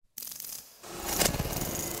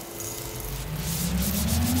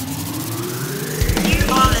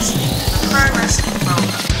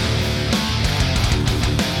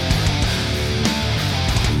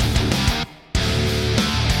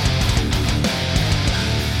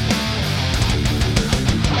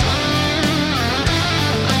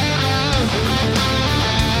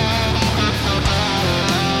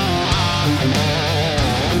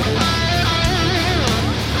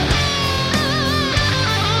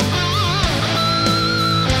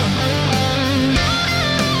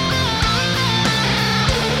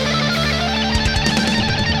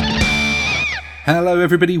Hello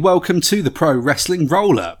everybody, welcome to the Pro Wrestling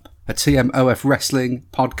Roll-Up, a TMOF Wrestling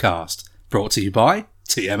podcast, brought to you by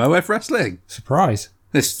TMOF Wrestling. Surprise.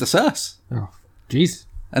 That's us. Oh, jeez.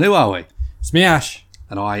 And who are we? It's me, Ash.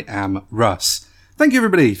 And I am Russ. Thank you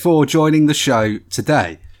everybody for joining the show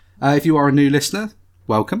today. If you are a new listener,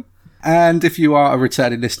 welcome. And if you are a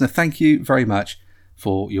returning listener, thank you very much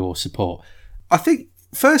for your support. I think,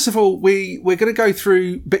 first of all, we're going to go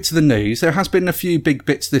through bits of the news. There has been a few big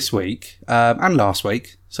bits this week and last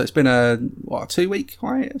week. So it's been a 2-week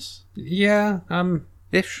hiatus? Yeah.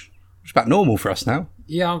 Ish. It's about normal for us now.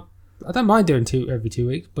 Yeah, I don't mind doing every 2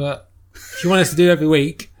 weeks, but if you want us to do every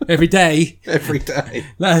week, every day,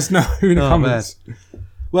 let us know in the comments. Man.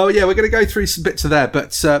 Well, yeah, we're going to go through some bits of there,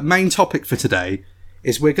 but main topic for today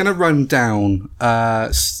is we're going to run down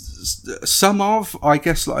some of, I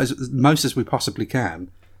guess, like, as most as we possibly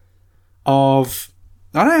can, of,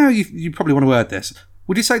 I don't know how you probably want to word this.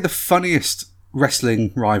 Would you say the funniest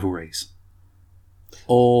wrestling rivalries?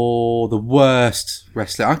 Or the worst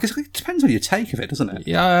wrestling? I guess it depends on your take of it, doesn't it?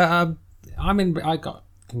 Yeah,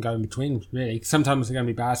 can go in between, really. Sometimes they're going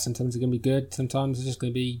to be bad, sometimes they're going to be good, sometimes they're just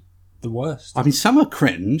going to be the worst. I mean, some are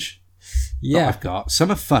cringe. Yeah. I've got.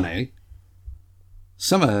 Some are funny.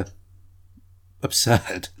 Some are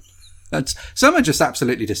absurd. Some are just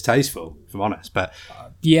absolutely distasteful, if I'm honest. But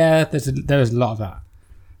yeah, there's a lot of that.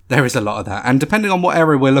 There is a lot of that. And depending on what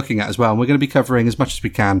era we're looking at as well, and we're going to be covering as much as we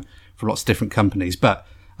can from lots of different companies. But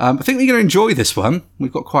I think we're going to enjoy this one.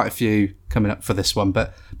 We've got quite a few coming up for this one.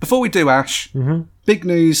 But before we do, Ash, big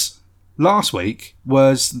news last week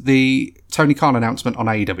was the Tony Khan announcement on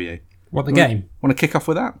AEW. What, the game? Want to kick off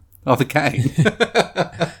with that? Oh, the game.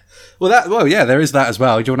 Well, yeah, there is that as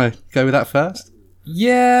well. Do you want to go with that first?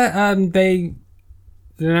 Yeah, they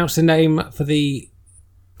announced the name for the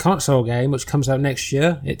console game, which comes out next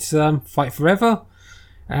year. It's Fight Forever,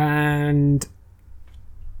 and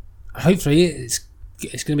hopefully it's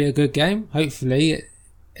going to be a good game. Hopefully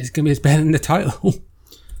it's going to be as better than the title.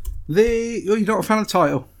 You're not a fan of the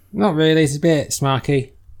title? Not really. It's a bit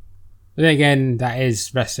smarky. But then again, that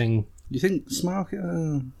is wrestling. You think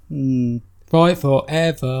smarky? Fight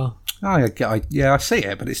Forever. Oh, I see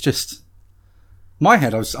it, but it's just my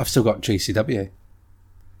head. I've still got GCW,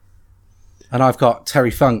 and I've got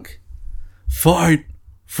Terry Funk. Fight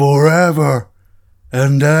forever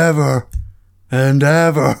and ever and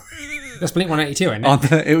ever. That's Blink 182,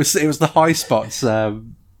 isn't it? It was the High Spots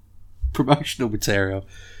promotional material,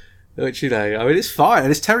 which, you know, I mean, it's fine,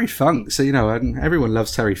 and it's Terry Funk, so, you know, everyone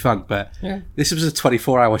loves Terry Funk, but yeah. This was a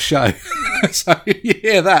 24-hour show, so you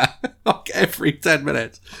hear that like every 10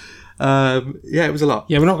 minutes. Yeah, it was a lot.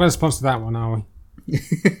 Yeah, we're not going to sponsor that one, are we?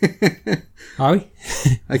 Are we?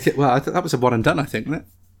 Okay, well, that was a one and done, I think, wasn't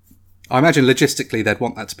it? I imagine logistically they'd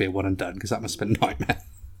want that to be a one and done, because that must have been a nightmare.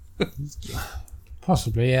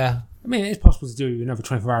 Possibly, yeah. I mean, it's possible to do another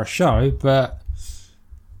 24-hour show, but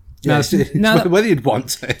yeah, whether you'd want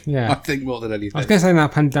to, yeah. I think more than anything. I was going to say now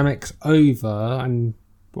pandemic's over,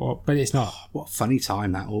 but it's not. What a funny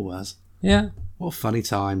time that all was. Yeah. What a funny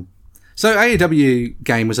time. So AEW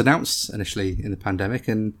game was announced initially in the pandemic,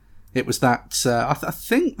 and it was that, I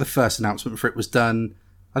think the first announcement for it was done,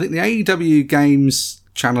 I think the AEW Games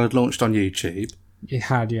channel had launched on YouTube. It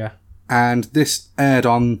had, yeah. And this aired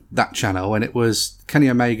on that channel, and it was Kenny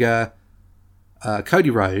Omega,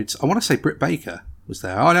 Cody Rhodes. I want to say Britt Baker was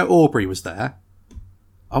there. I know Aubrey was there.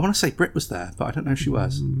 I want to say Britt was there, but I don't know if she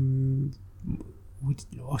was. I was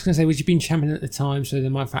going to say, would you been champion at the time, so they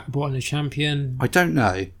might have brought in a champion? I don't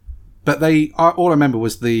know. But all I remember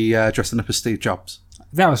was the dressing up as Steve Jobs.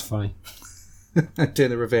 That was funny. Doing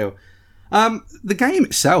the reveal. The game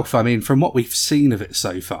itself, I mean, from what we've seen of it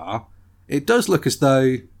so far, it does look as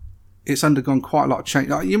though it's undergone quite a lot of change.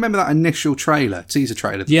 Like, you remember that initial teaser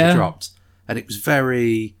trailer that they dropped? And it was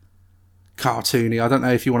very cartoony. I don't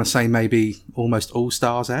know if you want to say maybe almost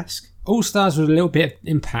All-Stars-esque. All-Stars was a little bit the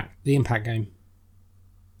Impact game.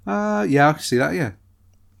 Yeah, I can see that, yeah.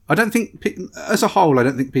 I don't think, as a whole, I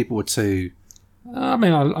don't think people were too... I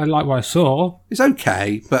mean, I like what I saw. It's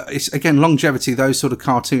okay, but it's, again, longevity, those sort of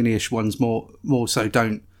cartoony-ish ones more so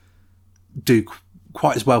don't do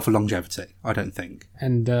quite as well for longevity, I don't think.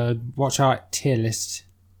 And watch our tier list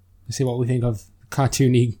and see what we think of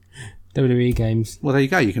cartoony WWE games. Well, there you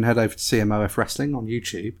go. You can head over to CMOF Wrestling on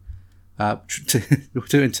YouTube. We're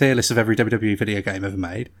doing tier lists of every WWE video game ever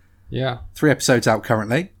made. Yeah. 3 episodes out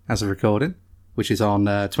currently, as of recording, which is on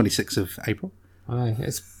 26th of April. I know.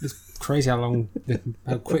 It's crazy how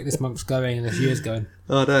quick this month's going and this year's going.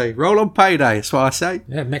 Oh, no. Roll on payday, that's what I say.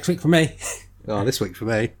 Yeah, next week for me. Oh, this week for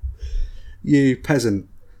me. You peasant.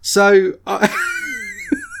 So... That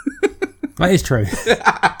is true.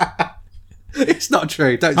 It's not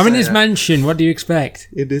true. Don't I'm say in his that. mansion. What do you expect?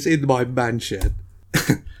 It is in my mansion.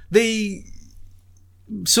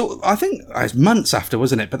 I think it was months after,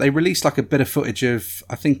 wasn't it? But they released like a bit of footage of,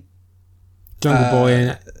 I think, Jungle Boy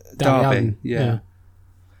and Darby Darby. Allin. Yeah.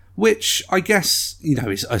 Which I guess,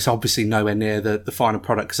 is obviously nowhere near the final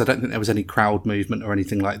product because I don't think there was any crowd movement or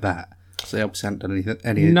anything like that. So they obviously hadn't done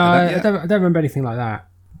any No, of that yet. I don't remember anything like that.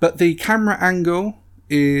 But the camera angle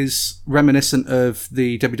is reminiscent of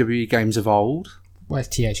the WWE games of old. Well, it's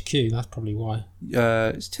THQ. That's probably why.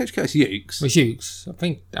 It's THQ, it's Ukes. Well, Ukes.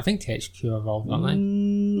 I think THQ evolved, aren't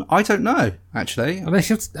they? I don't know, actually.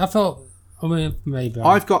 I thought. I mean, maybe.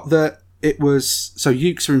 I've got that it was... So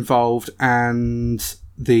Ukes are involved and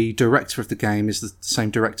the director of the game is the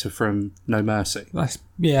same director from No Mercy. That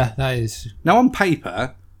is. Now, on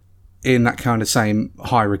paper, in that kind of same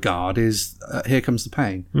high regard, is Here Comes the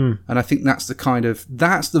Pain. And I think that's the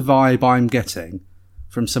vibe I'm getting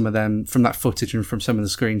from some of them, from that footage and from some of the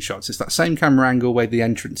screenshots. It's that same camera angle where the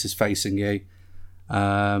entrance is facing you.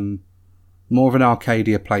 More of an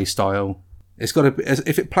Arcadia play style. It's got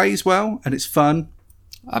if it plays well and it's fun.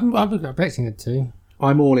 I'm expecting it to.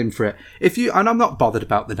 I'm all in for it. And I'm not bothered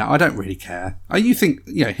about I don't really care. You think,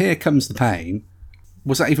 Here Comes the Pain.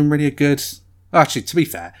 Was that even really a good... Actually, to be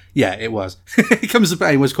fair, yeah, it was. Here Comes the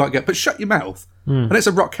Pain was quite good, but shut your mouth. And it's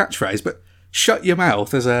a rock catchphrase, but shut your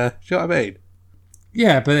mouth as a... Do you know what I mean?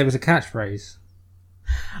 Yeah, but it was a catchphrase.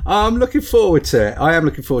 I'm looking forward to it. I am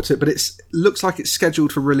looking forward to it, but it looks like it's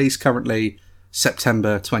scheduled for release currently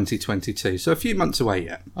September 2022. So a few months away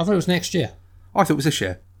yet. I thought it was next year. I thought it was this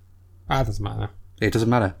year. That doesn't matter. It doesn't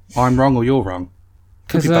matter. I'm wrong or you're wrong.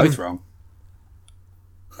 Could be both wrong.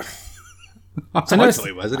 I thought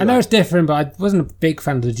it was. Anyway. I know it's different, but I wasn't a big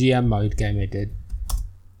fan of the GM mode game they did.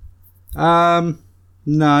 No.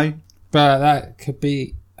 But that could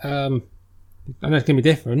be... I know it's going to be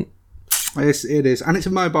different. It is. And it's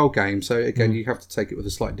a mobile game, so again, you have to take it with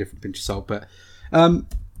a slightly different pinch of salt. But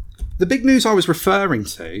the big news I was referring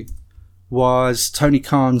to was Tony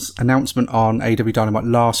Khan's announcement on AEW Dynamite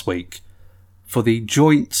last week for the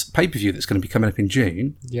joint pay-per-view that's going to be coming up in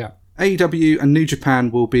June. Yeah. AEW and New Japan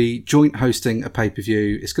will be joint hosting a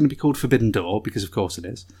pay-per-view. It's going to be called Forbidden Door, because of course it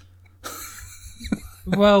is.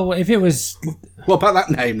 Well, if it was... What about that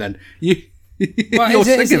name, then? Well, is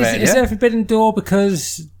there a Forbidden Door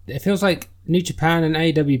because it feels like New Japan and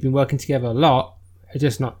AEW have been working together a lot. I've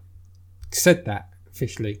just not said that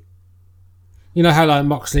officially. You know how like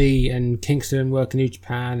Moxley and Kingston work in New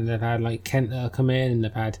Japan, and they've had like Kenta come in, and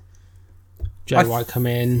they've had Jay White come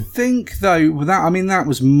in. I think though that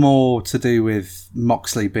was more to do with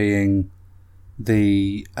Moxley being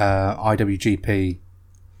the IWGP.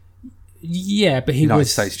 Yeah, but he United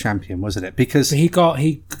was States champion, wasn't it? Because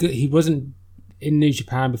he wasn't in New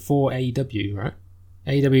Japan before AEW, right?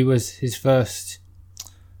 AEW was his first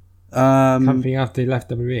company after he left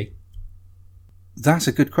WWE. That's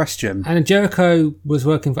a good question. And Jericho was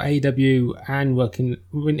working for AEW and working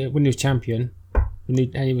when he was champion, and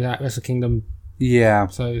he was at Wrestle Kingdom. Yeah,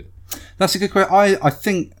 so that's a good question. I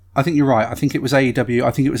think you're right. I think it was AEW.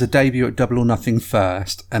 I think it was a debut at Double or Nothing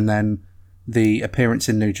first, and then the appearance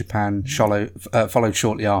in New Japan followed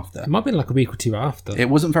shortly after. It might have been like a week or two after. It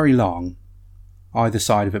wasn't very long, either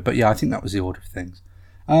side of it. But yeah, I think that was the order of things.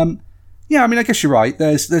 Yeah, I mean, I guess you're right.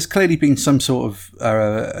 There's clearly been some sort of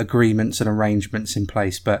agreements and arrangements in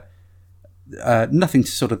place, but nothing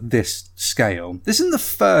to sort of this scale. This isn't the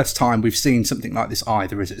first time we've seen something like this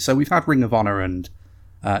either, is it? So we've had Ring of Honor and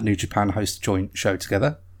New Japan host a joint show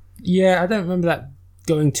together. Yeah, I don't remember that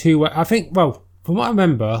going too well. I think, well, from what I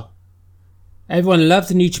remember, everyone loved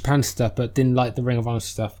the New Japan stuff, but didn't like the Ring of Honor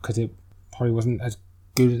stuff because it probably wasn't as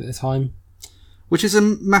good at the time. Which is a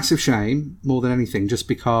massive shame, more than anything, just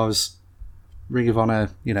because Ring of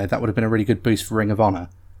Honor, that would have been a really good boost for Ring of Honor.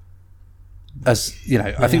 As,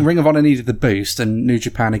 I think Ring of Honor needed the boost, and New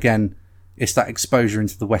Japan, again, it's that exposure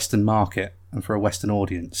into the Western market and for a Western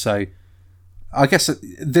audience. So I guess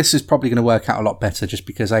this is probably going to work out a lot better just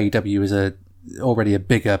because AEW is already a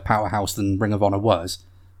bigger powerhouse than Ring of Honor was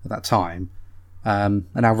at that time. And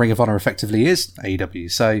now Ring of Honor effectively is AEW.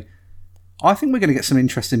 So I think we're going to get some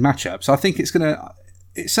interesting matchups. I think it's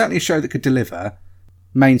certainly a show that could deliver.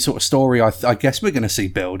 Main sort of story I guess we're going to see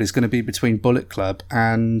build is going to be between Bullet Club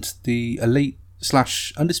and the Elite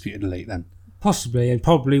 / Undisputed Elite then. Possibly, and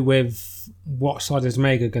probably with what side is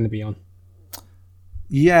Omega going to be on?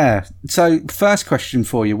 Yeah. So first question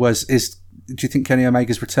for you do you think Kenny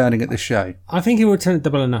Omega's returning at this show? I think he'll return at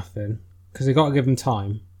Double or Nothing because they've got to give him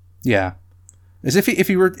time. Yeah. As if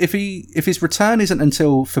his return isn't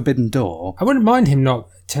until Forbidden Door. I wouldn't mind him not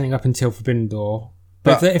turning up until Forbidden Door.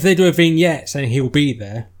 But if they do a vignette saying he'll be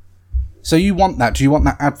there. So you want that? Do you want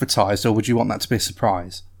that advertised, or would you want that to be a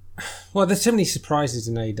surprise? Well, there's so many surprises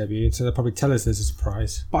in AEW, so they'll probably tell us there's a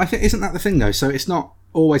surprise. But I think, isn't that the thing though? So it's not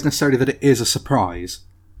always necessarily that it is a surprise.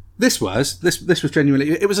 This was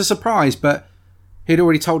genuinely, it was a surprise, but he'd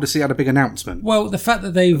already told us he had a big announcement. Well, the fact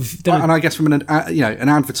that they've done, and I guess from an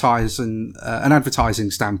advertising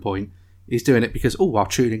standpoint, he's doing it because I'll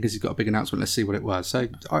tune in because he's got a big announcement. Let's see what it was. So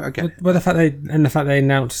I get it. Well, the fact they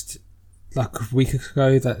announced like a week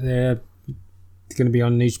ago that they're going to be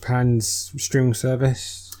on New Japan's streaming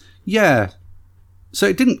service. Yeah. So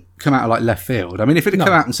it didn't come out of like left field. I mean, if it had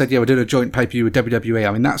come out and said, "Yeah, we're doing a joint pay-per-view with WWE,"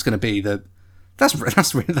 I mean, that's going to be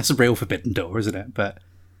that's a real forbidden door, isn't it? But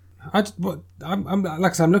I'm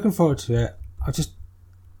like I said, I'm looking forward to it.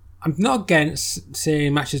 I'm not against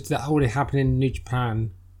seeing matches that already happen in New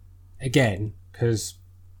Japan again, because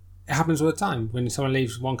it happens all the time when someone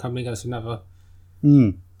leaves one company goes to another.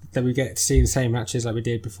 Then we get to see the same matches like we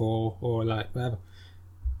did before, or like whatever.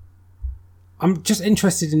 I'm just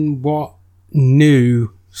interested in what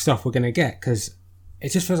new stuff we're going to get, because it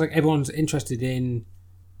just feels like everyone's interested in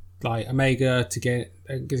like Omega to get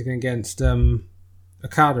against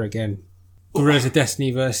Okada again, Guerrillas of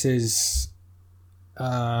Destiny versus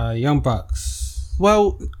Young Bucks.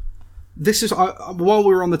 Well, this is while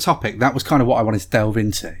we were on the topic, that was kind of what I wanted to delve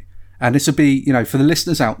into, and this would be, for the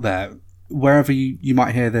listeners out there, wherever you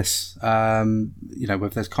might hear this, whether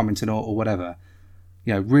there's commenting or whatever.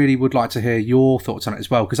 Really would like to hear your thoughts on it as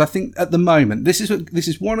well, because I think at the moment this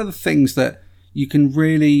is one of the things that you can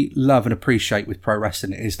really love and appreciate with pro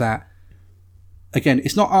wrestling, is that, again,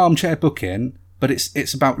 it's not armchair booking, but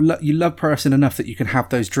it's about you love pro wrestling enough that you can have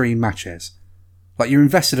those dream matches, like you're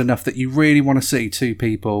invested enough that you really want to see two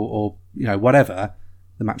people, or whatever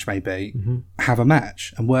the match may be, have a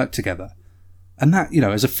match and work together, and that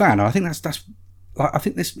as a fan, I think that's I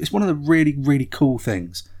think this is one of the really, really cool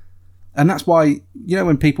things. And that's why,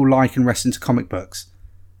 when people liken wrestling to comic books,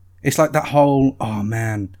 it's like that whole,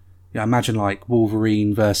 imagine like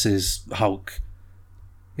Wolverine versus Hulk.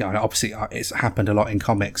 Obviously it's happened a lot in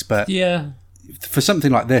comics, but yeah, for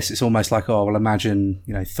something like this, it's almost like, imagine,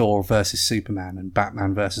 Thor versus Superman and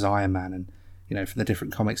Batman versus Iron Man, and, from the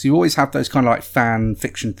different comics. You always have those kind of like fan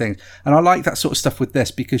fiction things. And I like that sort of stuff with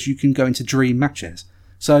this, because you can go into dream matches.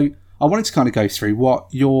 So I wanted to kind of go through what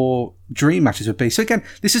your dream matches would be. So again,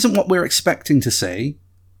 this isn't what we're expecting to see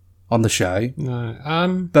on the show.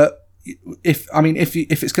 No. But if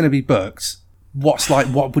it's going to be booked, what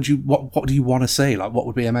do you want to see? Like, what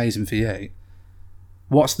would be amazing for you?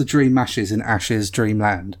 What's the dream matches in Ash's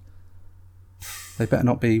dreamland? They better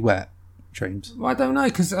not be wet dreams. Well, I don't know,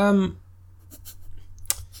 because I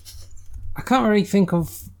can't really think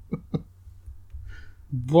of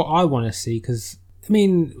what I want to see, because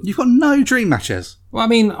you've got no dream matches. Well,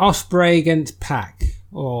 Ospreay against Pac,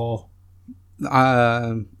 or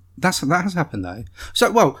that has happened though.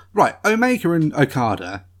 So, right, Omega and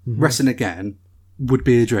Okada wrestling again would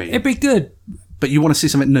be a dream. It'd be good, but you want to see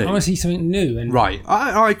something new. I want to see something new, and right,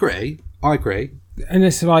 I agree. And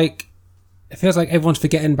it's like, it feels like everyone's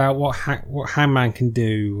forgetting about what Hangman can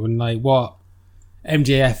do, and like what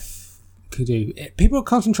MJF could do. People are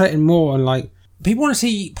concentrating more on like, people want to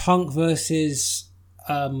see Punk versus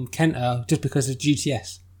Kenta just because of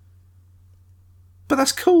GTS. But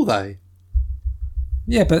that's cool though.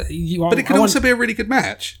 Yeah, but it could also be a really good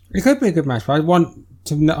match. It could be a good match, but I want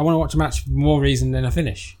to watch a match for more reason than a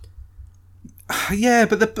finish. Yeah,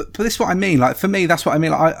 but this is what I mean. Like, for me, that's what I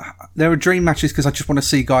mean. Like, there are dream matches because I just want to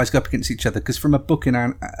see guys go up against each other. Because from a booking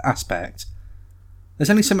aspect, there's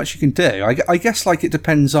only so much you can do. I guess like it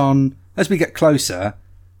depends on, as we get closer,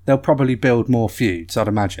 they'll probably build more feuds, I'd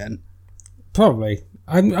imagine. Probably.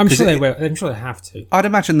 I'm sure they will. I'm sure they have to. I'd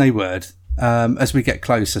imagine they would, as we get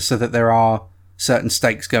closer, so that there are certain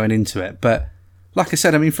stakes going into it. But like I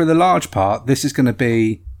said, for the large part, this is going to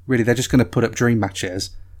be, really, they're just going to put up dream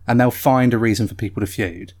matches and they'll find a reason for people to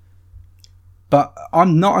feud. But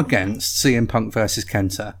I'm not against CM Punk versus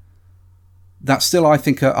Kenta. That's still, I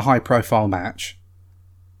think, a high-profile match.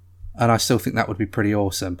 And I still think that would be pretty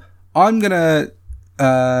awesome. I'm going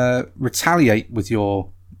to retaliate with your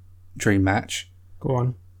dream match. Go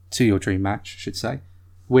on. To your dream match, I should say.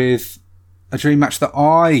 With a dream match that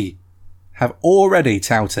I have already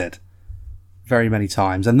touted very many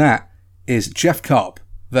times. And that is Jeff Cobb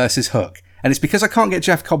versus Hook. And it's because I can't get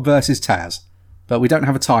Jeff Cobb versus Taz. But we don't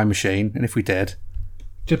have a time machine. And if we did...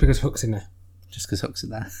 Just because Hook's in there. Just because Hook's in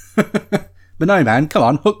there. But no, man. Come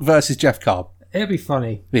on. Hook versus Jeff Cobb. It'd be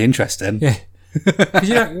funny. Be interesting. Yeah.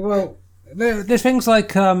 There's things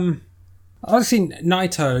like... I've seen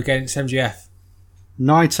Naito against MJF.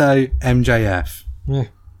 Naito, MJF. Yeah.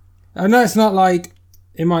 I know it's not like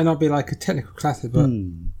it might not be like a technical classic, but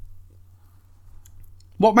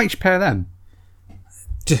What makes you pair them?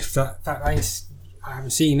 just that I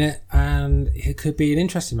haven't seen it, and it could be an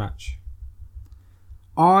interesting match.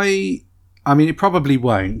 I mean, it probably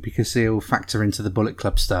won't because he'll factor into the Bullet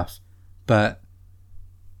Club stuff. But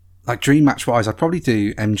like dream match wise, I'd probably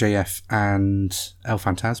do MJF and El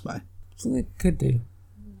Fantasma. So it could do.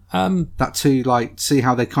 That to like see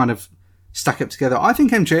how they kind of stack up together. I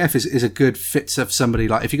think MJF is a good fit of somebody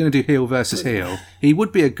like if you're going to do heel versus heel, he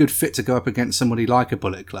would be a good fit to go up against somebody like a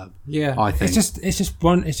Bullet Club. Yeah, I think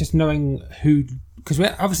it's just knowing who, because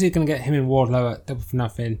we're obviously going to get him and Wardlow at Double for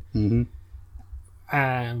Nothing. Mm-hmm.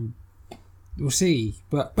 We'll see,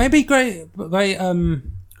 but maybe Great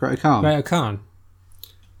Khan.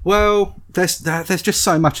 Well, there's just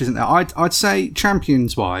so much, isn't there? I'd say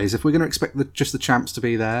champions wise, if we're going to expect just the champs to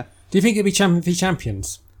be there. Do you think it'd be champion v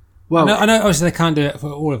champions? Well, I know obviously they can't do it for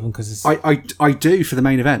all of them because I do for the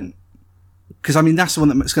main event, because I mean that's the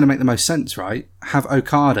one that's going to make the most sense, right? Have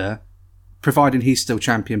Okada, providing he's still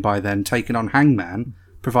champion by then, taking on Hangman,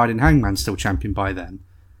 providing Hangman's still champion by then.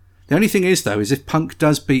 The only thing is though, is if Punk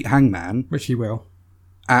does beat Hangman, which he will,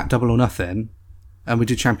 at Double or Nothing, and we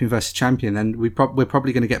do champion versus champion, then we're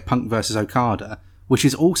probably going to get Punk versus Okada, which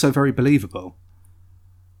is also very believable.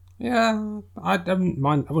 Yeah, I wouldn't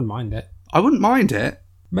mind it. I wouldn't mind it.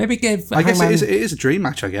 Maybe give. I guess it is a dream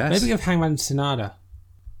match. I guess maybe give Hangman Sonata.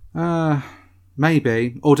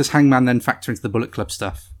 Maybe, or does Hangman then factor into the Bullet Club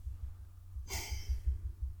stuff?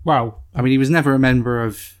 Well, I mean, he was never a member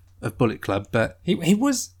of Bullet Club, but he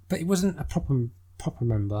was, but he wasn't a proper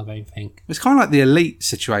member. I don't think it's kind of like the elite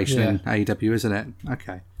situation in AEW, isn't it?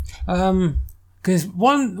 Okay. Because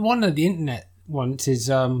one of the internet ones is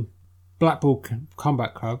Blackpool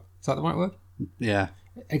Combat Club. Is that the right word? Yeah.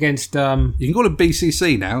 Against you can call it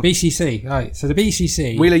BCC now. BCC, right? So the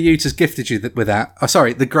BCC. Wheeler Utah's gifted you with that. Oh,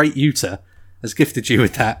 sorry, the Great Utah has gifted you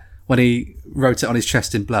with that when he wrote it on his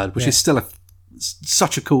chest in blood, which is still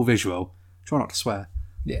such a cool visual. Try not to swear.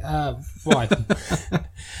 Yeah. Why?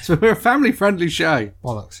 So we're a family-friendly show.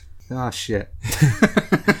 Bollocks. Ah, shit.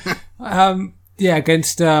 Yeah,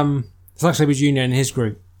 against Zack Sabre Jr. and his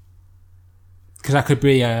group, because that could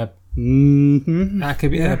be a. That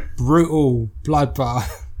could be a brutal bloodbath.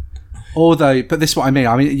 Although, but this is what I mean.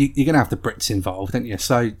 I mean, you're going to have the Brits involved, don't you?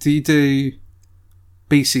 So, do you do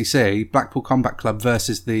BCC, Blackpool Combat Club,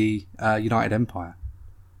 versus the United Empire?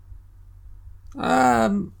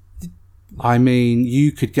 I mean,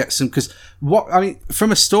 you could get some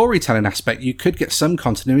from a storytelling aspect, you could get some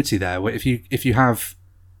continuity there. Where if you have,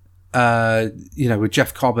 with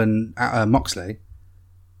Jeff Cobb and Moxley,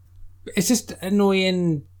 it's just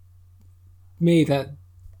annoying me that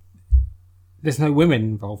there's no women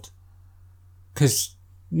involved, because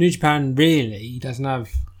New Japan really doesn't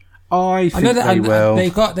have. I know that they will.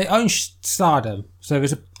 They've got their own Stardom, so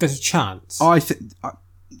there's a chance. I think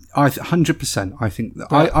 100%. I think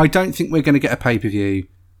that I don't think we're going to get a pay-per-view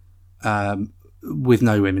with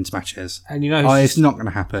no women's matches, and it's not going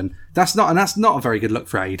to happen. That's not a very good look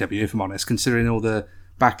for AEW, if I'm honest, considering all the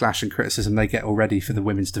backlash and criticism they get already for the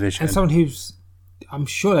women's division. And someone who's, I'm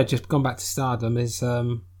sure they've just gone back to Stardom, is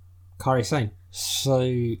Kairi Sane.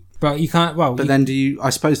 So, but you can't. Well, but then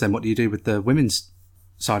I suppose then what do you do with the women's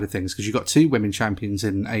side of things? Because you've got two women champions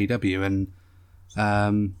in AEW, and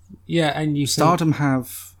and Stardom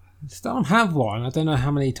have one. I don't know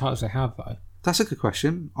how many titles they have though. That's a good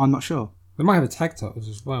question. I'm not sure. They might have a tag titles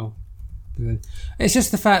as well. It's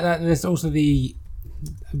just the fact that there's also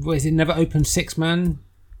never open 6-man.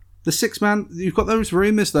 The 6-man, you've got those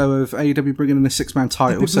rumours though of AEW bringing in a 6-man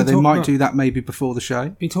title, so they might do that maybe before the show.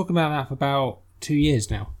 Been talking about that for about 2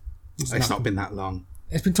 years now. It's not been that long.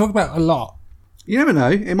 It's been talked about a lot. You never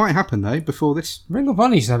know. It might happen though before this. Ring of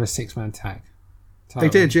Honor used to have a 6-man tag. They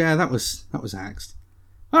did, yeah. That was axed.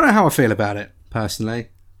 I don't know how I feel about it personally,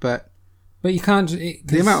 but you can't.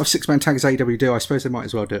 The amount of 6-man tags AEW do, I suppose they might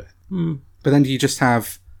as well do it. But then do you just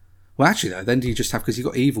have? Well, actually though, then do you just have, because you've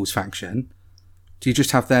got Evil's faction? Do you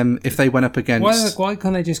just have them if they went up against? Why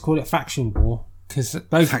can't they just call it faction war? Because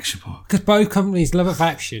both companies love a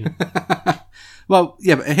faction. Well,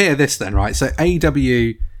 yeah, but hear this then, right? So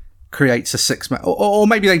AEW creates a 6-man, or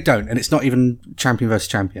maybe they don't, and it's not even champion versus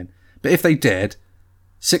champion. But if they did,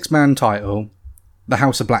 6-man title, the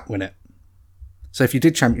House of Black win it. So if you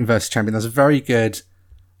did champion versus champion, there's a very good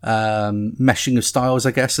meshing of styles,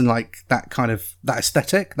 I guess, and like that kind of that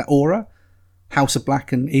aesthetic, that aura. House of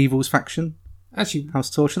Black and Evil's faction. Actually, House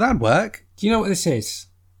of Torture, that'd work. Do you know what this is?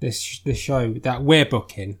 This show that we're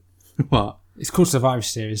booking. What? It's called Survivor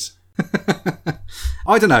Series.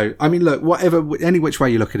 I don't know. I mean, look, any which way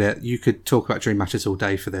you look at it, you could talk about dream matches all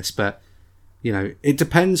day for this, but You know, it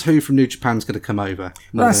depends who from New Japan's going to come over.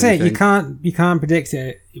 Well, that's it. You can't predict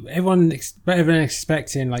it. Everyone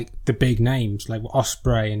expecting like the big names like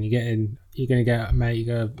Osprey, and you're going to get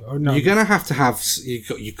Omega. Or no. You're going to have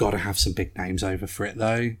you've got to have some big names over for it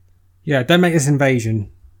though. Yeah, don't make this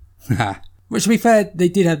invasion. Which, to be fair, they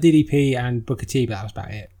did have DDP and Booker T, but that was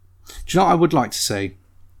about it. Do you know what I would like to see?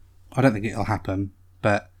 I don't think it'll happen,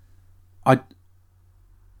 but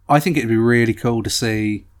I think it'd be really cool to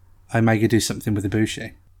see Omega do something with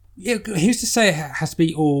Ibushi. Yeah, who's to say it has to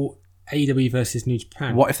be all AEW versus New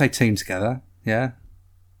Japan? What if they team together, yeah,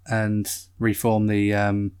 and reform the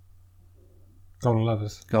Golden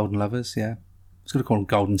Lovers? Golden Lovers, yeah. I was going to call them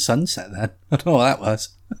Golden Sunset then. I don't know what that was.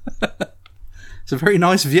 It's a very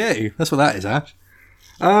nice view. That's what that is, Ash.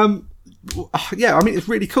 Yeah, I mean, it's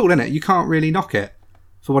really cool, isn't it? You can't really knock it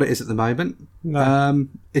for what it is at the moment. No.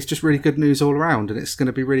 It's just really good news all around, and it's going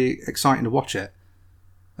to be really exciting to watch it.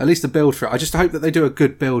 At least the build for it. I just hope that they do a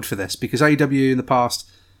good build for this, because AEW in the past...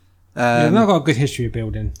 they've not got a good history of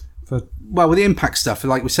building. Well, with the Impact stuff,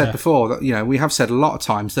 like we said before, that, you know, we have said a lot of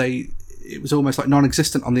times, it was almost like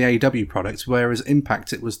non-existent on the AEW product, whereas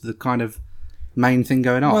Impact, it was the kind of main thing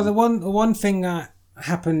going on. Well, the one thing that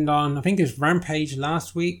happened on, I think it was Rampage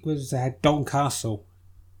last week, was they had Dalton Castle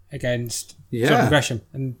against Jonathan Gresham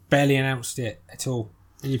and barely announced it at all.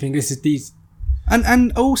 And you think this is these...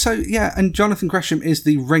 And also, yeah, and Jonathan Gresham is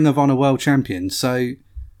the Ring of Honor World Champion, so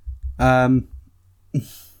I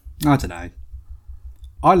don't know.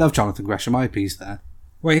 I love Jonathan Gresham. I hope he's there.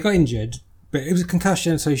 Well, he got injured, but it was a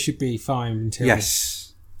concussion, so he should be fine until...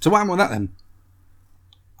 Yes. So what happened with that then?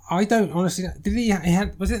 I don't honestly... Did he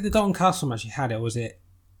had? Was it the Dalton Castle match he had, or was it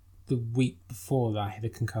the week before that he had a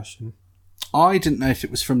concussion? I didn't know if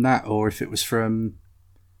it was from that or if it was from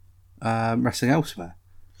wrestling elsewhere.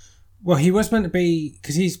 Well, he was meant to be...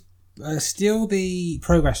 Because he's still the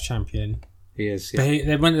Progress champion. He is, yeah. Yeah.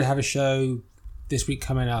 They wanted to have a show this week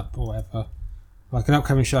coming up, or whatever. Like an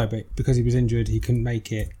upcoming show, but because he was injured, he couldn't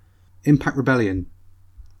make it. Impact Rebellion.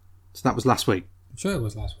 So that was last week. I'm sure it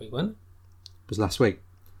was last week, wasn't it? It was last week.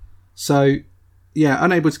 So, yeah,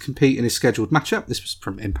 unable to compete in his scheduled matchup. This was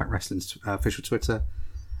from Impact Wrestling's official Twitter.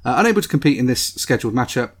 Unable to compete in this scheduled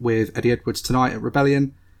matchup with Eddie Edwards tonight at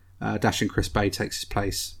Rebellion. Dashing Chris Bay takes his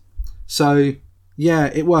place. So, yeah,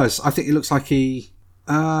 it was. I think it looks like he...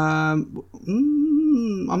 I'm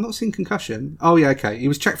not seeing concussion. Oh, yeah, okay. He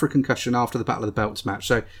was checked for a concussion after the Battle of the Belts match.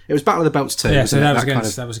 So, it was Battle of the Belts 2. Yeah, so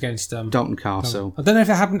that was against Dalton Castle. I don't know if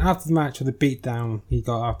it happened after the match or the beatdown he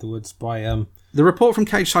got afterwards by... The report from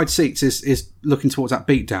Cage Side Seats is looking towards that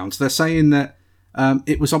beatdown. So, they're saying that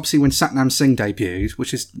it was obviously when Satnam Singh debuted,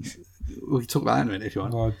 which is... We can talk about that in a minute if you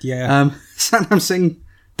want. Oh, yeah. Satnam Singh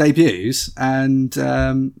debuts, and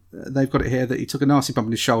they've got it here that he took a nasty bump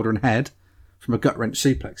in his shoulder and head from a gut-wrench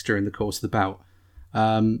suplex during the course of the bout.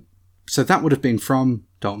 So that would have been from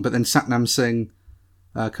Dalton, but then Satnam Singh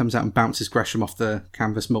comes out and bounces Gresham off the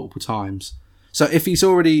canvas multiple times. So if he's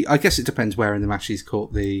already... I guess it depends where in the match he's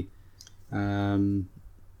caught the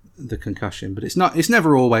concussion, but it's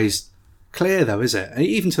never always clear though, is it?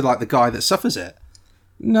 Even to like the guy that suffers it.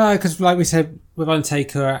 No, because like we said with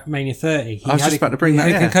Undertaker at Mania 30, I was just about to bring that.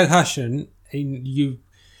 He had a concussion. He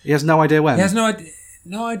has no idea when. He has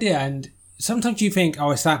no idea, and sometimes you think,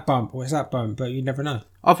 oh, it's that bump or it's that bump, but you never know.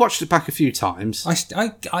 I've watched it back a few times.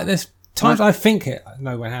 There's times I think I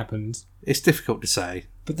know what happens. It's difficult to say,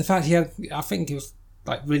 but the fact I think it was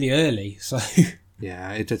like really early, so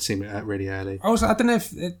yeah, it did seem really early. Also, I don't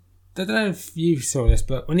know if you saw this,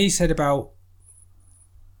 but when he said about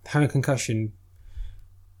having a concussion.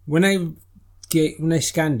 When they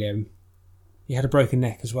scanned him, he had a broken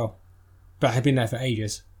neck as well, but had been there for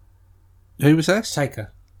ages. Who was this?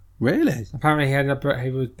 Taker. Really? Apparently, he had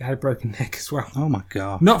a broken neck as well. Oh my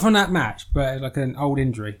god! Not from that match, but like an old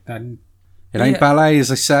injury. It ain't ballet, as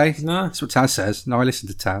they say. No, that's what Taz says. No, I listen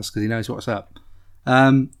to Taz because he knows what's up.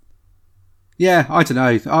 Yeah, I don't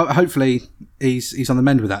know. Hopefully, he's on the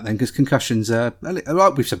mend with that then, because concussions are,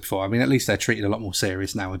 like we've said before. I mean, at least they're treated a lot more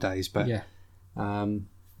serious nowadays. But yeah.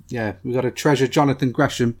 Yeah, we've got to treasure Jonathan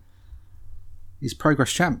Gresham. He's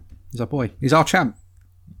Progress champ. He's our boy. He's our champ.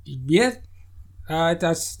 Yeah.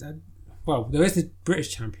 That's... well, there is the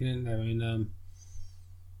British champion, isn't there? In,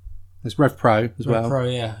 there's Rev Pro as well. Rev Pro,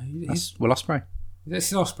 yeah. That's Will Ospreay.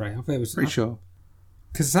 It's Ospreay. I think it was... Pretty sure.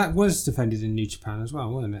 Because that was defended in New Japan as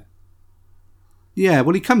well, wasn't it? Yeah,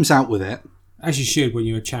 well, he comes out with it. As you should when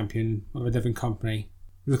you're a champion of a different company.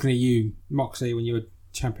 Looking at you, Moxley, when you were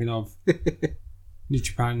champion of... New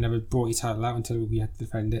Japan never brought your title out until we had to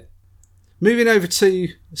defend it. Moving over to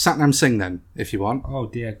Satnam Singh then, if you want. Oh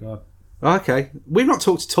dear God. Okay. We've not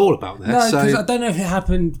talked at all about this. No, because I don't know if it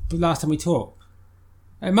happened last time we talked.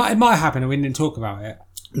 It might have happened and we didn't talk about it.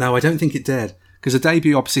 No, I don't think it did. Because the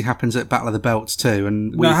debut obviously happens at Battle of the Belts too.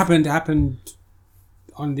 And no, it happened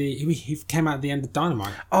on the... He came out at the end of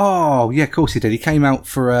Dynamite. Oh, yeah, of course he did. He came out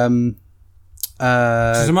for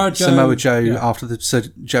Samoa Joe after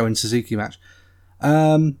the Joe and Suzuki match.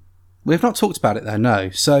 We've not talked about it though, no.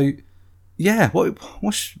 So, yeah,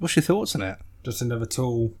 what's your thoughts on it? Just another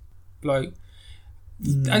tool. Like,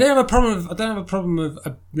 I don't have a problem with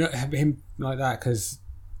him like that because...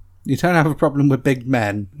 You don't have a problem with big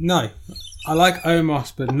men? No. I like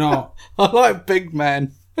Omos, but not... I like big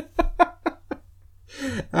men.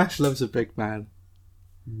 Ash loves a big man.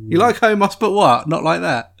 You like Omos, but what? Not like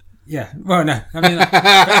that? Yeah. Well, no. I mean,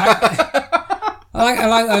 I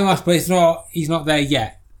like Omos, but he's not there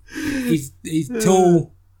yet. He's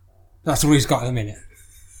tall. That's all he's got at the minute.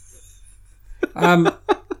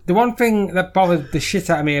 The one thing that bothered the shit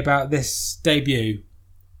out of me about this debut,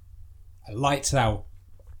 lights out.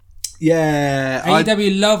 Yeah.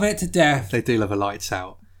 AEW love it to death. They do love a lights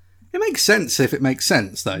out. It makes sense if it makes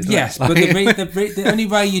sense, though. Yes, but the only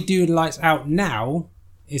way you do lights out now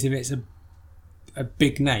is if it's a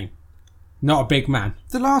big name, not a big man.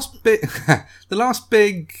 The last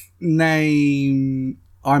big name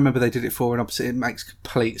I remember they did it for, and obviously it makes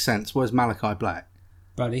complete sense, was Malachi Black.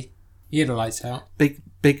 Buddy, he had a lights out. Big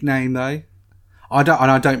name though. I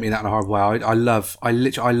don't mean that in a horrible way. I love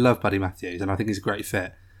Buddy Matthews, and I think he's a great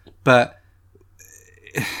fit. But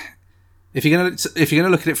if you're gonna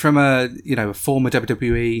look at it from a former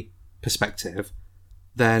WWE perspective,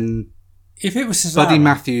 then if it was Cesaro, Buddy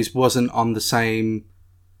Matthews wasn't on the same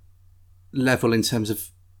level in terms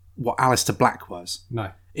of what Aleister Black was.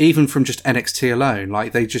 No, even from just NXT alone,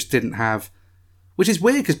 like they just didn't have, which is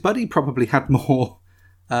weird because Buddy probably had more.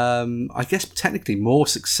 I guess technically more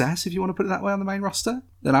success, if you want to put it that way, on the main roster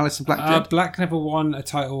than Aleister Black did. Black never won a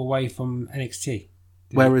title away from NXT.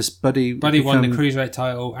 Whereas Buddy won the Cruiserweight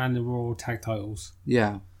title and the Raw Tag titles.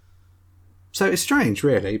 Yeah. So it's strange,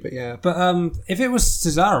 really, but yeah. But if it was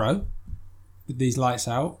Cesaro with these lights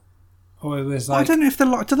out, or it was like... I don't know if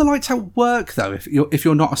do the lights out work, though, if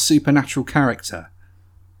you're not a supernatural character?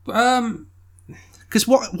 Because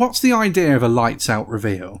what's the idea of a lights out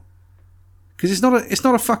reveal? Because it's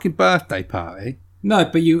not a fucking birthday party. No,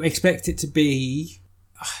 but you expect it to be...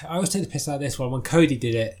 I always take the piss out of this one. When Cody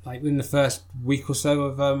did it, like in the first week or so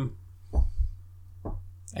of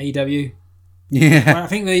AEW. Yeah. I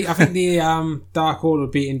think the Dark Order were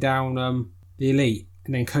beating down the Elite,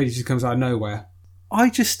 and then Cody just comes out of nowhere.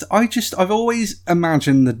 I've always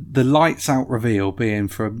imagined the lights out reveal being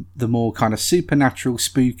for the more kind of supernatural,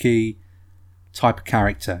 spooky type of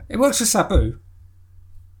character. It works for Sabu.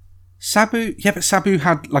 Yeah, but Sabu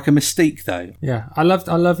had like a mystique though. Yeah, I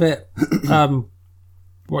love it.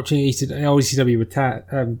 Watching ECW with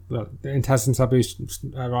Taz and Sabu's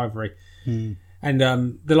rivalry, and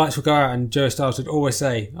the lights would go out, and Joe Styles would always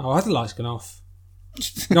say, "Oh, has the lights gone off?"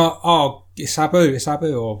 Not, "Oh, it's Sabu,"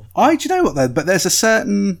 or do you know what though? But there's a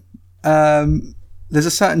certain charm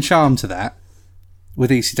to that with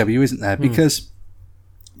ECW, isn't there? Because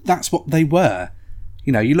that's what they were.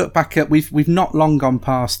 You know, you look back at we've not long gone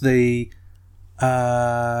past the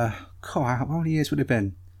how many years would it have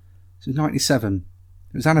been? It was 97.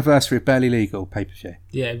 It was anniversary of Barely Legal pay-per-view.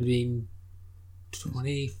 Yeah, it would have been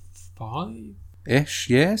 25-ish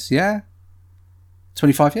years, yeah.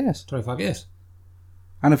 25 years. 25 years.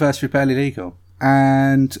 Anniversary of Barely Legal.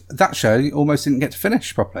 And that show almost didn't get to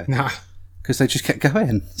finish properly. Nah. Because they just kept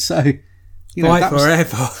going. So,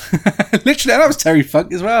 forever. Literally, that was Terry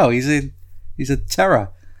Funk as well. He's a terror.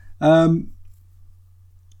 But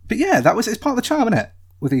yeah, it's part of the charm, isn't it?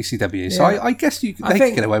 With ECW. So I guess they could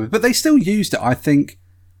get away with it. But they still used it, I think.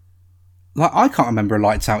 Like, I can't remember a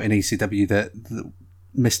lights out in ECW that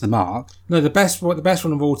missed the mark. No, the best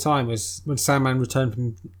one of all time was when Sandman returned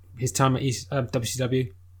from his time at WCW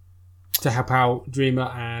to help out Dreamer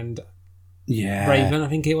and Raven, I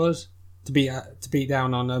think it was, to beat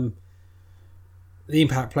down on the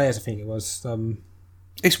Impact players, I think it was.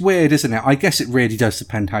 It's weird, isn't it? I guess it really does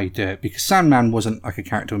depend how you do it, because Sandman wasn't like a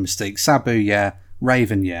character with Mystique. Sabu, yeah.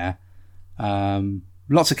 Raven, yeah.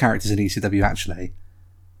 Lots of characters in ECW, actually,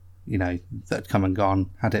 that had come and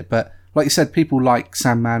gone, had it. But like you said, people like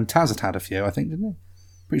Sandman, Taz had a few, I think, didn't they?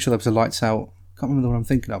 Pretty sure there was a lights out. Can't remember the one I'm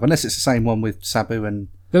thinking of, unless it's the same one with Sabu and...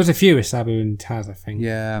 There was a few with Sabu and Taz, I think.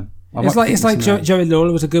 Yeah. It's like Joey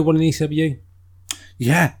Lawler was a good one in ECW.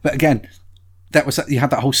 Yeah, but again, you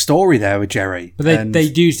had that whole story there with Jerry. But they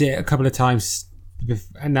used it a couple of times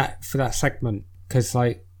and for that segment, because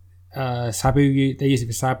like Sabu, they used it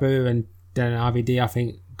for Sabu, and then RVD, I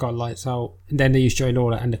think, got lights out, and then they used Jerry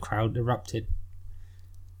Lawler, and the crowd erupted.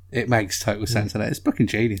 It makes total sense, and it's fucking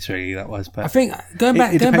genius, really. That was, but I think going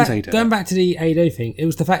back to the AEW thing, it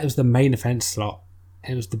was the fact it was the main event slot.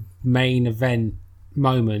 It was the main event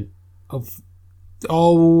moment of,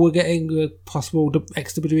 we're getting a possible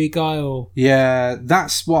ex-WWE guy, or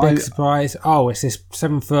that's what big surprise. It's this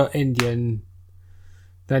 7-foot Indian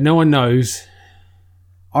that no one knows.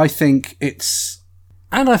 I think it's,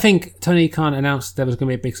 and I think Tony Khan announced there was going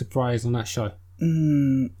to be a big surprise on that show.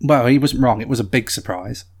 Well, he wasn't wrong. It was a big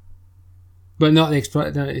surprise. But not the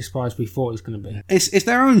surprise we thought it was going to be. It's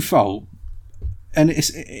their own fault, and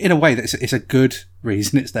it's in a way that it's a good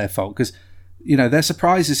reason it's their fault, because their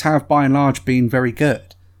surprises have by and large been very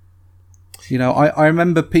good. I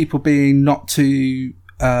remember people being not too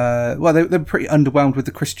they were pretty underwhelmed with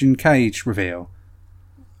the Christian Cage reveal.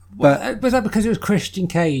 But was that because it was Christian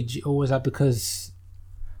Cage, or was that because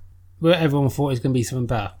everyone thought it was going to be something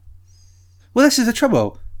better? Well, this is the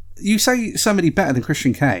trouble. You say somebody better than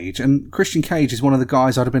Christian Cage, and Christian Cage is one of the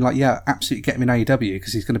guys I'd have been like, yeah, absolutely get him in AEW,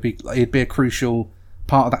 because he'd be a crucial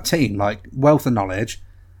part of that team. Like, wealth of knowledge,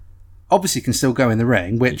 obviously can still go in the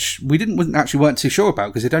ring, which we weren't too sure about,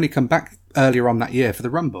 because he'd only come back earlier on that year for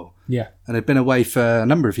the Rumble. Yeah. And had been away for a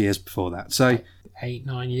number of years before that. So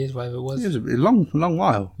 8-9 years, whatever it was. It was a long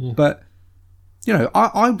while. Yeah. But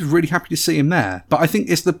I was really happy to see him there. But I think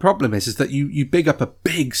the problem is that you big up a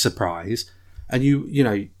big surprise, and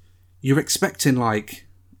you're expecting like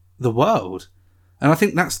the world, and I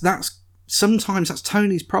think that's sometimes that's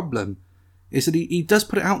Tony's problem, is that he does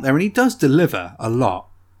put it out there and he does deliver a lot,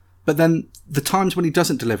 but then the times when he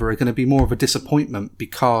doesn't deliver are going to be more of a disappointment,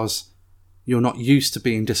 because you're not used to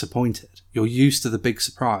being disappointed. You're used to the big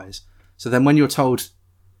surprise. So then when you're told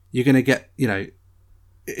you're going to get,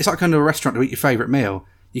 it's like going to a restaurant to eat your favourite meal.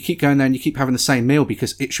 You keep going there and you keep having the same meal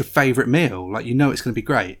because it's your favourite meal. Like, it's going to be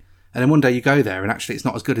great. And then one day you go there and actually it's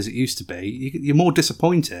not as good as it used to be. You're more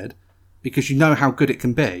disappointed because you know how good it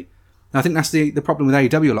can be. And I think that's the problem with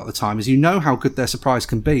AEW a lot of the time, is how good their surprise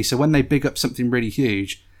can be. So when they big up something really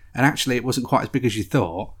huge and actually it wasn't quite as big as you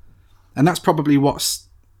thought, and that's probably what's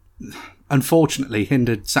unfortunately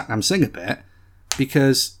hindered Satnam Singh a bit,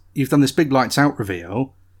 because you've done this big lights out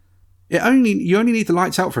reveal. You only need the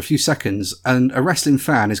lights out for a few seconds, and a wrestling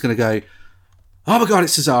fan is going to go, oh my god,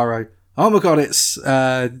 it's Cesaro. Oh my god, it's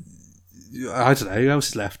I don't know, who else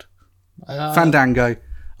is left? Fandango.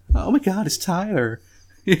 Oh my god, it's Tyler.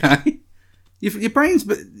 Your brain's,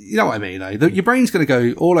 but you know what I mean, though. Your brain's going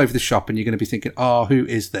to go all over the shop, and you're going to be thinking, "Oh, who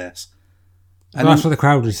is this?" And that's what the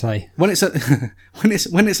crowd would say when it's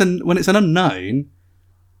when it's an unknown.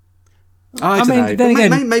 I don't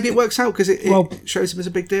know. Maybe it works out because it shows him as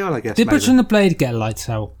a big deal, I guess. Did Butcher and the Blade get lights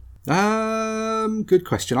out? Good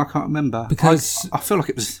question. I can't remember, because I feel like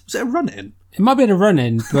it was it a run-in? It might be a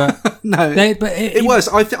run-in, but no, it was.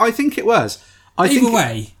 I think it was. I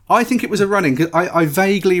think it was a run-in, because I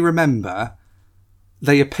vaguely remember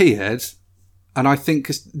they appeared, and I think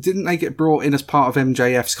didn't they get brought in as part of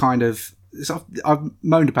MJF's kind of? I've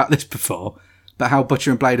moaned about this before, but how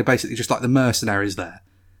Butcher and Blade are basically just like the mercenaries there.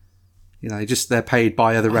 They're paid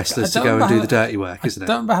by other wrestlers to go and do the dirty work, isn't it? I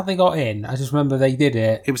don't remember how they got in. I just remember they did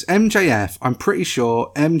it. It was MJF. I'm pretty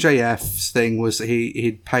sure MJF's thing was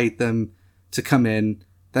he'd paid them to come in.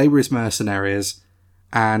 They were his mercenaries.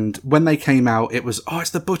 And when they came out, it was,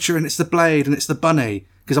 it's the Butcher and it's the Blade and it's the Bunny.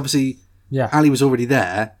 Because obviously, Ali was already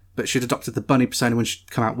there, but she'd adopted the Bunny persona when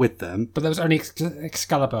she'd come out with them. But there was only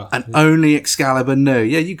Excalibur. And only Excalibur knew.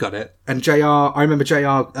 Yeah, you got it. And JR, I remember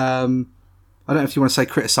JR... I don't know if you want to say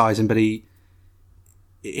criticising, but he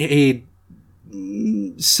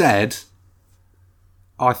said,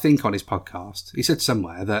 I think on his podcast, he said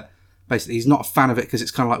somewhere that basically he's not a fan of it because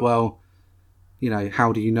it's kind of like, well,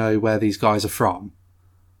 how do you know where these guys are from?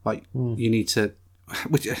 Like, you need to...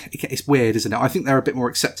 Which, it's weird, isn't it? I think they're a bit more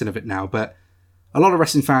accepting of it now, but a lot of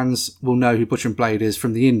wrestling fans will know who Butcher and Blade is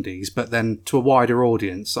from the indies, but then to a wider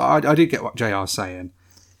audience, I do get what JR's saying.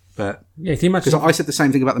 But yeah, can you imagine? Because I said the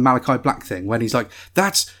same thing about the Malachi Black thing when he's like,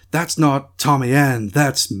 "That's not Tommy End,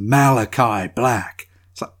 that's Malachi Black."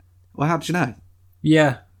 It's like, well, how did you know?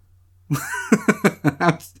 Yeah.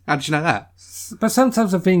 how did you know that? But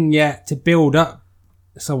sometimes I think, to build up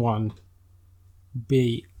someone,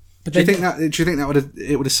 be. But do you think that would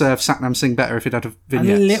have served Satnam Singh better if it had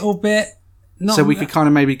vignettes? A little bit. So we could kind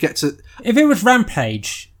of maybe get to. If it was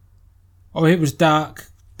Rampage, or it was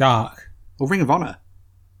Dark, or Ring of Honor.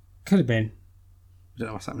 Could have been. I don't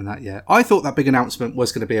know what's happening with that yet. I thought that big announcement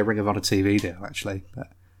was going to be a Ring of Honor TV deal, actually. But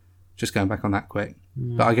just going back on that quick.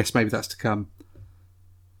 But I guess maybe that's to come.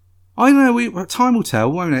 I don't know. Time will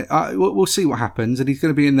tell, won't it? We'll see what happens. And he's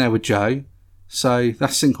going to be in there with Joe. So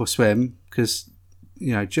that's sink or swim, because,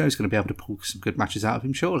 you know, Joe's going to be able to pull some good matches out of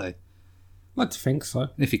him, surely. I'd like to think so.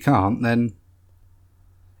 If he can't, then...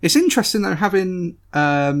 It's interesting, though, having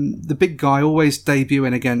the big guy always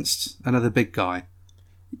debuting against another big guy.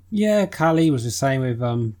 Yeah, Kali was the same with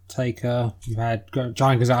Taker. You had Giant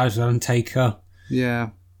Gonzalez with Undertaker.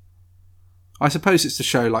 Yeah. I suppose it's to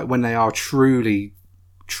show, like, when they are truly,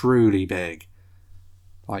 truly big,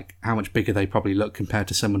 like, how much bigger they probably look compared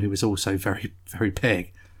to someone who is also very, very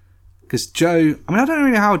big. Because Joe... I mean, I don't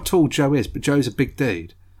really know how tall Joe is, but Joe's a big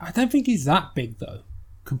dude. I don't think he's that big, though,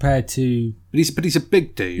 compared to... But he's a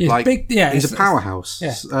big dude. He's like, big, yeah, he's a powerhouse.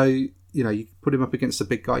 Yeah. So, you know, you put him up against a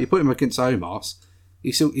big guy. You put him against Omos,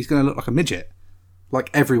 he's going to look like a midget. Like,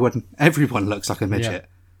 everyone looks like a midget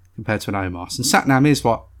compared to an Omos. And Satnam is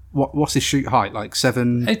what's his shoot height? Like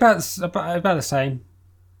 7... It's about the same.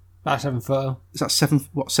 About 7 foot. Is that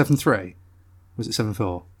 7'3"? Was it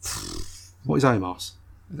 7'4"? What is Omos?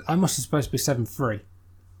 Omos is supposed to be 7'3".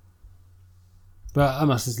 But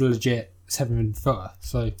Omos is legit 7 footer,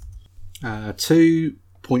 so...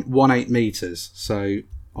 2.18 metres, so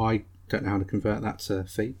I don't know how to convert that to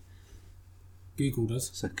feet. Google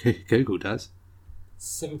does. So Google does.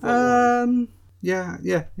 7 foot. Yeah,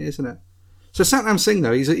 isn't it? So Satnam Singh,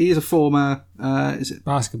 though, he is a former... is it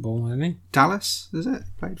Basketball, isn't he? Dallas, is it?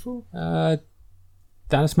 Played for?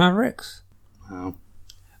 Dallas Mavericks. Wow.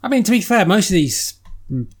 I mean, to be fair, most of these...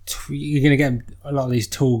 You're going to get... A lot of these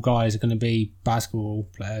tall guys are going to be basketball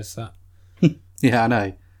players. So. Yeah, I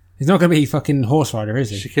know. He's not going to be fucking horse rider, is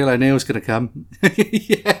he? Shaquille O'Neal's going to come.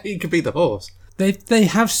 Yeah, he could be the horse. They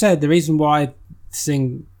have said the reason why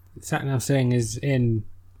Satnam Singh is in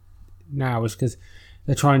now is because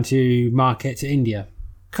they're trying to market to India.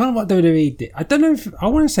 Kind of what WWE did. I don't know if... I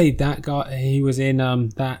want to say that guy... He was in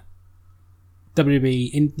that WWE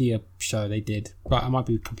India show they did. But I might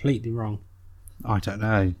be completely wrong. I don't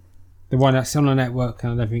know. The one that's on the network,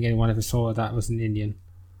 I don't think anyone ever saw that was an Indian.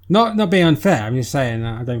 Not being unfair, I'm just saying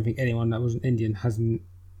that I don't think anyone that was an Indian hasn't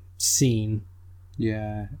seen.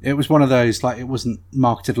 Yeah. It was one of those, like, it wasn't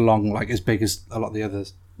marketed along, like, as big as a lot of the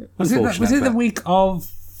others. Was it the week of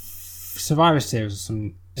Survivor Series or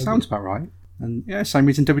something? Sounds about right. And yeah, same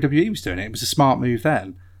reason WWE was doing it. It was a smart move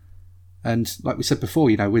then. And like we said before,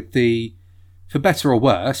 you know, with the... For better or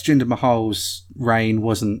worse, Jinder Mahal's reign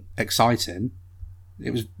wasn't exciting. It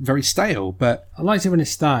was very stale, but... I liked it when it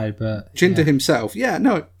started, but... Jinder himself,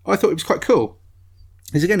 I thought it was quite cool.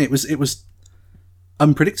 Because again, it was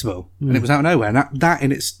unpredictable, and it was out of nowhere, and that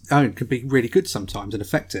in its own could be really good sometimes and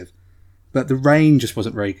effective. But the reign just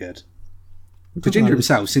wasn't very good. But Jinder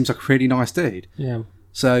himself seems like a really nice dude. Yeah.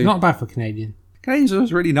 So not bad for Canadian. Canadians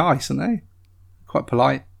are really nice, aren't they? Quite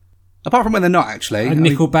polite. Apart from when they're not, actually. And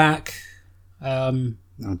Nickelback. Oh,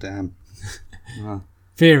 damn.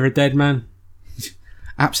 Fear of a Dead Man.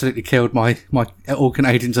 Absolutely killed my all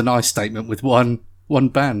Canadians are nice statement with one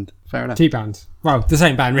band. Fair enough. 2 bands. Well, the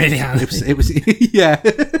same band, really. It was yeah.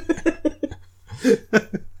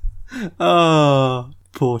 Oh,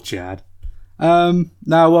 poor Chad.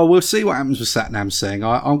 Now, well, we'll see what happens with Satnam Singh.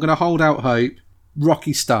 I'm going to hold out hope.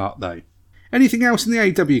 Rocky start, though. Anything else in the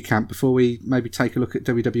AEW camp before we maybe take a look at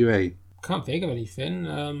WWE? Can't think of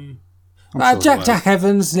anything. Sure Jack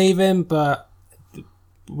Evans leaving, but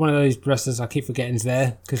one of those wrestlers I keep forgetting is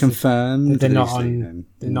there. Confirmed. They're not on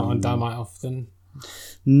Dynamite often.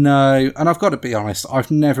 No, and I've got to be honest,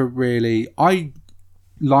 I've never really... I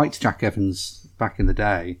liked Jack Evans back in the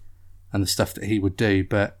day and the stuff that he would do,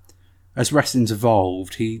 but as wrestling's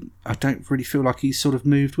evolved, I don't really feel like he's sort of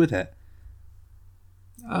moved with it.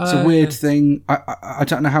 It's a weird thing. I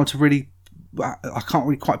don't know how to really... I can't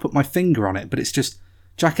really quite put my finger on it, but it's just...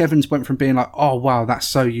 Jack Evans went from being like, oh, wow, that's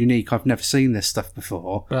so unique, I've never seen this stuff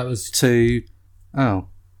before, to, oh,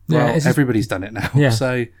 well, everybody's done it now. Yeah.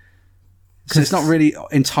 So it's not really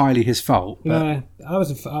entirely his fault. But yeah, I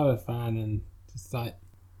was a fan and just like,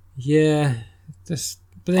 yeah, just...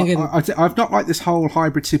 But then again, I've not liked this whole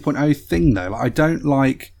Hybrid 2.0 thing, though. Like, I don't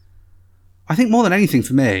like... I think more than anything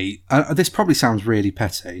for me, this probably sounds really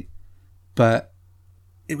petty, but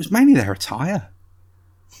it was mainly their attire.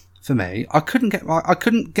 For me, I couldn't get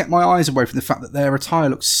my eyes away from the fact that their attire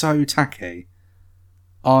looks so tacky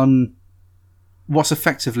on what's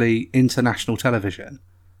effectively international television.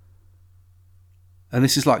 And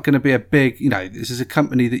this is like going to be a big, this is a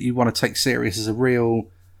company that you want to take serious as a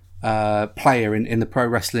real player in the pro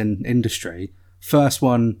wrestling industry. First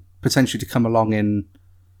one potentially to come along in,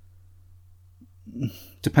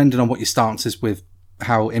 depending on what your stance is with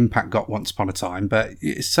how Impact got once upon a time, but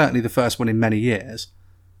it's certainly the first one in many years.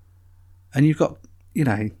 And you've got,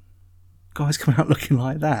 guys coming out looking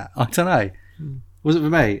like that. I don't know. Was it for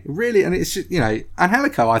me? Really? And it's just,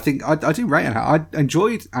 Angelico, I think, I do rate Angelico. I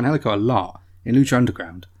enjoyed Angelico a lot in Lucha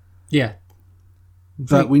Underground. Yeah.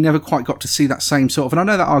 But we never quite got to see that same sort of... And I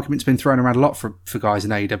know that argument's been thrown around a lot for guys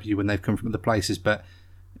in AEW when they've come from other places, but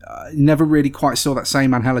you never really quite saw that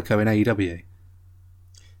same Angelico in AEW.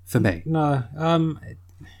 For me. No.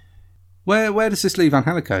 Where does this leave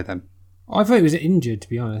Angelico then? I thought he was injured, to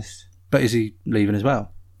be honest. But is he leaving as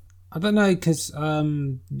well? I don't know, because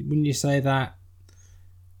when you say that,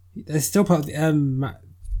 they're still part of the...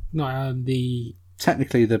 the...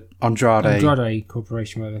 Technically the Andrade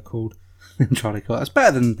Corporation, whatever they're called. Andrade Corporation. That's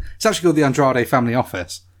better than... It's actually called the Andrade Family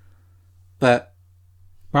Office. But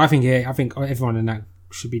I think everyone in that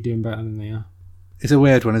should be doing better than they are. It's a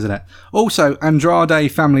weird one, isn't it? Also,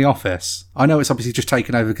 Andrade Family Office. I know it's obviously just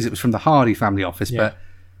taken over because it was from the Hardy Family Office, but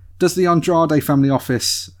does the Andrade Family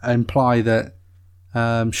Office imply that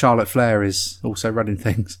Charlotte Flair is also running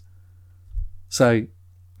things? So,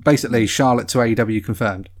 basically, Charlotte to AEW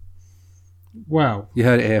confirmed. Well, you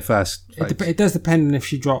heard it here first. It does depend on if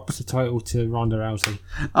she drops the title to Ronda Rousey.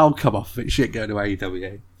 Oh, come off it. Shit going to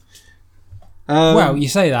AEW. Well, you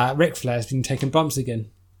say that. Ric Flair's been taking bumps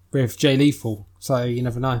again with Jay Lethal, so you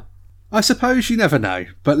never know. I suppose you never know,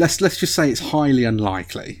 but let's just say it's highly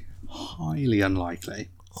unlikely. Highly unlikely.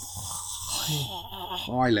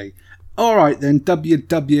 Highly. All right, then,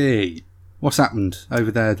 WWE. What's happened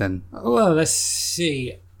over there, then? Well, let's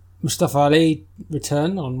see. Mustafa Ali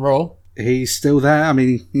returned on Raw. He's still there. I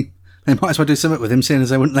mean, they might as well do something with him, seeing as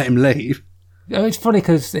they wouldn't let him leave. It's funny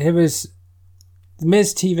because it was the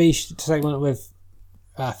Miz TV segment with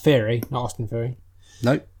Theory, not Austin Theory.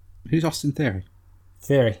 Nope. Who's Austin Theory?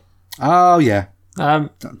 Theory. Oh, yeah.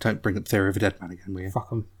 Don't bring up Theory of a Dead Man again, will you?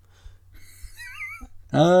 Fuck him.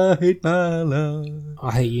 I hate my love.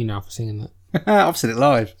 I hate you now for singing that. I've seen it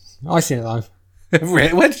live. I seen it live.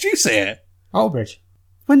 Where did you see it? Aldbridge.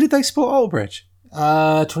 When did they sport Aldbridge?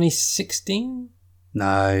 2016?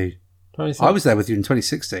 No. I was there with you in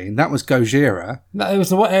 2016. That was Gojira. No, it was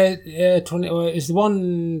the one. It was the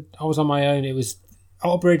one I was on my own. It was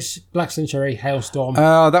Aldbridge, Black Century, Hailstorm.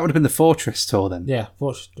 Oh, that would have been the Fortress tour then. Yeah,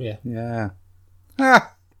 Fortress. Yeah. Yeah.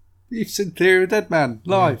 You've seen Theory of a Dead Man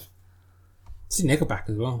live. Yeah. Seen Nickelback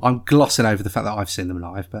as well. I'm glossing over the fact that I've seen them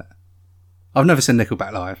live, but I've never seen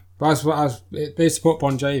Nickelback live. But they support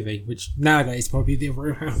Bon Jovi, which nowadays is probably the other way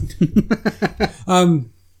around.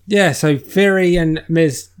 Yeah, so Theory and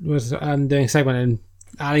Miz was doing a segment, and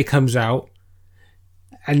Ali comes out,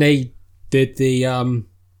 and they did the.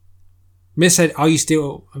 Miz said, "Are you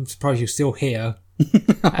still? I'm surprised you're still here."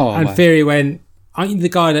 And Theory went, "Aren't you the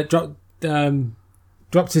guy that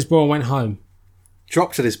dropped his ball and went home?"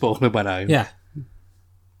 Dropped his ball and went home. Yeah.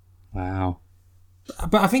 Wow.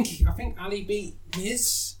 But I think Ali beat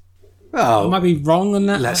Miz. Oh, I might be wrong on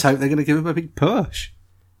that. Let's hope they're going to give him a big push,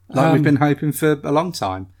 like we've been hoping for a long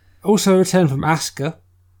time. Also, a return from Asuka,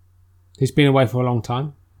 who's been away for a long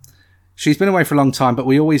time. She's been away for a long time, but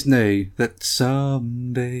we always knew that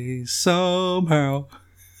someday, somehow,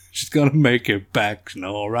 she's going to make it back.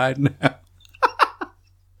 All right now.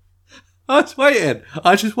 I was waiting.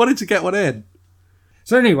 I just wanted to get one in.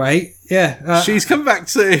 So anyway, yeah. She's come back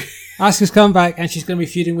too. Asuka's come back, and she's going to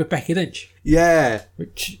be feuding with Becky Lynch. Yeah.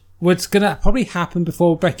 Which was going to probably happen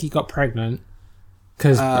before Becky got pregnant.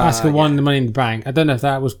 Because Asuka won the Money in the Bank. I don't know if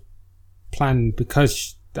that was planned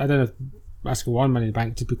because... I don't know if Asuka won Money in the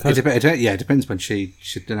Bank just because... It depends when she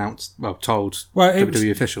announced... told WWE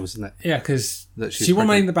officials, isn't it? Yeah, because she won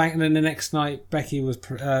Money in the Bank, and then the next night Becky was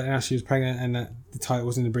announced she was pregnant, and the title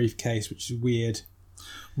was in the briefcase, which is weird.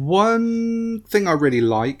 One thing I really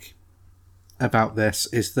like about this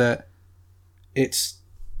is that it's...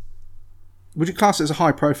 Would you class it as a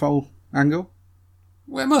high-profile angle?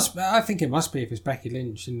 Well, it must. I think it must be if it's Becky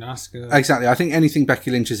Lynch and Asuka. Exactly. I think anything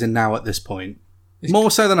Becky Lynch is in now at this point,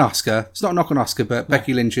 more so than Asuka. It's not a knock on Asuka, but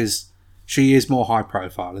Becky Lynch she is more high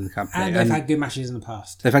profile in the company. And they've had good matches in the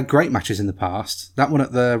past. They've had great matches in the past. That one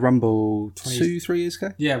at the Rumble 2-3 years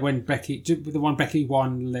ago. Yeah, when the one Becky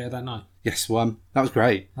won later that night. Yes, one. That was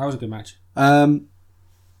great. That was a good match.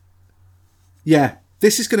 Yeah,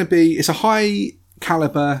 this is going to be. It's a high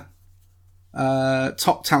caliber,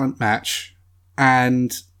 top talent match.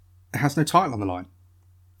 And it has no title on the line,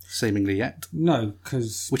 seemingly yet. No,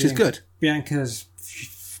 because... Which is good. Bianca's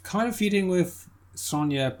kind of feuding with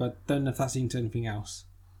Sonya, but don't know if that's into anything else.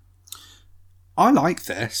 I like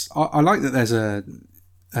this. I like that there's an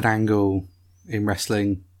angle in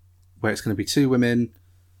wrestling where it's going to be two women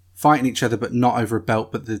fighting each other, but not over a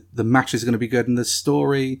belt, but the match is going to be good, and the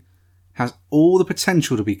story has all the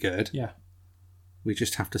potential to be good. We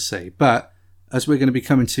just have to see. But, as we're going to be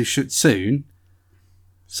coming to soon...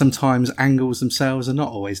 sometimes angles themselves are not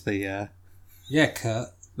always the Kurt.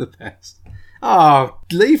 the best. Oh,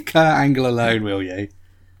 leave Kurt Angle alone, will you?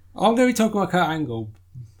 I'm going to be talking about Kurt Angle.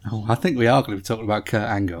 Oh, I think we are going to be talking about Kurt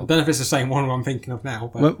I Angle. don't know if it's the same one I'm thinking of now.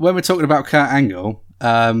 But When we're talking about Kurt Angle,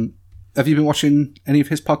 have you been watching any of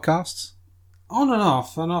his podcasts? on and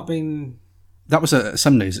off. I've not been... That was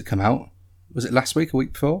some news that came out. Was it last week or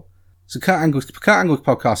week before? So Kurt Angle's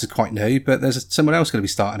podcast is quite new, but there's someone else going to be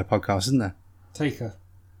starting a podcast, isn't there? Taker.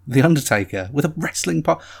 The Undertaker with a wrestling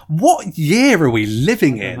pod. What year are we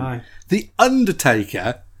living in? know. The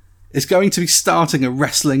Undertaker is going to be starting a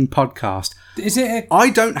wrestling podcast. Is it... I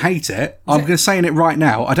don't hate it. I'm going to say it right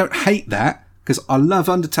now. I don't hate that because I love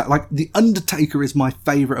Undertaker. Like, the Undertaker is my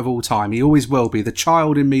favourite of all time. He always will be. The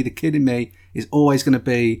child in me, the kid in me is always going to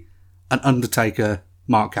be an Undertaker,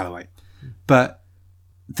 Mark Calloway. But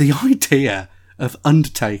the idea of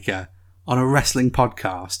Undertaker on a wrestling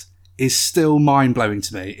podcast is still mind-blowing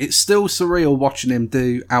to me. It's still surreal watching him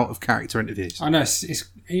do out-of-character interviews. I know, it's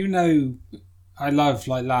even though I love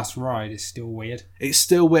like Last Ride, it's still weird. It's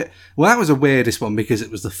still weird. Well, that was the weirdest one because it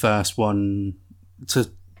was the first one to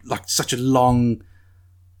like such a long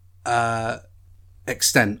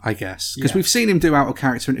extent, I guess. Because we've seen him do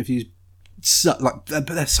out-of-character interviews, but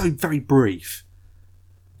they're so very brief.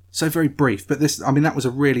 So very brief. But this, I mean, that was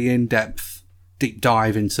a really in-depth, deep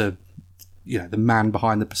dive into... the man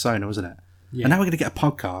behind the persona, wasn't it? Yeah. And now we're going to get a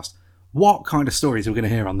podcast. What kind of stories are we going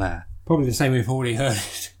to hear on there? Probably the same we've already heard.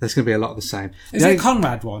 There's going to be a lot of the same. Is it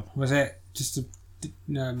Conrad one? Was it just a...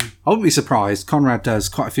 I wouldn't be surprised. Conrad does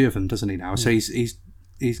quite a few of them, doesn't he now? So he's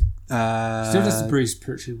still does the Bruce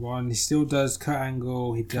Pritchard one. He still does Kurt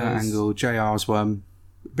Angle. He does... Kurt Angle, JR's one.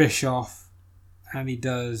 Bischoff. And he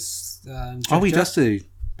does... he does do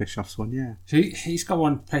Bischoff's one, yeah. So he's got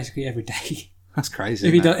one basically every day. That's crazy.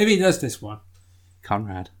 If he does this one,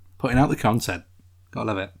 Conrad putting out the content, gotta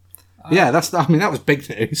love it. That was big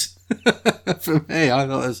news for me. I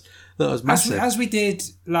thought that was massive. As we did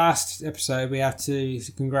last episode, we have to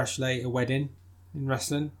congratulate a wedding in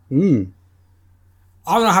wrestling. I'm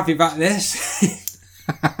not happy about this.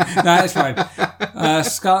 No, it's fine.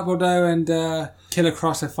 Scarlett Bordeaux and Killer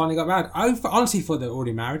Cross have finally got married. I honestly thought they were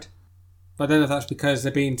already married, but I don't know if that's because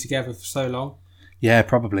they've been together for so long. Yeah,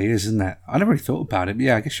 probably is, isn't it? I never really thought about it, but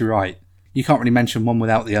yeah, I guess you're right. You can't really mention one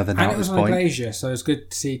without the other now at this point. And it was on Glacier, so it's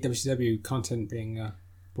good to see WCW content being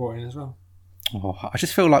brought in as well. Oh, I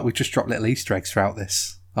just feel like we've just dropped little Easter eggs throughout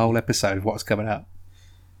this whole episode of what's coming up.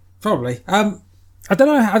 Probably. I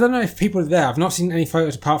don't know if people are there. I've not seen any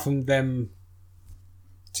photos apart from them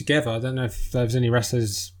together. I don't know if there's any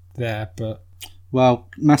wrestlers there, but... Well,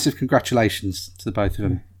 massive congratulations to the both of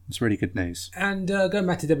them. It's really good news. And going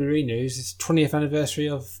back to WWE news, it's 20th anniversary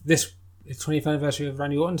of this. It's 20th anniversary of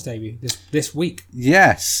Randy Orton's debut this week.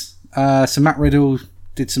 Yes. So Matt Riddle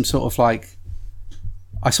did some sort of like...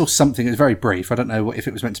 I saw something. It was very brief. I don't know if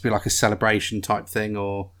it was meant to be like a celebration type thing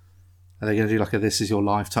or are they going to do like a "This Is Your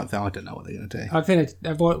Life" type thing. I don't know what they're going to do. I think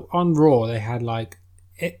on Raw they had like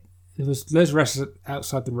it. There was loads of wrestlers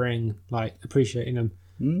outside the ring like appreciating them,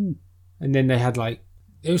 and then they had like.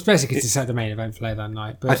 It was basically to set the main event for later that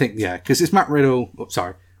night. But... I think, yeah, because it's Matt Riddle.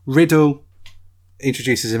 Riddle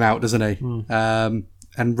introduces him out, doesn't he?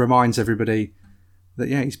 And reminds everybody that,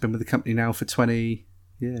 he's been with the company now for 20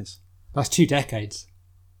 years. That's 2 decades.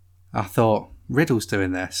 I thought, Riddle's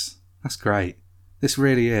doing this. That's great. This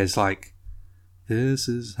really is like, this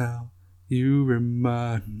is how you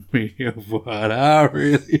remind me of what I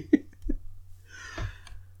really...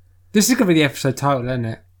 This is going to be the episode title, isn't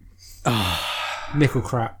it? Nickel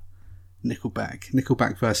crap.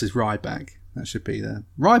 Nickelback versus Ryback. That should be there.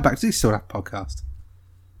 Ryback, does he still have a podcast?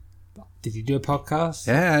 Did he do a podcast?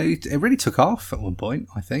 Yeah, it really took off at one point,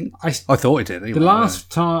 I think. I thought it did. Anyway. The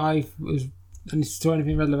last time I saw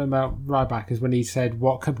anything relevant about Ryback is when he said,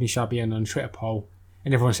 what company shall I be in on a Twitter poll?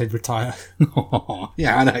 And everyone said retire.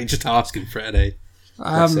 Yeah, I know, just asking for it,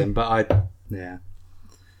 Bless him, but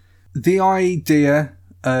the idea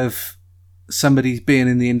of somebody being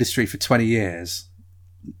in the industry for 20 years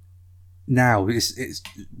now it's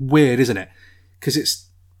weird, isn't it? Because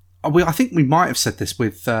I think we might have said this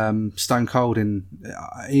with Stone Cold in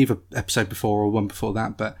either episode before or one before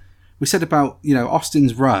that, but we said about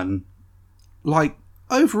Austin's run, like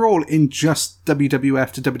overall in just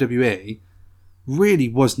WWF to WWE really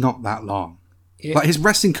was not that long. Like his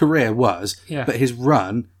wrestling career was, but his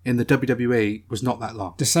run in the WWE was not that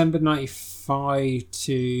long. December 95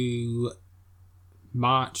 to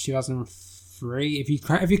March 2003, if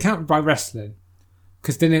you count by wrestling,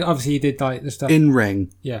 because then obviously he did like the stuff in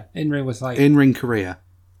ring. Yeah, in ring was like in ring career.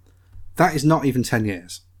 That is not even 10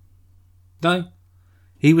 years. No,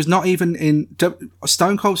 He was not even in...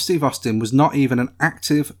 Stone Cold Steve Austin was not even an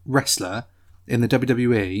active wrestler in the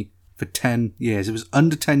WWE for 10 years. It was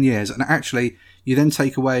under 10 years. And actually, you then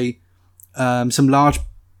take away some large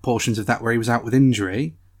portions of that where he was out with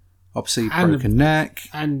injury. Obviously, broken neck.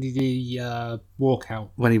 And the walkout.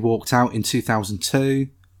 When he walked out in 2002.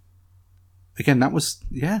 Again, that was,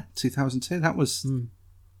 2002. That was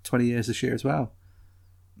 20 years this year as well.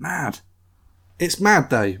 Mad. It's mad,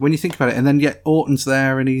 though, when you think about it. And then yet Orton's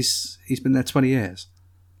there and he's been there 20 years.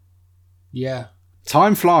 Yeah.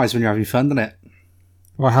 Time flies when you're having fun, doesn't it?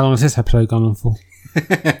 Well, how long has this episode gone on for?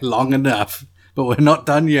 Long enough. But we're not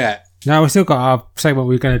done yet. No, we've still got our segment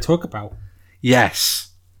we're going to talk about.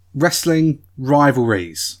 Yes. Wrestling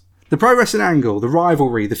rivalries. The pro wrestling angle, the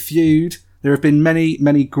rivalry, the feud. There have been many,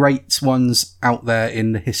 many great ones out there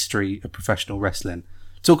in the history of professional wrestling.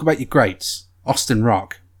 Talk about your greats. Austin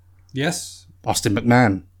Rock. Yes. Austin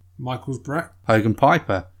McMahon. Michaels Brett. Hogan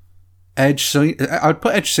Piper. Edge Cena. I'd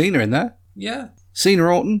put Edge Cena in there. Yeah. Cena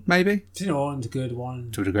Orton, maybe. Cena Orton's a good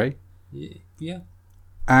one. To a degree. Yeah.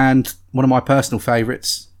 And one of my personal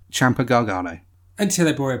favourites, Ciampa Gargano. Until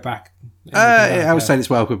they brought it back. I would say it's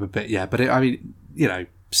welcome a bit, yeah. But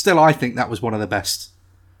still I think that was one of the best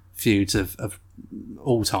feuds of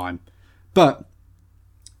all time. But,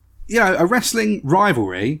 a wrestling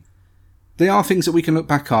rivalry, they are things that we can look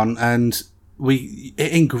back on and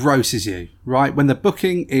it engrosses you, right? When the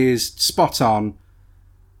booking is spot on,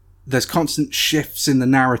 there's constant shifts in the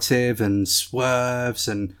narrative and swerves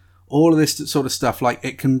and all of this sort of stuff. Like,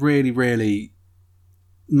 it can really, really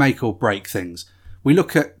make or break things. We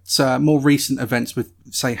look at more recent events with,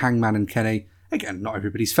 say, Hangman and Kenny. Again, not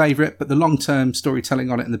everybody's favourite, but the long-term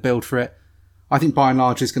storytelling on it and the build for it, I think by and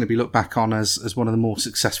large is going to be looked back on as one of the more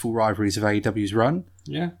successful rivalries of AEW's run.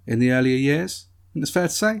 Yeah. In the earlier years. I think that's fair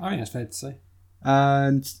to say. I think that's fair to say.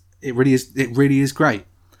 And it really is great.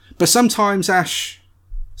 But sometimes, Ash,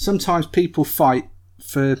 people fight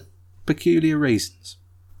for peculiar reasons.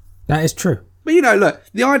 That is true. But look,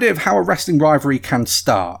 the idea of how a wrestling rivalry can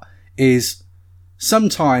start is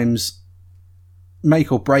sometimes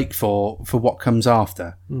make or break for what comes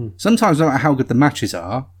after. Sometimes, no matter how good the matches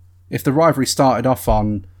are, if the rivalry started off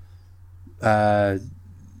on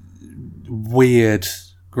weird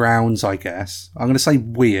grounds, I guess. I'm going to say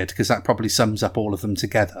weird because that probably sums up all of them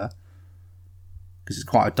together. Because it's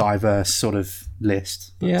quite a diverse sort of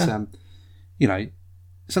list. But, yeah.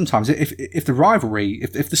 Sometimes if the rivalry,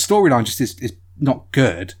 if the storyline just is not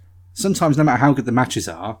good, sometimes no matter how good the matches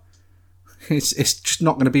are, it's just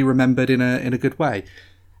not going to be remembered in a good way.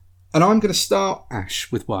 And I'm going to start, Ash,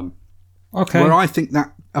 with one. Okay. Where I think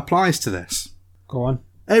that applies to this. Go on.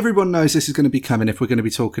 Everyone knows this is going to be coming if we're going to be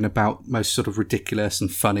talking about most sort of ridiculous and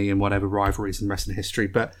funny and whatever rivalries in wrestling history.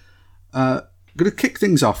 But I'm going to kick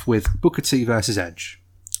things off with Booker T versus Edge.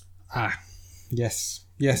 Yes.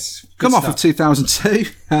 Come off of 2002,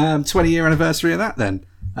 20-year anniversary of that then.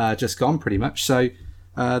 Just gone, pretty much. So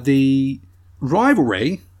the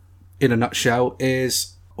rivalry, in a nutshell,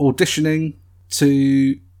 is auditioning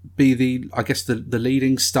to be the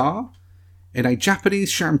leading star in a Japanese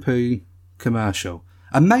shampoo commercial.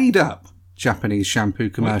 A made-up Japanese shampoo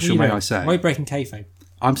commercial, may I say. Why are you breaking kayfabe?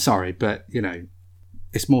 I'm sorry, but,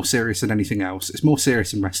 it's more serious than anything else. It's more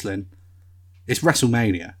serious than wrestling. It's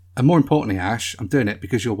WrestleMania. And more importantly, Ash, I'm doing it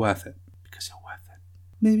because you're worth it. Because you're worth it.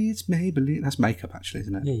 Maybe it's Maybelline. That's makeup, actually,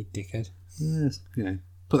 isn't it? Yeah, you dickhead. Yes,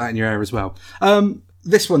 put that in your ear as well.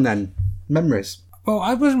 This one then. Memories. Well,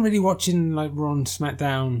 I wasn't really watching Raw and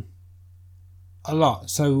SmackDown a lot,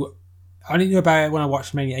 so I only knew about it when I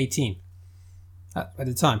watched Mania 18 at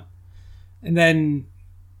the time. And then,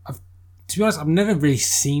 to be honest, I've never really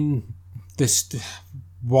seen this,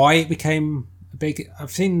 why it became big.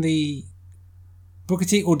 I've seen the Booker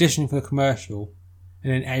T auditioning for the commercial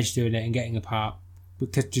and then Edge doing it and getting a part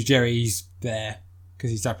because Jerry's there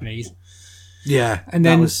because he's Japanese. Yeah, and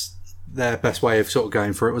then that was their best way of sort of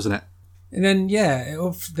going for it, wasn't it? And then,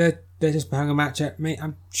 they're just having a match at me.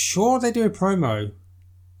 I'm sure they do a promo.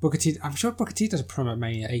 I'm sure Booker T does a promo at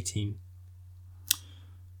Mania 18.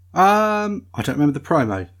 I don't remember the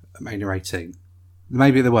promo at Mania 18.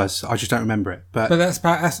 Maybe there was. I just don't remember it. But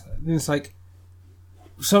it's like,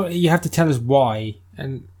 so you have to tell us why.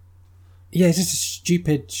 And it's just a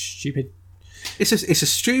stupid. It's a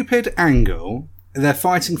stupid angle. They're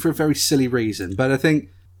fighting for a very silly reason. But I think,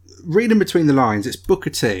 reading between the lines, it's Booker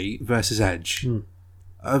T versus Edge.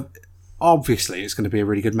 Obviously, it's going to be a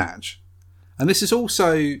really good match. And this is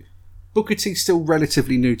also... Booker T's still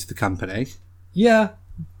relatively new to the company. Yeah.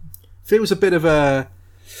 Feels a bit of a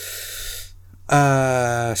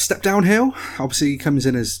step downhill. Obviously, he comes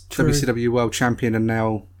in as WCW World Champion and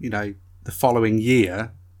now, the following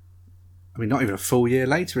year, I mean, not even a full year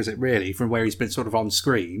later, is it really, from where he's been sort of on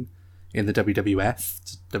screen in the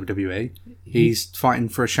WWF, WWE, he's fighting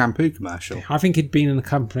for a shampoo commercial. I think he'd been in the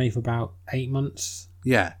company for about 8 months.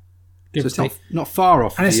 Yeah. Give So or it's take. not far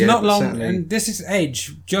off. And it's the not year, long. certainly. And this is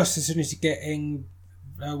Edge, just as soon as he's getting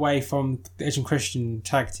away from the Edge and Christian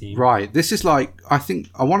tag team. Right. This is like,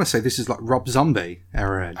 I want to say this is like Rob Zombie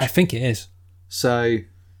era Edge. I think it is. So,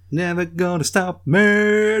 never gonna stop,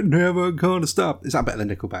 man, never gonna stop. Is that better than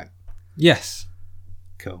Nickelback? Yes.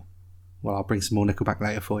 Cool. Well, I'll bring some more Nickelback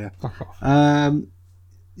later for you. Fuck off.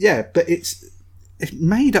 Yeah, but it's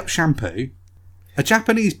made up shampoo, a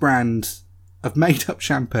Japanese brand of made up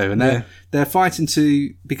shampoo, and they're fighting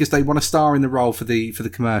because they want to star in the role for the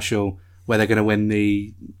commercial where they're going to win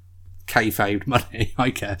the kayfabe money,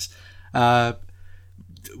 I guess.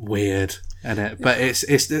 Weird, isn't it? But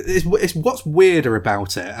it's what's weirder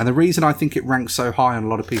about it, and the reason I think it ranks so high on a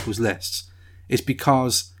lot of people's lists is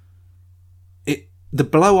because the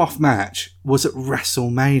blow-off match was at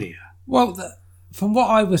WrestleMania. Well, from what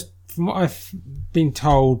I've been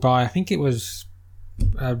told by, I think it was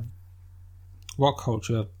What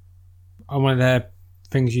Culture, on one of their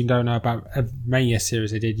things you don't know about, a Mania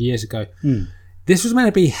series they did years ago. This was meant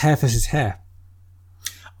to be hair versus hair.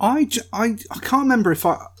 I can't remember if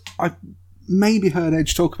I maybe heard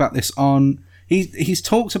Edge talk about this on. He's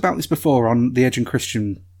talked about this before on the Edge and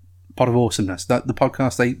Christian Pod of Awesomeness, the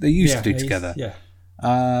podcast they used to do together. Yeah.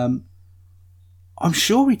 I'm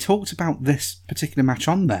sure he talked about this particular match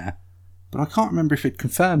on there, but I can't remember if he'd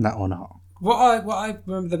confirmed that or not. What I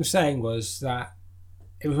remember them saying was that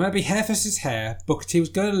it was meant to be hair versus hair. Booker T was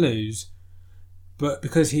going to lose, but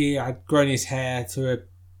because he had grown his hair to a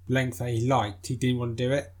length that he liked, he didn't want to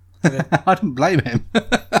do it. I didn't blame him.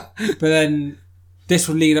 But then this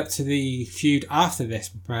would lead up to the feud after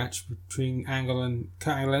this match between Kurt Angle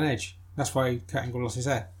and Edge. That's why Kurt Angle lost his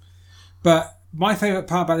hair. But my favourite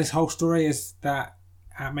part about this whole story is that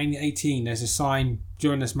at Mania 18, there's a sign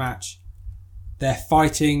during this match. They're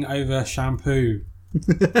fighting over shampoo.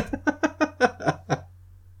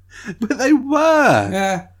 But they were.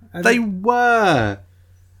 Yeah. They were.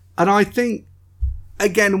 And I think,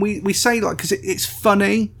 again, we say like, because it's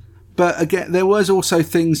funny, but again, there was also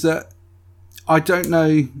things that I don't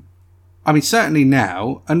know. I mean, certainly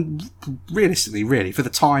now, and realistically, really, for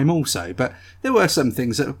the time also, but there were some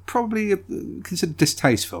things that are probably considered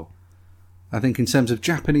distasteful. I think in terms of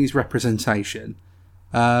Japanese representation.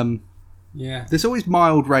 Yeah. There's always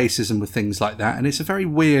mild racism with things like that, and it's a very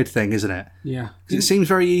weird thing, isn't it? Yeah. It seems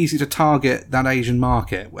very easy to target that Asian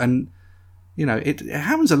market, and, you know, it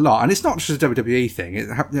happens a lot, and it's not just a WWE thing, it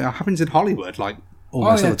happens in Hollywood, like,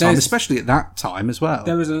 almost all the time, especially at that time as well.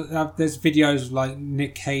 There's videos of, like,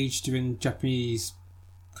 Nick Cage doing Japanese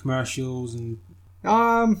commercials and...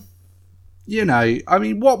 You know, I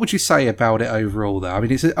mean, what would you say about it overall, though? I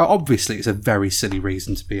mean, obviously it's a very silly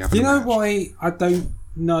reason to be having You a know match. why I don't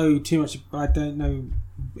know too much... I don't know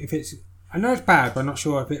if it's... I know it's bad, but I'm not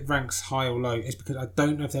sure if it ranks high or low. It's because I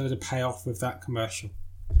don't know if there was a payoff with that commercial.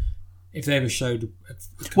 If they ever showed...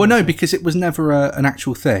 Well, no, because it was never an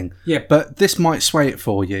actual thing. Yeah. But this might sway it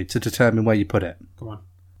for you to determine where you put it. Come on.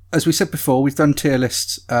 As we said before, we've done tier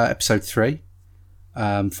lists episode 3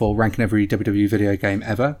 for ranking every WWE video game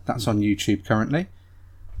ever. That's on YouTube currently.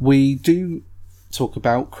 We do talk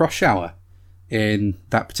about Crush Hour in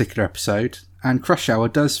that particular episode, and Crush Hour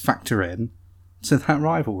does factor in to that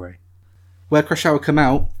rivalry. Where Crush Hour come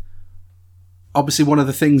out, obviously one of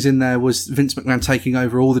the things in there was Vince McMahon taking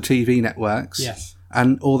over all the TV networks. Yes.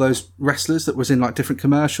 And all those wrestlers that was in like different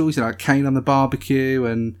commercials, you know, like Kane on the barbecue,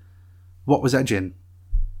 and what was Edge in?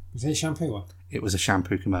 Was it a shampoo one? It was a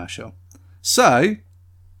shampoo commercial. So,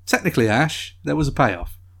 technically, Ash, there was a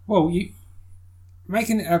payoff. Well,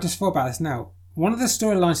 I just thought about this now. One of the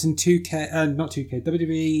storylines in 2K, not 2K,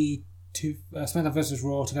 WWE SmackDown vs.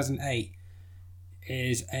 Raw 2008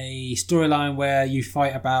 is a storyline where you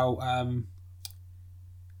fight about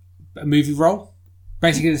a movie role.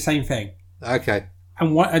 Basically the same thing. Okay.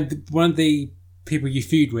 And one of the people you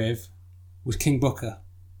feud with was King Booker.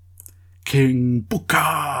 King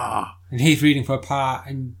Booker! And he's reading for a part,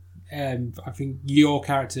 and I think your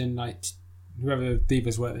character and like whoever the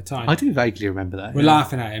Divas were at the time. I do vaguely remember that. We're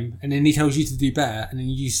laughing at him, and then he tells you to do better, and then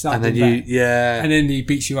you start and then doing better. yeah. And then he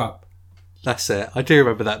beats you up. That's it. I do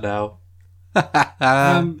remember that now. But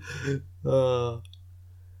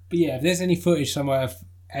yeah, if there's any footage somewhere of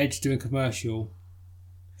Edge doing a commercial...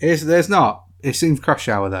 There's not. It's in Crush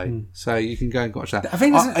Hour, though. So you can go and watch that. I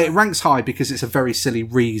think it ranks high because it's a very silly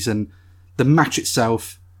reason. The match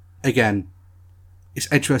itself, again,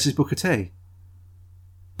 it's Edge versus Booker T.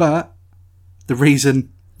 But the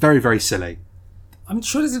reason Very, very silly. I'm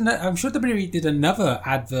sure WWE did another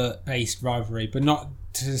advert-based rivalry, but not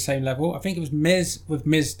to the same level. I think it was Miz with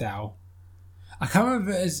Mizdow. I can't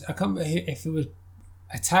remember if it was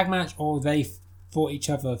a tag match or they fought each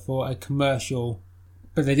other for a commercial,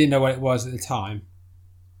 but they didn't know what it was at the time.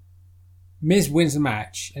 Miz wins the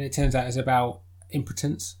match, and it turns out it's about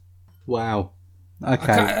impotence. Wow.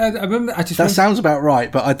 Okay. I remember. That sounds about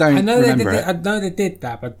right, but I don't remember it. I know they did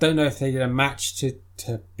that, but I don't know if they did a match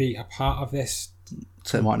to be a part of this.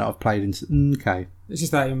 So it might not have played into... Okay. It's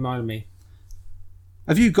just that it reminded me.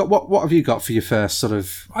 Have you got... What have you got for your first sort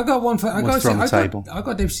of... I got one for... I got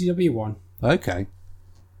WCW one. Okay.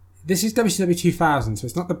 This is WCW 2000, so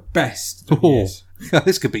it's not the best.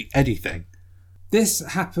 This could be anything. This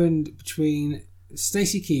happened between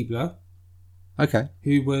Stacy Keibler, okay,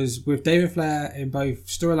 who was with David Flair in both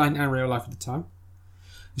storyline and real life at the time.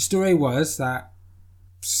 The story was that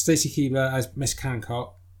Stacy Keibler, as Miss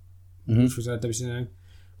Hancock, which was WCW,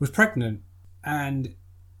 was pregnant, and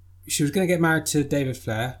she was going to get married to David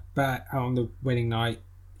Flair, but on the wedding night,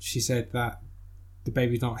 she said that the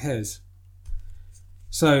baby's not his.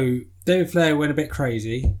 So David Flair went a bit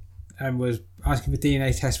crazy and was asking for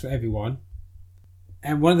DNA tests for everyone.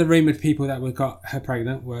 And one of the rumoured people that got her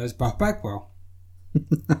pregnant was Buff Bagwell.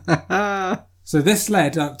 So this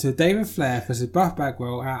led up to David Flair versus Buff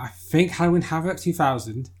Bagwell at, I think, Halloween Havoc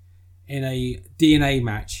 2000 in a DNA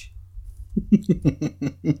match.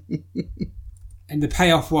 And the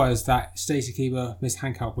payoff was that Stacy Keibler, Miss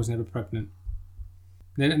Hancock, was never pregnant.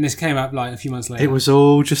 And this came up like a few months later. It was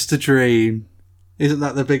all just a dream. Isn't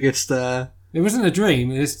that the biggest... It wasn't a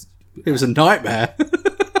dream. It was a nightmare.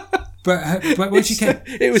 But when she came...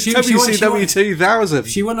 It was WCW 2000.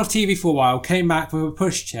 She went off TV for a while, came back with a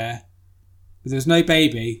pushchair, but there was no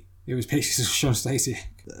baby. It was pictures of Shawn Stacey.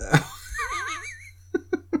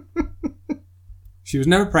 She was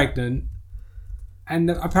never pregnant. And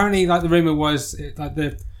apparently, like, the rumour was it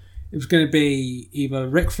was going to be either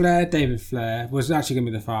Ric Flair, David Flair was actually going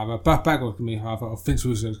to be the father, Buff Bagwell was going to be the father, or Vince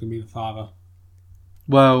Russo was going to be the father.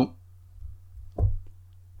 Well...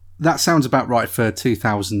 That sounds about right for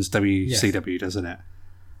 2000's WCW, doesn't it?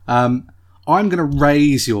 I'm going to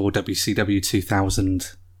raise your WCW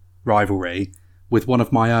 2000 rivalry with one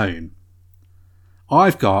of my own.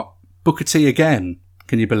 I've got Booker T again,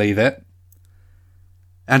 can you believe it?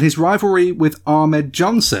 And his rivalry with Ahmed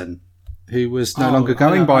Johnson, who was no longer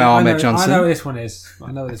going by Ahmed Johnson. I know what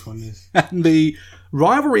this one is. And the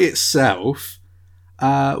rivalry itself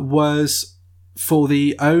was for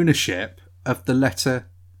the ownership of the letter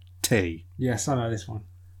T. Yes, I know this one.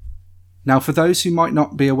 Now, for those who might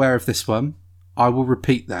not be aware of this one, I will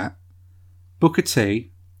repeat that. Booker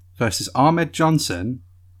T versus Ahmed Johnson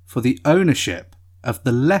for the ownership of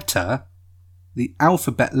the letter, the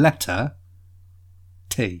alphabet letter,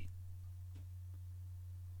 T.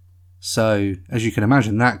 So, as you can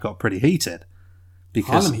imagine, that got pretty heated.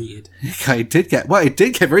 Because Harlem heated. It did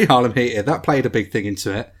get very Harlem heated. That played a big thing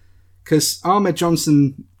into it. Because Ahmed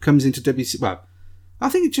Johnson comes into WC... Well, I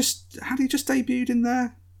think he just debuted in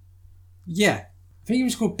there? Yeah. I think he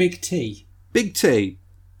was called Big T. Big T.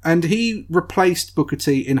 And he replaced Booker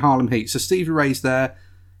T in Harlem Heat. So Stevie Ray's there.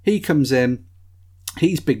 He comes in.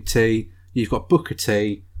 He's Big T. You've got Booker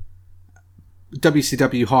T.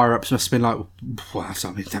 WCW higher-ups must have been like, well, it's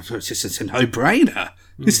a no-brainer,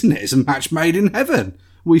 isn't it? It's a match made in heaven.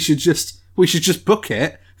 We should just book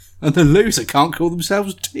it, and the loser can't call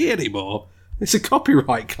themselves T anymore. It's a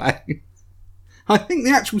copyright claim. I think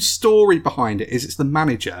the actual story behind it is it's the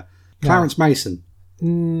manager, Clarence Mason.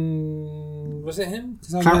 Was it him?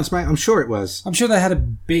 Clarence Mason. I'm sure it was. I'm sure they had a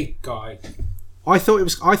big guy. I think it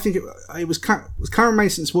was Clarence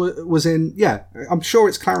Mason's was in. Yeah, I'm sure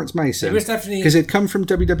it's Clarence Mason. It was definitely because it'd come from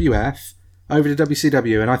WWF over to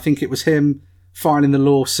WCW, and I think it was him filing the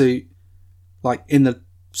lawsuit, like in the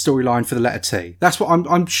storyline for the letter T. That's what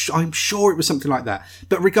I'm sure it was something like that.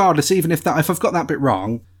 But regardless, even if I've got that bit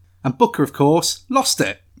wrong. And Booker, of course, lost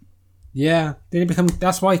it. Yeah.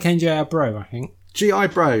 That's why he came G.I. Bro, I think. G.I.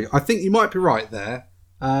 Bro. I think you might be right there.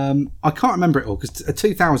 I can't remember it all, because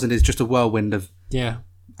 2000 is just a whirlwind of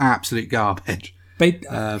absolute garbage. But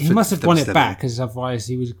he must have won it back, because otherwise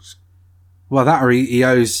he was... Well, that or he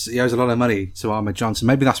owes a lot of money to Ahmed Johnson.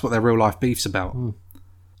 Maybe that's what their real-life beef's about.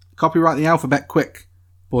 Copyright the alphabet quick,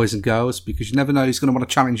 boys and girls, because you never know who's going to want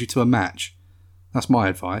to challenge you to a match. That's my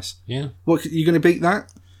advice. Yeah. What, are you going to beat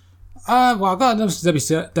that? Well, I got another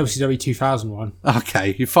WCW 2000 one.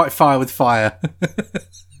 Okay, you fight fire with fire.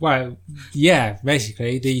 Well, yeah,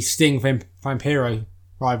 basically the Sting Vampiro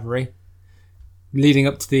rivalry, leading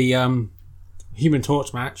up to the Human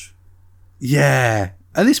Torch match. Yeah,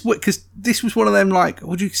 And because this was one of them, like,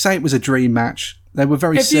 would you say it was a dream match? They were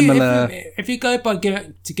very similar. If you go by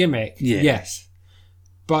gimmick to gimmick, yes.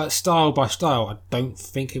 But style by style, I don't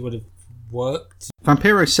think it would have worked.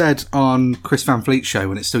 Vampiro said on Chris Van Fleet's show,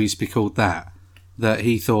 when it still used to be called that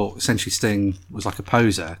he thought essentially Sting was like a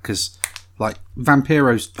poser, because like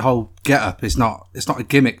Vampiro's whole get-up is it's not a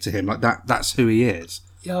gimmick to him. Like that's who he is.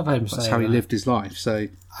 Yeah, I've heard him say that's how he lived his life. So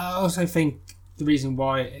I also think the reason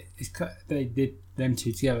why they did them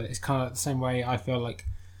two together is kind of the same way I feel like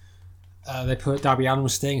they put Darby Allin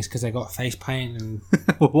with Sting is because they got face paint and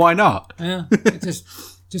well, why not? Yeah, it's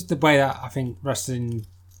just the way that I think wrestling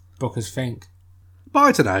bookers think. But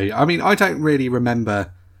I don't know. I mean, I don't really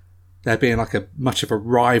remember there being like much of a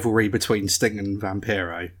rivalry between Sting and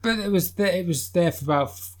Vampiro. But it was there for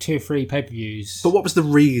about 2 or 3 pay-per-views. But what was the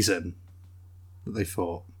reason that they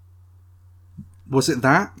fought? Was it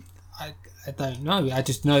that? I don't know. I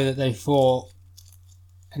just know that they fought,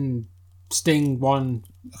 and Sting won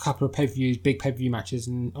a couple of pay-per-views, big pay-per-view matches,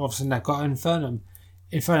 and all of a sudden they've got an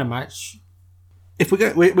Inferno match. If we're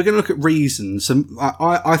going to look at reasons, I'm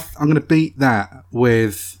going to beat that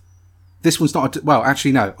with this one's not. Well,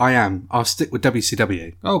 actually, no, I am. I'll stick with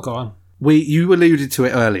WCW. Oh, go on. You alluded to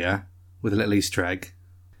it earlier with a little Easter egg.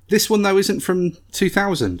 This one though isn't from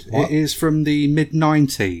 2000. What? It is from the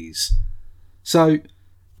mid-90s. So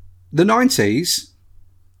the 90s,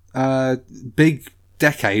 big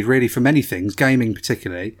decade really for many things, gaming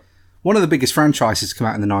particularly. One of the biggest franchises to come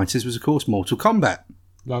out in the 90s was, of course, Mortal Kombat.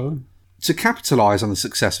 Love them. To capitalise on the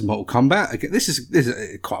success of Mortal Kombat, again, this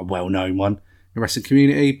is quite a well-known one in the wrestling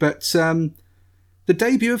community, but the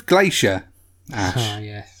debut of Glacier, Ash. Ah,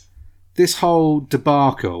 yes. This whole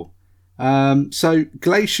debacle. So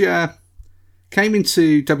Glacier came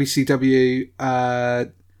into WCW, I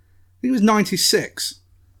think it was 96.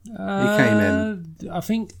 He came in. I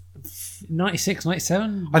think 96,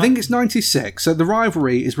 97? I think it's 96. So the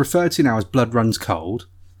rivalry is referred to now as Blood Runs Cold.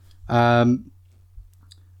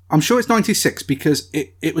 I'm sure it's 96 because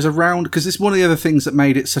it was around, because it's one of the other things that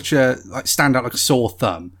made it such a stand out like a sore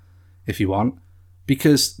thumb, if you want,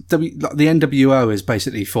 because the NWO is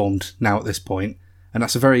basically formed now at this point, and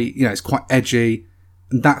that's a very, it's quite edgy,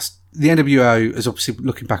 and that's the NWO is obviously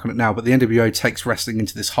looking back on it now, but the NWO takes wrestling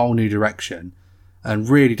into this whole new direction and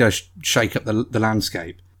really does shake up the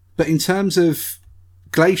landscape. But in terms of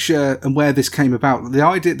Glacier and where this came about,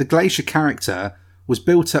 the Glacier character was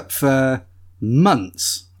built up for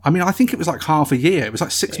months. I mean, I think it was like half a year. It was like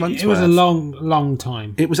 6 months. It was a long, long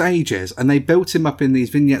time. It was ages. And they built him up in these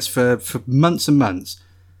vignettes for months and months.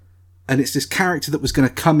 And it's this character that was going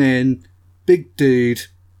to come in, big dude,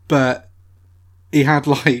 but he had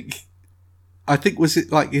like, I think was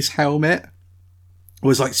it like his helmet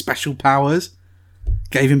was like special powers,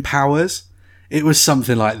 gave him powers. It was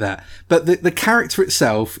something like that. But the character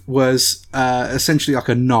itself was essentially like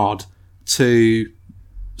a nod to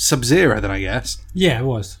Sub-Zero, then, I guess. Yeah, it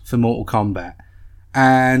was. For Mortal Kombat.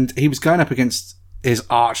 And he was going up against his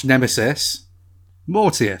arch nemesis,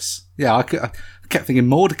 Mortius. Yeah, I kept thinking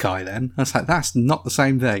Mordecai then. I was like, that's not the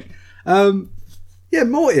same thing. Yeah,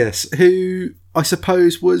 Mortius, who I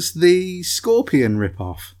suppose was the Scorpion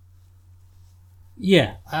ripoff.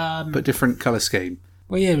 Yeah. But different colour scheme.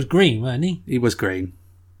 Well, yeah, it was green, wasn't he? He was green.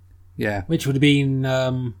 Yeah. Which would have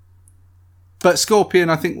been... But Scorpion,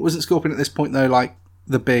 I think, wasn't Scorpion at this point, though, like,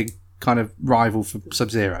 the big kind of rival for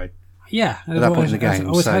Sub-Zero? Yeah. At that point in the game. It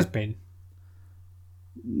always has been.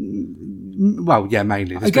 Well, yeah,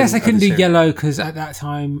 mainly. I guess they couldn't do yellow because at that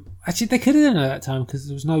time... Actually, they could have done it at that time because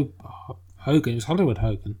there was no Hogan. It was Hollywood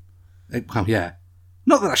Hogan. Well, yeah.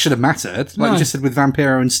 Not that should have mattered. Like you just said with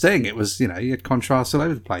Vampiro and Sting, it was, you had contrasts all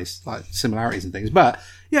over the place, like similarities and things. But,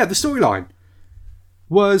 yeah, the storyline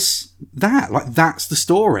was that. Like, that's the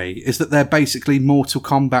story, is that they're basically Mortal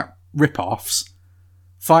Kombat rip-offs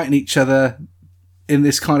fighting each other in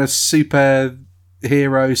this kind of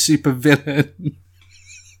superhero, super villain,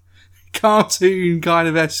 cartoon kind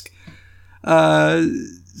of esque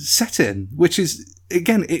setting, which is,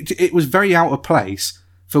 again, it was very out of place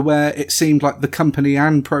for where it seemed like the company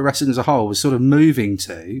and pro wrestling as a whole was sort of moving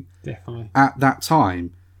to. Definitely. At that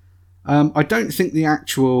time. I don't think the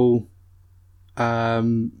actual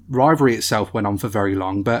rivalry itself went on for very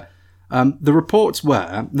long, but the reports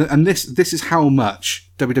were, and this is how much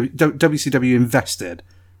WCW invested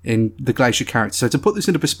in the Glacier character. So to put this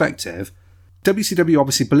into perspective, WCW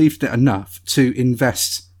obviously believed it enough to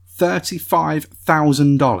invest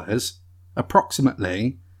 $35,000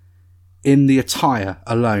 approximately in the attire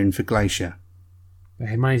alone for Glacier. They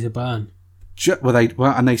had money to burn.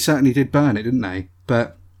 And they certainly did burn it, didn't they?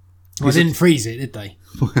 But they didn't freeze it, did they?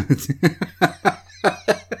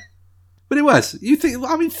 But it was. Think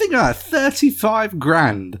about that, 35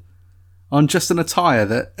 grand on just an attire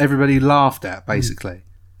that everybody laughed at, basically.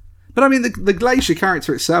 But I mean, the Glacier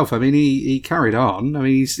character itself, I mean, he carried on. I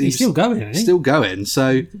mean, he's still going, isn't he? Still going,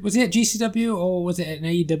 so... Was it at GCW or was it an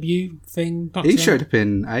AEW thing? He showed up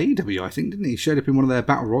in AEW, I think, didn't he? He showed up in one of their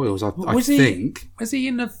Battle Royals, I think. Was he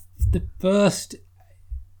in the first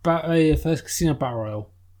Casino Battle Royal?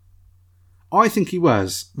 I think he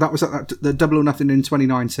was. That was at the Double or Nothing in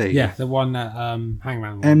 2019. Yeah, the one that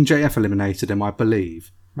Hangman won. MJF eliminated him, I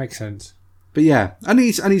believe. Makes sense. But yeah, and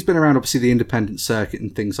he's been around obviously the independent circuit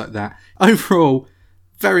and things like that. Overall,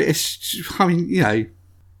 WTF.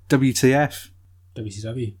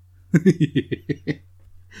 WCW.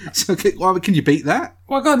 So can you beat that?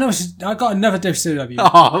 Well, I got another WCW.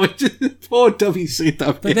 Oh, poor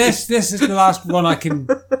WCW. But this is the last one I can.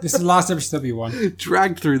 This is the last WCW one.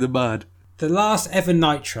 Dragged through the mud. The last ever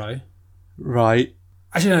Nitro. Right.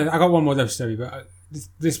 Actually, no, I got one more WCW, but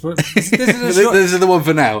this is the one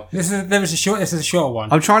for now. This is a shorter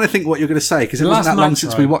one. I'm trying to think what you're going to say because it wasn't that long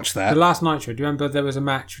since we watched that. The last Nitro. Do you remember there was a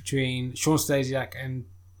match between Shawn Stasiak and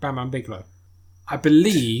Bam Bam Bigelow? I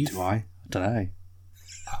believe. Do I don't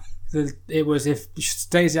know. It was if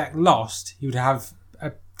Stasiak lost, he would have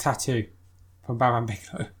a tattoo from Bam Bam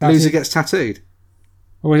Bigelow. Loser gets tattooed.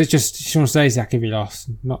 Or was it just Shawn Stasiak if he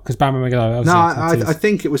lost? Not because Bam Bam Bigelow. No, I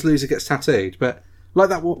think it was loser gets tattooed. But like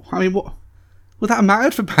that, I mean, what would that have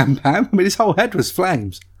mattered for Bam Bam? I mean, his whole head was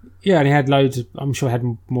flames. Yeah, and he had loads. I'm sure he had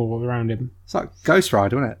more around him. It's like Ghost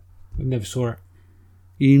Rider, wasn't it? I never saw it.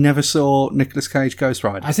 You never saw Nicolas Cage Ghost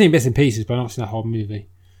Rider? I've seen bits and pieces, but I've not seen the whole movie.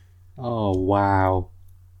 Oh wow!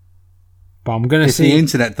 But I'm gonna see. If the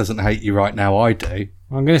internet doesn't hate you right now, I do.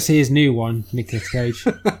 I'm gonna see his new one, Nicolas Cage.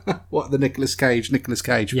 What, the Nicolas Cage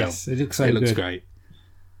film? Yes, it looks so good. It looks great.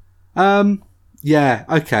 Yeah.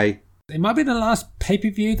 Okay. It might be the last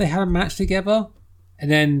pay-per-view they had a match together,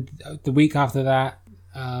 and then the week after that,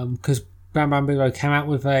 because Bam Bam Bigelow came out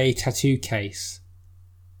with a tattoo case.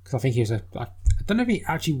 Because I think he was I don't know if he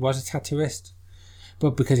actually was a tattooist,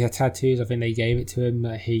 but because he had tattoos, I think they gave it to him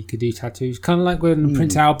that he could do tattoos. Kind of like when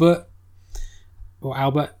Prince Albert, or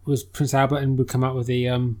Albert was Prince Albert, and would come out with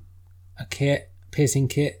a piercing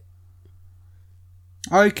kit.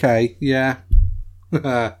 Okay, yeah.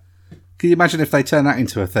 Can you imagine if they turned that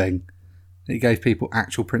into a thing? It gave people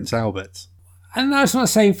actual Prince Alberts. I know it's not the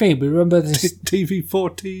same thing, but remember this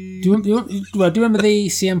TV40. Do you remember the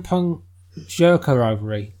CM Punk Jericho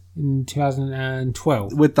rivalry in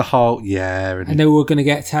 2012 with the whole and they were going to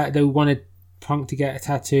get they wanted Punk to get a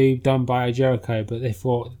tattoo done by Jericho, but they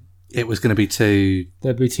thought it was going to be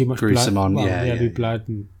there'd be too much gruesome blood. There'd be blood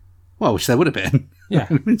and which there would have been. Yeah.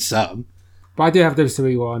 been some. But I do have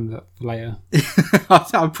WWE one later.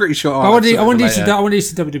 I'm pretty sure. I want to do some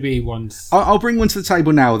WWE ones. I'll bring one to the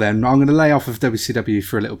table now. Then I'm going to lay off of WCW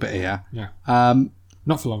for a little bit here. Yeah.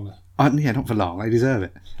 Not for long though. Yeah, not for long. They deserve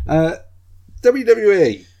it.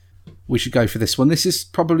 WWE. We should go for this one. This is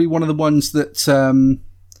probably one of the ones that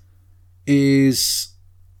is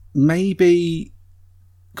maybe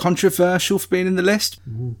controversial for being in the list,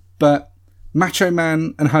 but Macho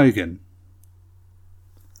Man and Hogan.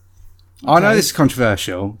 Okay. I know this is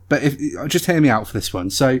controversial, but just hear me out for this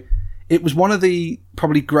one. So, it was one of the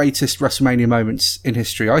probably greatest WrestleMania moments in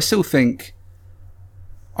history. I still don't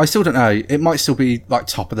know. It might still be like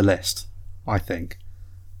top of the list. I think,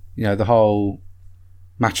 the whole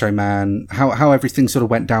Macho Man, how everything sort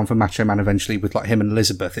of went down for Macho Man eventually with like him and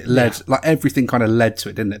Elizabeth. It led like everything kind of led to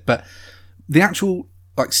it, didn't it? But the actual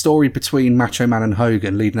like story between Macho Man and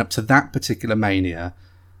Hogan leading up to that particular Mania,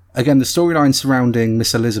 again, the storyline surrounding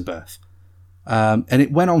Miss Elizabeth. And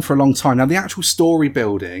it went on for a long time. Now, the actual story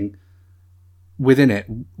building within it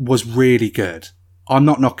was really good. I'm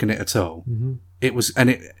not knocking it at all. Mm-hmm. It was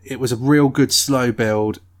a real good slow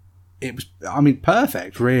build. It was,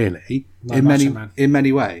 perfect, really, like in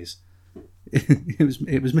many ways.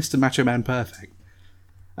 It was Mr. Macho Man perfect.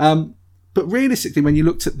 But realistically, when you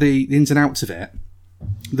looked at the ins and outs of it,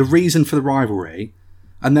 the reason for the rivalry,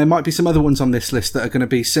 and there might be some other ones on this list that are going to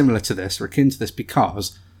be similar to this or akin to this,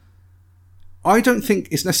 because I don't think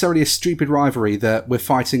it's necessarily a stupid rivalry that we're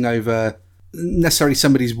fighting over necessarily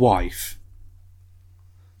somebody's wife.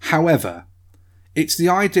 However, it's the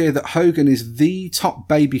idea that Hogan is the top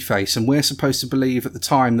babyface and we're supposed to believe at the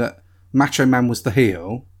time that Macho Man was the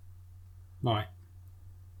heel. Right.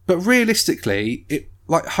 But realistically,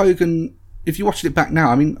 Hogan, if you're watching it back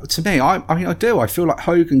now, to me, I do. I feel like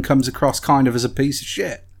Hogan comes across kind of as a piece of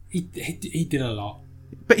shit. He did a lot.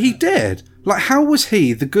 But he did. Like, how was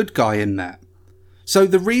he the good guy in that? So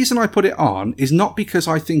the reason I put it on is not because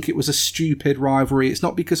I think it was a stupid rivalry. It's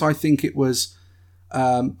not because I think it was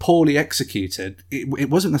poorly executed. It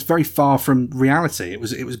wasn't very far from reality. It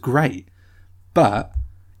was great, but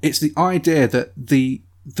it's the idea that the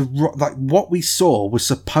like what we saw was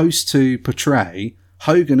supposed to portray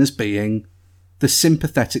Hogan as being the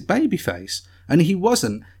sympathetic babyface, and he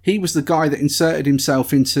wasn't. He was the guy that inserted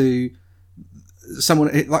himself into someone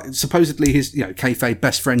like supposedly his kayfabe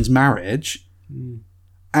best friend's marriage,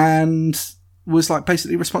 and was like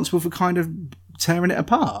basically responsible for kind of tearing it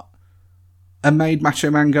apart, and made Macho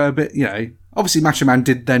Man go a bit. Obviously Macho Man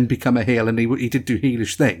did then become a heel, and he did do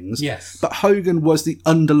heelish things. Yes, but Hogan was the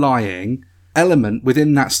underlying element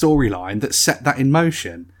within that storyline that set that in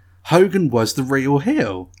motion. Hogan was the real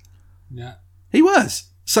heel. Yeah. He was.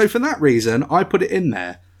 So for that reason, I put it in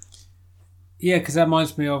there. Yeah, because that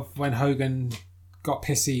reminds me of when Hogan got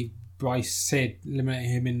pissy by Sid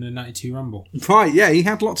eliminating him in the 92 Rumble. Right, yeah, he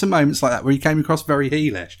had lots of moments like that where he came across very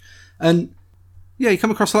heelish. And yeah, he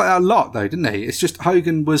came across like that a lot though, didn't he? It's just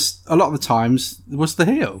Hogan was, a lot of the times, was the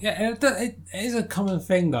heel. Yeah, it is a common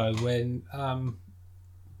thing though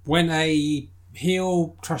when a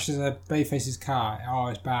heel trashes a babyface's car,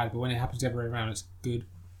 it's bad, but when it happens the other way around, it's good.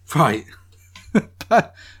 Right.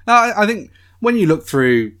 But I think when you look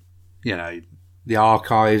through, the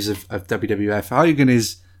archives of WWF, Hogan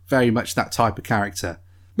is very much that type of character.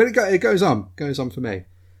 But it goes on for me.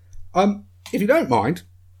 If you don't mind,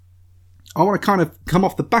 I want to kind of come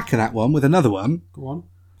off the back of that one with another one. Go on.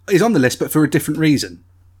 It's on the list, but for a different reason.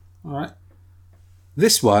 All right.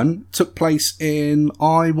 This one took place in,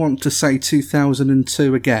 I want to say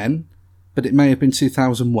 2002 again, but it may have been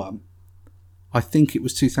 2001. I think it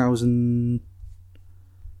was 2000...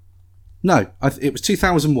 No, it was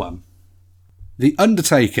 2001. The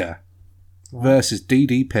Undertaker versus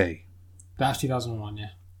DDP. That's 2001, yeah.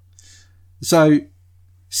 So,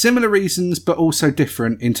 similar reasons, but also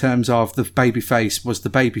different in terms of the babyface was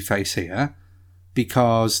the babyface here,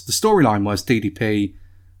 because the storyline was DDP,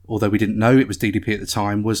 although we didn't know it was DDP at the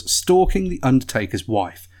time, was stalking the Undertaker's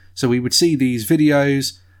wife. So we would see these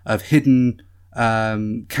videos of hidden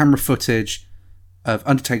camera footage of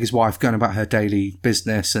Undertaker's wife going about her daily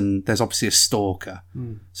business, and there's obviously a stalker.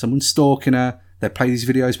 Someone's stalking her. They play these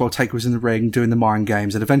videos while Taker was in the ring doing the mind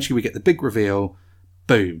games, and eventually we get the big reveal.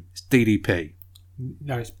 Boom, it's DDP.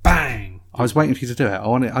 No, it's bang. I was waiting for you to do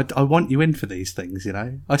it. I want you in for these things,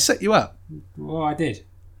 I set you up. Well, I did.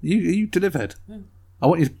 You delivered. Yeah. I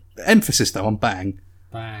want you to, emphasis though on bang.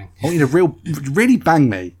 Bang. I want you to really bang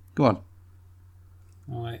me. Go on.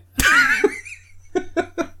 All right.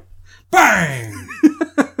 Bang!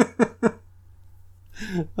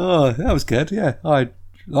 Oh, that was good. Yeah, I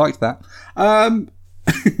liked that.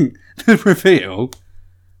 The reveal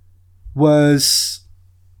was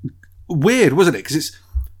weird, wasn't it? Because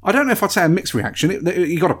I don't know if I'd say a mixed reaction.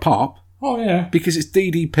 He got a pop. Oh, yeah. Because it's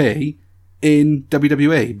DDP in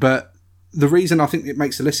WWE. But the reason I think it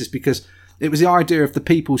makes the list is because it was the idea of the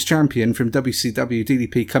People's Champion from WCW,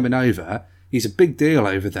 DDP, coming over. He's a big deal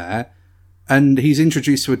over there. And he's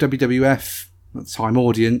introduced to a WWF at the time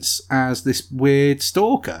audience as this weird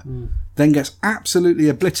stalker. Then gets absolutely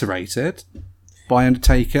obliterated by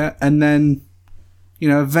Undertaker. And then,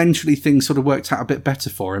 eventually things sort of worked out a bit better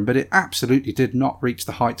for him. But it absolutely did not reach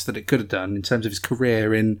the heights that it could have done in terms of his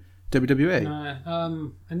career in WWE.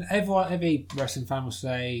 No, and every wrestling fan will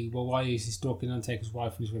say, well, why is he stalking Undertaker's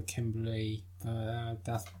wife when he's with Kimberly?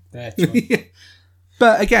 That's their choice. Yeah.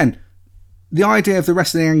 But again, the idea of the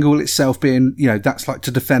wrestling angle itself being, that's like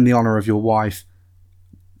to defend the honour of your wife.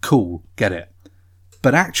 Cool, get it.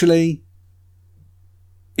 But actually,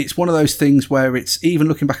 it's one of those things where it's, even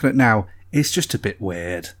looking back at it now, it's just a bit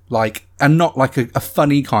weird. And not like a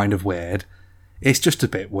funny kind of weird. It's just a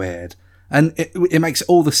bit weird. And it makes it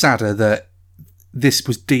all the sadder that this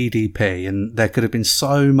was DDP and there could have been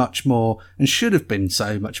so much more and should have been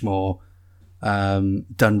so much more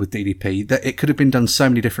done with DDP, that it could have been done so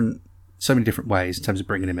many different ways in terms of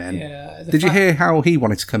bringing him in. Yeah, Did you hear how he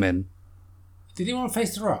wanted to come in? Did he want to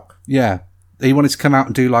face The Rock? Yeah. He wanted to come out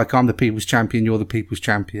and do I'm the People's Champion, you're the People's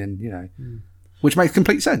Champion, which makes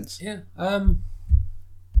complete sense. Yeah.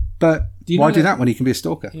 But why do that when he can be a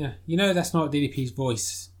stalker? Yeah. That's not DDP's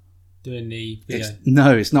voice doing the video.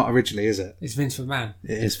 No, it's not originally, is it? It's Vince McMahon.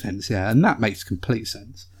 It is Vince, yeah. And that makes complete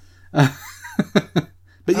sense.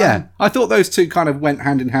 But yeah, I thought those two kind of went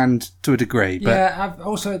hand in hand to a degree. But yeah,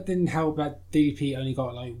 also it didn't help that DDP only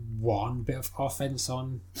got one bit of offense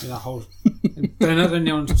on the whole, but another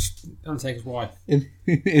on Undertaker's wife in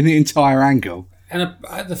the entire angle. And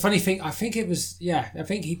the funny thing, I think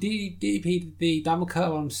DDP did the double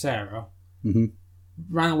curl on Sarah,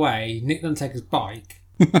 ran away, nicked Undertaker's bike,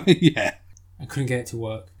 yeah, and couldn't get it to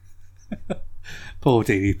work. Poor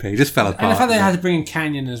DDP, just fell apart. And the fact they had to bring in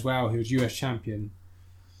Canyon as well, who was US champion.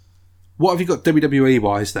 What have you got WWE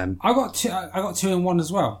wise then? I got two in one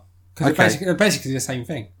as well. Because they're basically the same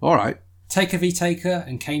thing. All right. Taker v Taker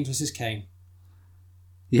and Kane versus Kane.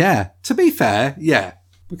 Yeah. To be fair, yeah.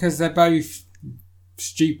 Because they're both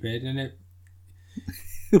stupid and it...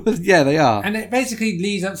 Yeah, they are. And it basically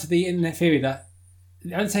leads up to the internet theory that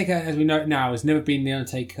the Undertaker as we know it now has never been the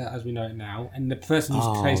Undertaker as we know it now, and the person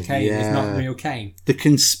who plays Kane is not real Kane. The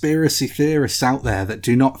conspiracy theorists out there that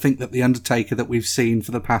do not think that the Undertaker that we've seen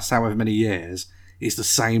for the past however many years is the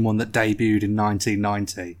same one that debuted in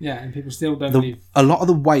 1990. Yeah, and people still don't believe... A lot of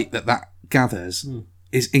the weight that gathers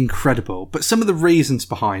is incredible, but some of the reasons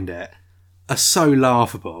behind it are so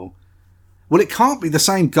laughable. Well, it can't be the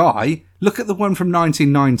same guy. Look at the one from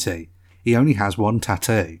 1990. He only has one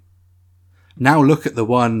tattoo. Now look at the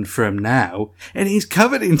one from now, and he's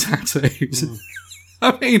covered in tattoos.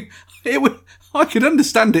 I mean, I could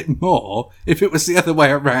understand it more if it was the other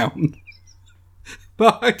way around.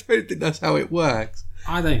 But I don't think that's how it works.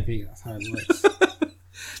 I don't think that's how it works.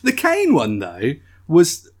 The Kane one, though,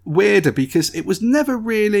 was weirder because it was never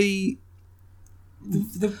really...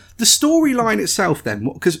 The storyline itself then,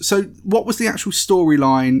 so what was the actual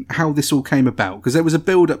storyline, how this all came about? Because there was a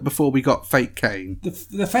build-up before we got fake Kane.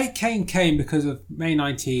 The fake Kane came because of May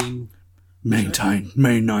 19. May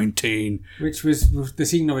 19. Which was the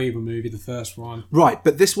Signal Evil movie, the first one. Right,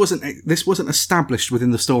 but this wasn't established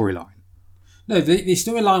within the storyline. No, the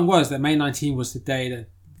storyline was that May 19 was the day that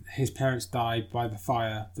his parents died by the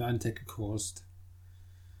fire that Undertaker caused.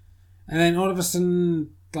 And then all of a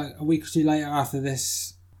sudden... like a week or two later after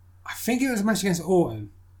this, I think it was a match against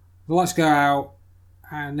Orton. The lights go out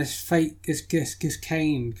and this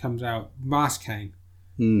Kane comes out, Mask Kane.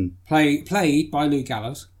 Played by Luke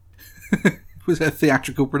Gallows. Was it a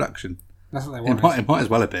theatrical production? That's what they wanted. It might as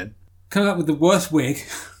well have been. Comes up with the worst wig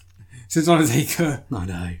since Undertaker. I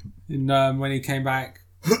know. And when he came back,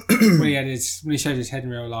 when he showed his head in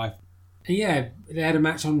real life. And yeah, they had a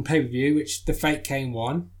match on pay-per-view, which the fake Kane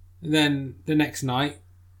won. And then the next night,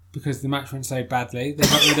 because the match went so badly, they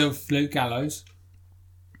got rid of Luke Gallows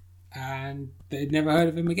and they'd never heard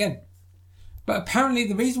of him again. But apparently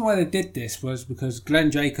the reason why they did this was because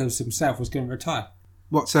Glenn Jacobs himself was going to retire.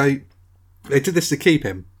 What, so they did this to keep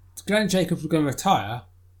him? Glenn Jacobs was going to retire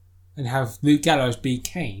and have Luke Gallows be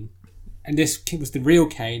Kane, and this was the real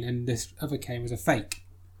Kane and this other Kane was a fake.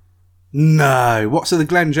 No. What, so the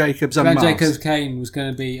Glenn Jacobs unmasked? Glenn Jacobs Kane was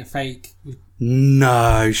going to be a fake.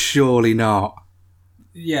 No, surely not.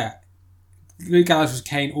 Yeah, Luke Gallows was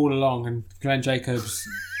Kane all along, and Glenn Jacobs.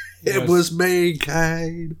 It was me,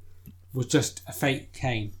 Kane. Was just a fake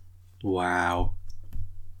Kane. Wow.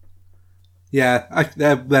 Yeah,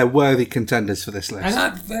 they're worthy contenders for this list.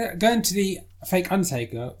 And going to the fake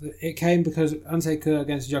Undertaker, it came because Undertaker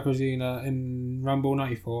against Yokozuna in Rumble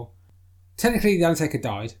 '94. Technically, the Undertaker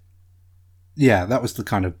died. Yeah, that was the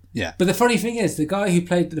kind of But the funny thing is, the guy who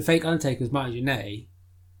played the fake Undertaker was Marty Jannetty.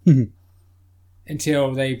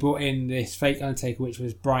 Until they brought in this fake Undertaker, which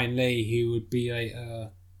was Brian Lee, who would be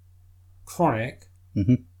a Chronic,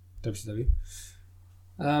 WCW,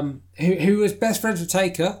 who was best friends with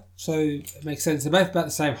Taker, so it makes sense. They're both about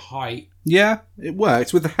the same height. Yeah, it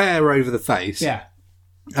works with the hair over the face. Yeah.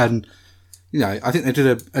 And, I think they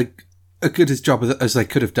did a good job as they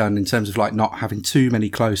could have done in terms of like not having too many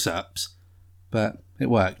close-ups, but it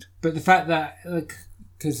worked. But the fact that,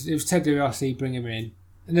 because it was Ted DiBiase bringing him in,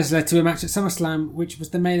 and this led to a match at SummerSlam, which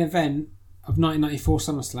was the main event of 1994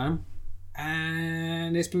 SummerSlam,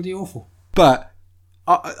 and it's bloody awful. But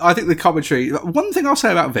I think the commentary... One thing I'll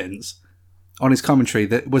say about Vince on his commentary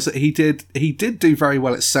was that he did do very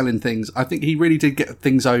well at selling things. I think he really did get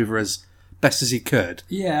things over as best as he could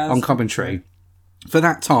on commentary. For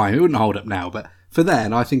that time, it wouldn't hold up now, but for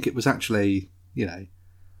then, I think it was actually, I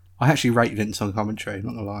actually rated Vince on commentary,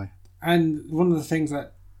 not going to lie. And one of the things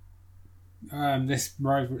that this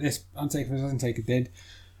Undertaker did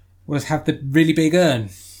was have the really big urn.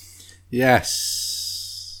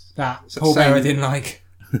 Yes. That Paul Bearer didn't like.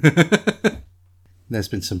 There's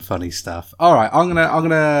been some funny stuff. All right, I'm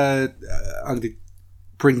gonna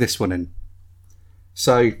bring this one in.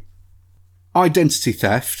 So, identity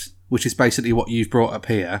theft, which is basically what you've brought up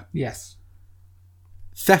here. Yes.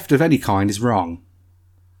 Theft of any kind is wrong.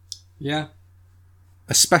 Yeah.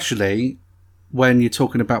 Especially when you're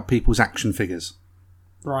talking about people's action figures.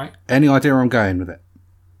 Right. Any idea where I'm going with it?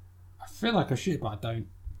 I feel like I should, but I don't.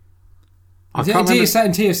 Until you say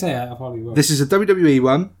it, I probably will. This is a WWE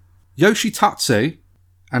one. Yoshitatsu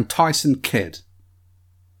and Tyson Kidd.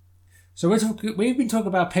 So we've been talking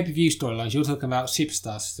about pay-per-view storylines. You're talking about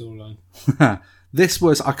superstar storyline. This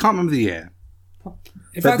was, I can't remember the year,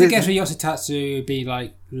 If I had to guess, with Yoshitatsu, it'd be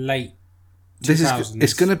like late 2000s.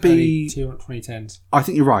 It's going to be 2010s. I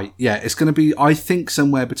think you're right. Yeah, it's going to be. I think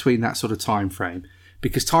somewhere between that sort of time frame,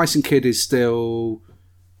 because Tyson Kidd is still.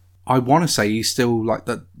 I want to say he's still like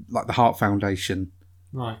the Hart Foundation.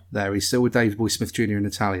 Right. There, he's still with David Boy Smith Jr. and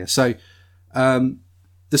Natalia. So, the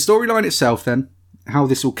storyline itself, then, how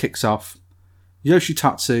this all kicks off.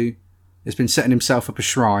 Yoshitatsu has been setting himself up a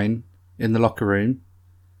shrine in the locker room.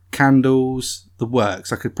 Candles, the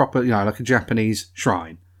works, like a proper, like a Japanese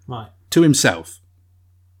shrine. Right. To himself.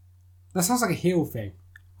 That sounds like a heel thing.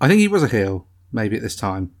 I think he was a heel, maybe at this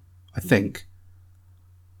time. I think.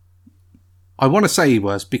 I want to say he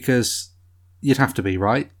was, because you'd have to be,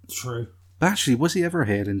 right? True. But actually, was he ever a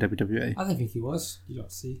heel in WWE? I don't think he was.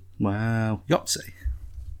 Yahtzee. Wow. Yahtzee.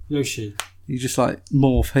 Yoshi. You just like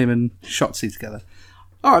morph him and Shotzi together.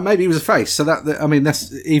 All right, maybe he was a face. So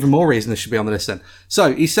that's even more reason this should be on the list then.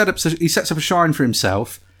 So he sets up a shrine for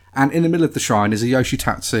himself, and in the middle of the shrine is a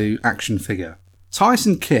Yoshitatsu action figure.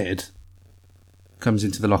 Tyson Kidd comes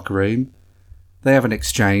into the locker room. They have an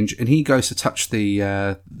exchange, and he goes to touch the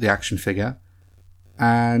action figure,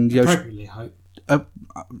 and Appropriately, I hope.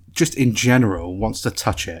 Just in general, wants to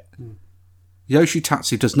touch it.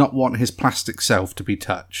 Yoshitatsu does not want his plastic self to be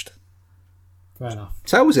touched. Fair enough.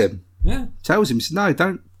 Tells him. Yeah. Tells him, no,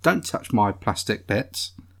 don't touch my plastic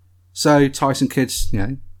bits. So Tyson Kidd,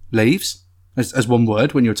 leaves, as one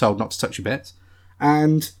word when you're told not to touch your bits.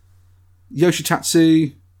 And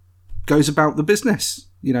Yoshitatsu goes about the business.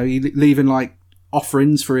 Leaving like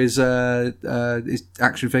offerings for his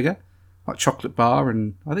action figure. Like chocolate bar,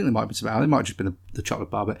 and I think there might have been some. It might have just been the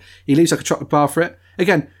chocolate bar, but he leaves like a chocolate bar for it.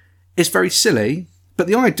 Again, it's very silly, but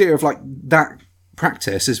the idea of like that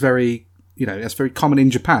practice is very, that's very common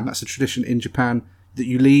in Japan. That's a tradition in Japan that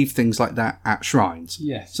you leave things like that at shrines.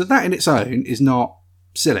 Yes. So that in its own is not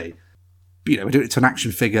silly. We do it to an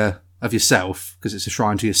action figure of yourself because it's a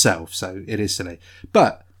shrine to yourself, so it is silly.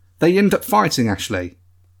 But they end up fighting, actually.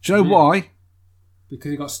 Do you know why?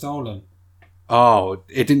 Because it got stolen. Oh,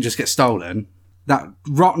 it didn't just get stolen. That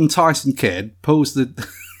rotten Tyson Kidd pulls the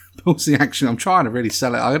action. I'm trying to really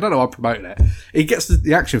sell it. I don't know how I'm promoting it. He gets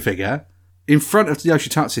the action figure in front of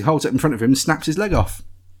Yoshitatsu, holds it in front of him and snaps his leg off.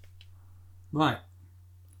 Right.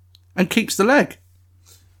 And keeps the leg.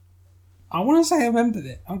 I want to say I remembered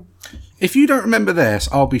it. If you don't remember this,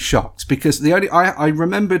 I'll be shocked, because I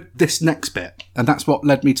remembered this next bit, and that's what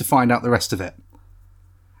led me to find out the rest of it.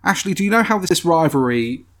 Ashley, do you know how this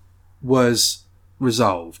rivalry was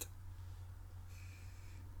resolved?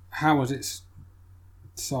 How was it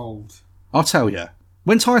solved? I'll tell you.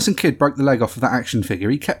 When Tyson Kidd broke the leg off of that action figure,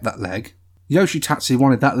 he kept that leg. Yoshitatsu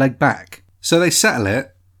wanted that leg back. So they settle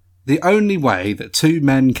it the only way that two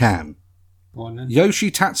men can. Go on then.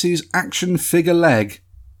 Yoshitatsu's action figure leg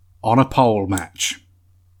on a pole match.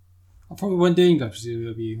 I thought we weren't doing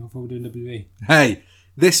WCW. I thought we were doing WWE. Hey,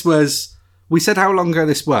 this was... We said how long ago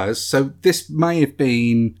this was, so this may have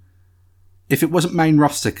been... If it wasn't main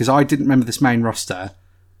roster, because I didn't remember this main roster,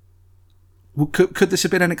 could this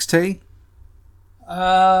have been NXT?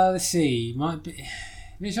 Let's see. Might be.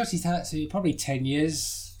 It's actually probably 10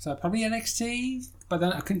 years, so probably NXT. But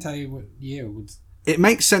then I couldn't tell you what year it would. It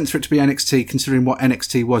makes sense for it to be NXT, considering what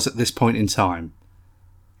NXT was at this point in time.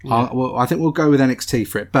 Yeah. I think we'll go with NXT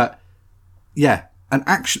for it. But yeah,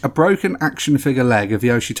 a broken action figure leg of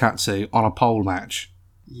Yoshitatsu on a pole match.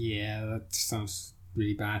 Yeah, that sounds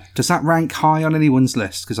really bad. Does that rank high on anyone's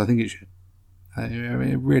list? Because I think it should.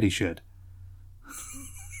 It really should.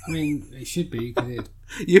 I mean, it should be.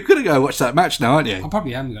 You're going to go watch that match now, aren't you? I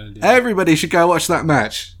probably am going to do it. Everybody should go watch that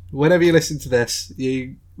match. Whenever you listen to this,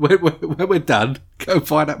 when we're done, go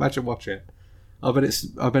find that match and watch it. I bet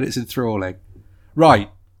it's enthralling. Right.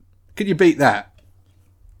 Can you beat that?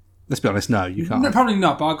 Let's be honest, no, you can't. No, probably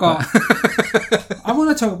not, but I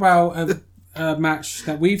want to talk about a match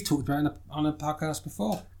that we've talked about on a podcast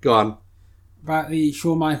before. Go on. About the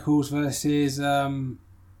Shawn Michaels versus...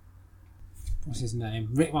 what's his name?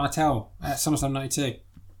 Rick Martel at SummerSlam 92.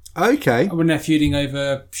 Okay. When they're feuding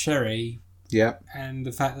over Sherry. Yeah. And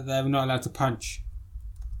the fact that they were not allowed to punch.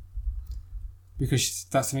 Because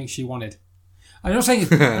that's something she wanted. I'm not saying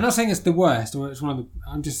it's the worst, or it's one of the...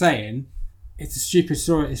 I'm just saying it's a stupid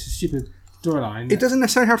story. It's a stupid storyline. It doesn't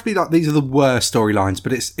necessarily have to be like these are the worst storylines,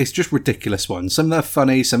 but it's just ridiculous ones. Some are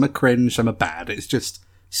funny, some are cringe, some are bad. It's just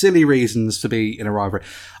silly reasons to be in a rivalry.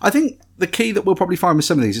 I think the key that we'll probably find with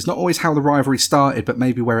some of these is not always how the rivalry started, but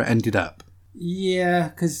maybe where it ended up. Yeah,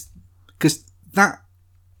 because that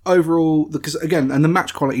overall, because again, and the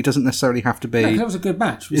match quality doesn't necessarily have to be. No, it was a good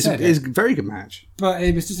match. It's a very good match, but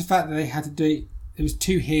it was just the fact that they had to do. It was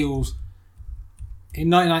two heels in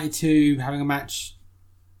 1992 having a match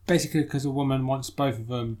basically because a woman wants both of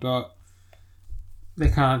them, but they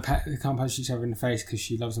can't punch each other in the face because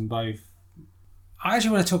she loves them both. I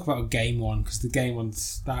actually want to talk about a game one because the game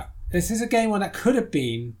one's that this is a game one that could have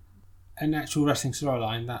been an actual wrestling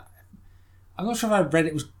storyline. That I'm not sure if I read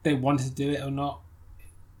it was they wanted to do it or not,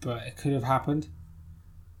 but it could have happened.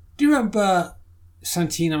 Do you remember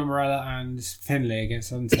Santino Marella and Finlay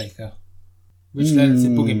against Undertaker, which led to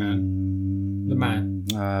Boogeyman, the man?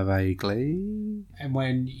 Vaguely. And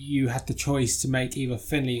when you had the choice to make either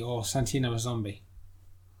Finlay or Santino a zombie.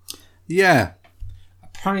 Yeah.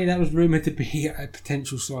 Apparently that was rumoured to be a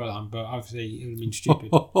potential storyline, but obviously it would have been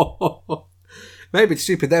stupid. Maybe it's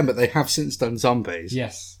stupid then, but they have since done zombies.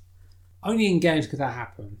 Yes. Only in games could that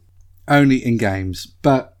happen. Only in games.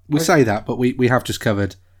 But we say that, but we have just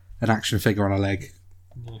covered an action figure on a leg.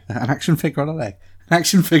 Yeah. An action figure on a leg. An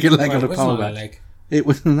action figure leg on a pole leg. It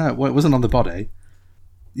was no, it wasn't on the body.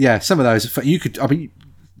 Yeah, some of those you could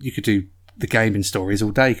do the gaming stories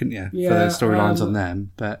all day, couldn't you? Yeah, for the storylines on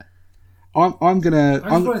them. But I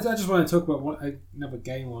just want to talk about another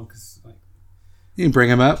game one because you can bring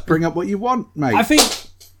them up. Bring up what you want, mate. I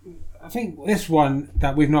think this one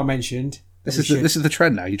that we've not mentioned. This is the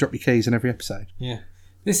trend now. You drop your keys in every episode. Yeah,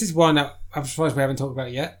 this is one that I'm surprised we haven't talked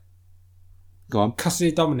about yet. Go on.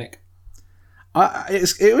 Custody of Dominic.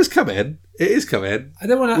 It was coming. It is coming. I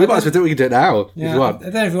don't want to. We might as well do it. We can do it now. Yeah, I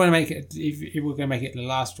don't know if we want to make it. If we're going to make it the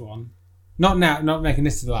last one, not now. Not making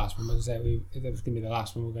this to the last one. But say if it was going to be the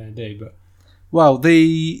last one we're going to do. But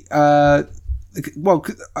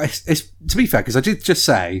it's to be fair, because I did just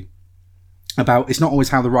say about it's not always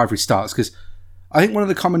how the rivalry starts. Because I think one of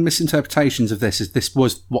the common misinterpretations of this is this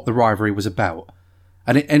was what the rivalry was about,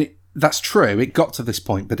 and that's true. It got to this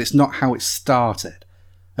point, but it's not how it started.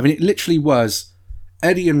 I mean, it literally was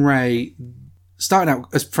Eddie and Ray started out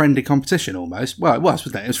as friendly competition almost. Well, it was,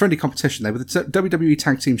 wasn't it? It was friendly competition. They were the WWE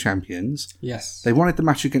Tag Team Champions. Yes. They wanted the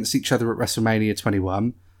match against each other at WrestleMania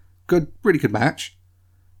 21. Really good match.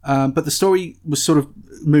 But the story was sort of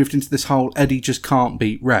moved into this whole Eddie just can't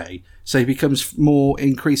beat Ray. So he becomes more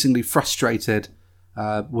increasingly frustrated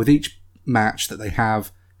with each match that they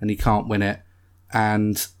have and he can't win it.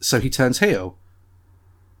 And so he turns heel.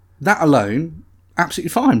 That alone, absolutely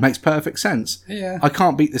fine. Makes perfect sense. Yeah. I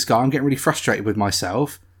can't beat this guy. I'm getting really frustrated with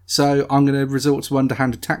myself. So I'm going to resort to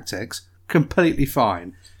underhanded tactics. Completely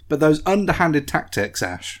fine. But those underhanded tactics,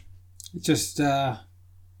 Ash. It just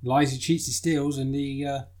lies, he cheats, he steals, and he...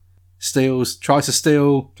 tries to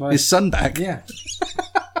steal his son back. Yeah.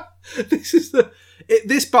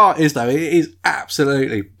 This part is, though, it is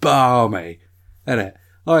absolutely balmy. Isn't it?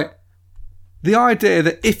 Like, the idea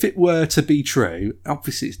that if it were to be true,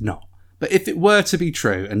 obviously it's not, but if it were to be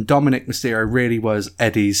true and Dominic Mysterio really was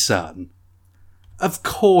Eddie's son, of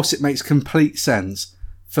course it makes complete sense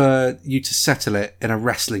for you to settle it in a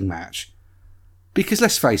wrestling match. Because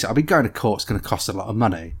let's face it, I mean, going to court's going to cost a lot of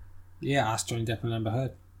money. Yeah, ask Johnny Depp and Amber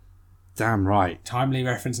Heard. Damn right. Timely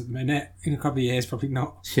reference at the minute. In a couple of years, probably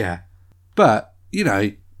not. Yeah. But,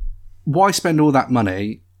 why spend all that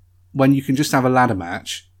money when you can just have a ladder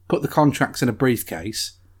match, put the contracts in a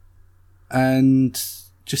briefcase, and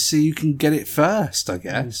just see you can get it first, I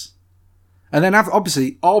guess. And then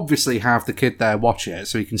obviously have the kid there watch it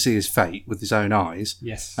so he can see his fate with his own eyes.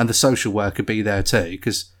 Yes. And the social worker be there too,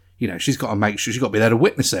 because, she's got to make sure, she's got to be there to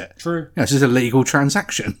witness it. True. This is a legal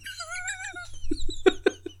transaction.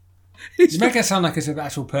 You make it sound like it's an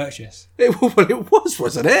actual purchase. It was,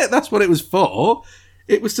 wasn't it? That's what it was for.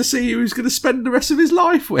 It was to see who he's going to spend the rest of his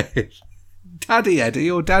life with. Daddy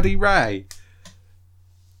Eddie or Daddy Ray.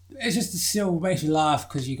 It's just still makes you laugh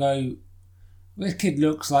because you go, this kid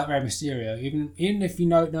looks like Rey Mysterio, even if you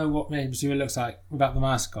don't know what Rey Mysterio looks like without the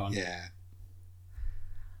mask on. Yeah.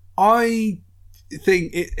 I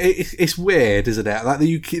think it's weird, isn't it? Like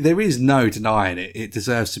there is no denying it. It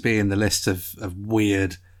deserves to be in the list of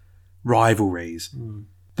weird rivalries.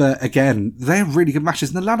 But again, they have really good matches,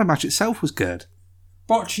 and the ladder match itself was good.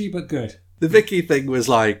 Botchy, but good. The Vicky thing was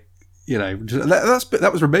like, that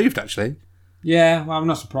was removed actually. Yeah, well, I'm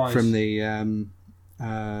not surprised. From the,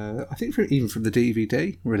 I think even from the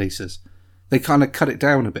DVD releases, they kind of cut it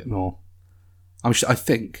down a bit more. I'm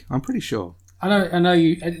pretty sure. I know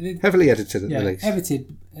you heavily edited at least.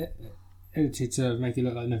 Edited to make it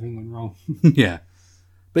look like nothing went wrong. Yeah,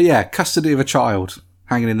 but yeah, custody of a child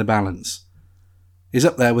hanging in the balance is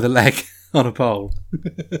up there with a leg on a pole.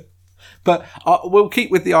 But we'll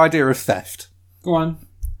keep with the idea of theft. Go on.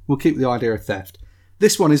 We'll keep the idea of theft.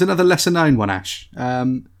 This one is another lesser known one, Ash.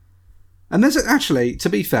 And there's actually, to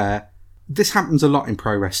be fair, this happens a lot in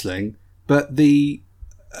pro wrestling, but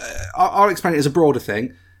I'll explain it as a broader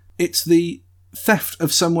thing. It's the theft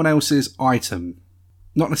of someone else's item.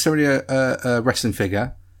 Not necessarily a wrestling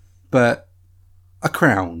figure, but a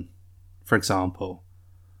crown, for example.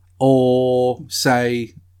 Or,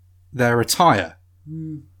 say, their attire.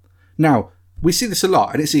 Now, we see this a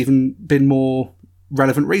lot, and it's even been more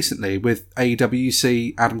relevant recently with AEW. You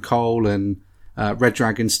see Adam Cole and Red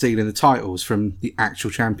Dragon stealing the titles from the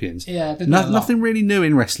actual champions. Yeah, nothing really new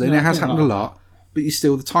in wrestling. It has happened a lot, but you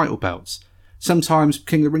steal the title belts. Sometimes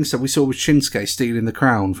King of the Ring stuff we saw with Shinsuke stealing the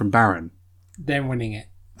crown from Baron. Then winning it.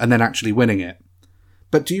 And then actually winning it.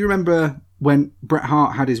 But do you remember when Bret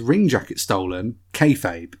Hart had his ring jacket stolen,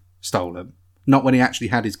 kayfabe stolen? Not when he actually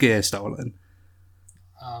had his gear stolen.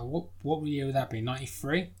 What year would that be?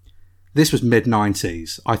 93? This was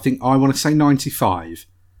mid-90s. I want to say 95.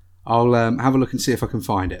 I'll have a look and see if I can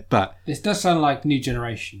find it. But this does sound like New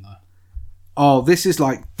Generation, though. Oh, this is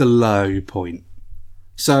like the low point.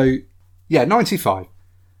 So, yeah, 95.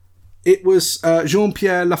 It was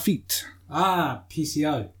Jean-Pierre Lafitte. Ah,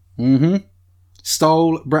 PCO. Mm-hmm.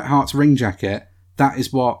 Stole Bret Hart's ring jacket. That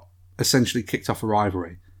is what essentially kicked off a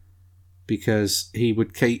rivalry. Because he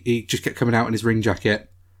just kept coming out in his ring jacket,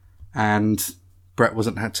 and Bret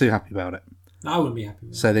wasn't too happy about it. I wouldn't be happy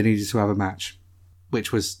with it. So they needed to have a match,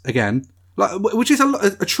 which was, again, which is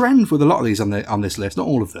a trend with a lot of these on this list. Not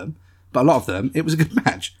all of them, but a lot of them. It was a good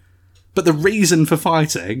match. But the reason for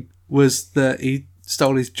fighting was that he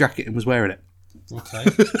stole his jacket and was wearing it. Okay.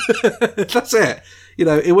 That's it. You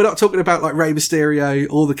know, we're not talking about like Rey Mysterio,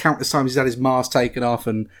 all the countless times he's had his mask taken off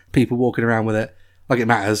and people walking around with it. Like it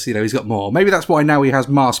matters, you know, he's got more. Maybe that's why now he has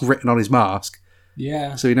mask written on his mask.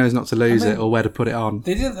 Yeah. So he knows not to lose it or where to put it on.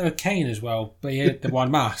 They did it with Kane as well, but he had the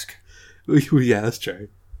one mask. Yeah, that's true.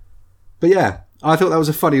 But yeah, I thought that was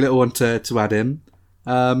a funny little one to add in.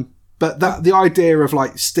 But the idea of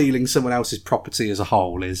like stealing someone else's property as a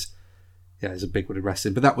whole is a big one in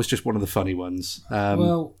wrestling. But that was just one of the funny ones.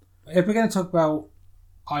 Well, if we're going to talk about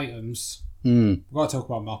items, we've got to talk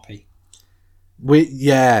about Moppy.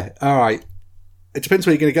 All right. It depends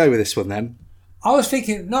where you're going to go with this one then. I was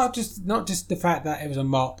thinking not just the fact that it was a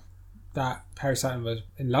mop that Perry Saturn was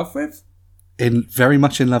in love with. Very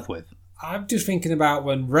much in love with. I'm just thinking about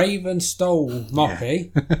when Raven stole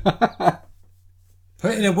Moppy,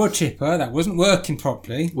 put in a wood chipper that wasn't working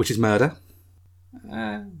properly. Which is murder.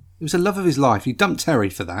 It was the love of his life. He dumped Terry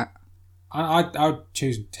for that. I would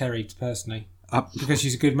choose Terry personally because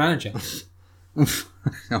she's a good manager.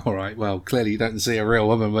 All right. Well, clearly you don't see a real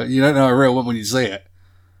woman, but you don't know a real woman when you see it.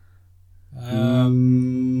 No,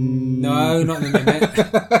 not in a minute.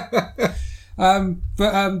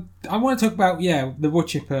 But I want to talk about the wood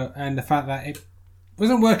chipper and the fact that it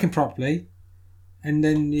wasn't working properly, and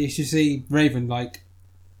then you should see Raven like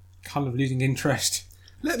kind of losing interest.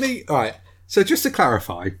 All right. So just to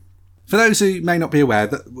clarify, for those who may not be aware,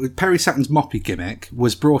 that Perry Saturn's Moppy gimmick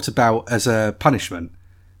was brought about as a punishment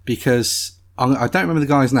because I don't remember the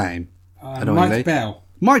guy's name. Mike Bell.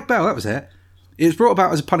 Mike Bell, that was it. It was brought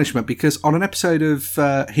about as a punishment because on an episode of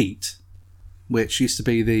Heat, which used to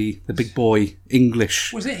be the big boy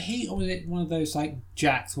English... Was it Heat or was it one of those like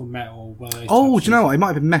jacked or metal? One of those do you know what? It might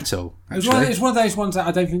have been metal, actually. It was one of those ones that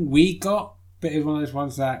I don't think we got, but it was one of those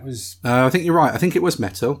ones that was... I think you're right. I think it was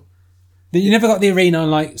metal. You never got the arena on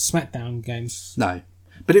like SmackDown games. No.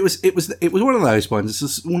 But it was one of those ones.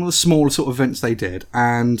 It's one of the smaller sort of events they did,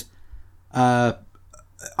 and... I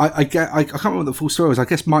can't remember what the full story was. I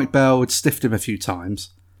guess Mike Bell had stiffed him a few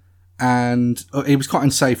times, and he was quite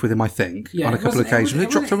unsafe with him, I think, on a couple of occasions. It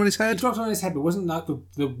dropped him on his head? It dropped him on his head, but it wasn't like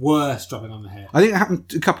the worst dropping on the head. I think it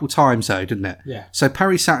happened a couple of times, though, didn't it? Yeah. So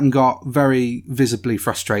Perry Saturn got very visibly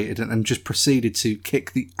frustrated and just proceeded to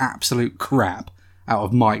kick the absolute crap out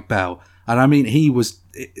of Mike Bell. And I mean, it was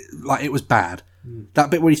bad.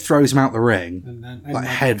 That bit where he throws him out the ring, and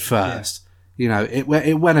head first. Yeah. You know, it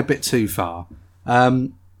went a bit too far.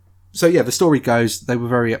 So yeah, the story goes they were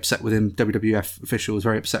very upset with him. WWF officials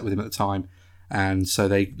very upset with him at the time, and so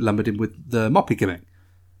they lumbered him with the Moppy gimmick,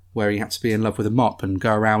 where he had to be in love with a mop and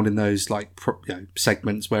go around in those like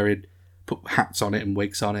segments where he'd put hats on it and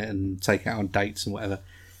wigs on it and take it out on dates and whatever.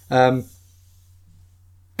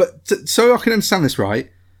 So I can understand this,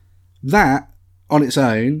 right? That on its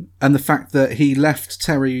own, and the fact that he left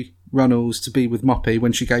Terry Runnels to be with Moppy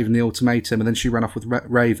when she gave him the ultimatum and then she ran off with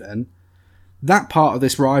Raven, that part of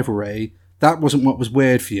this rivalry, that wasn't what was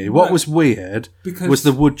weird for you. What was weird was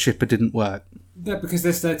the wood chipper didn't work. Yeah, because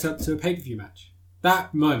they're set up to a pay-per-view match.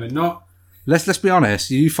 That moment, not... Let's be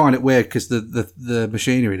honest, you find it weird because the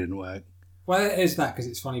machinery didn't work. Well, it is that because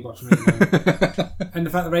it's funny watching Raven. And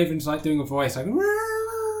the fact that Raven's like doing a voice like...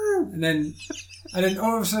 And then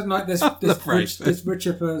all of a sudden like this wood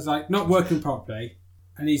chipper is like not working properly.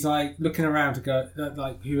 and he's like looking around to go,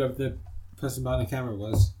 like whoever the person behind the camera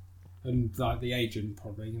was, and like the agent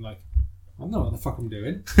probably, and like, I don't know what the fuck I'm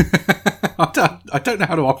doing. I don't know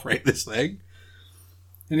how to operate this thing.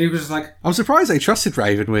 And he was just like, I'm surprised they trusted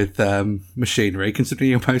Raven with machinery,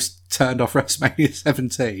 considering he almost turned off WrestleMania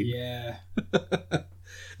 17. yeah.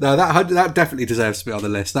 No, that definitely deserves to be on the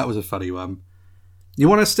list. That was a funny one. You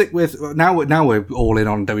want to stick with now we're all in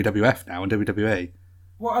on WWF now and WWE.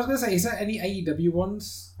 Well, I was going to say, is there any AEW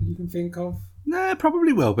ones that you can think of? No,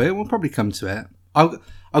 probably will be. We'll probably come to it. I'm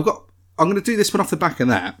going to do this one off the back of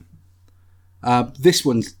that. This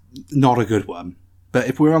one's not a good one, but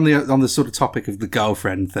if we're on the sort of topic of the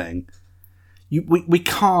girlfriend thing, we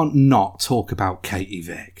can't not talk about Katie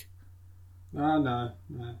Vick. Oh no,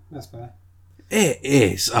 that's fair. It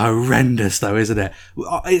is horrendous, though, isn't it?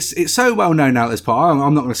 It's so well known now at this point.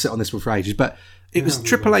 I'm not going to sit on this one for ages, but it was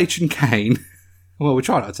Triple H and Kane. Well, we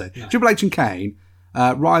try not to. No. Triple H and Kane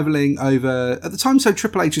rivaling over at the time. So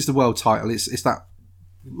Triple H is the world title. It's that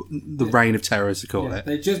the reign of terror, as they call it.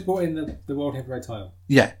 They just brought in the world heavyweight title.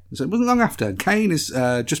 Yeah, so it wasn't long after. Kane is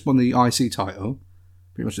just won the IC title,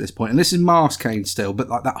 pretty much at this point, and this is mask Kane still, but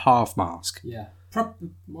like that half mask. Yeah,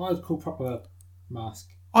 what I would call proper mask.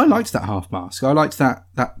 I liked that half mask. I liked that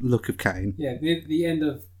look of Kane. Yeah, the end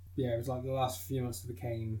of it was like the last few months of the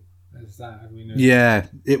Kane. As that, we know. Yeah,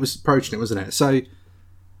 it was approaching it, wasn't it? So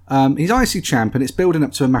he's IC champ, and it's building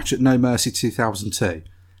up to a match at No Mercy 2002,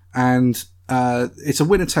 and it's a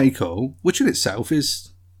winner take all, which in itself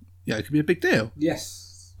is, it could be a big deal.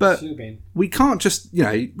 Yes, but we can't just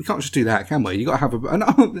do that, can we? You got to have and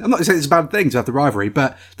I'm not saying it's a bad thing to have the rivalry,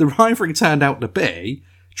 but the rivalry turned out to be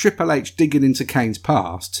Triple H digging into Kane's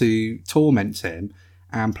past to torment him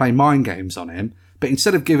and play mind games on him, but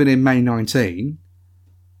instead of giving him May 19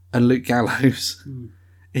 and Luke Gallows,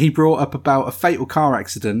 he brought up about a fatal car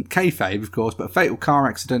accident, kayfabe of course, but a fatal car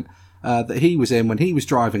accident that he was in when he was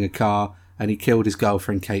driving a car and he killed his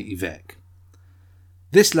girlfriend Katie Vick.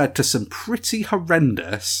 This led to some pretty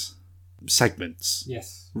horrendous segments.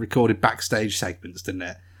 Yes. Recorded backstage segments, didn't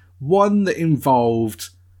it? One that involved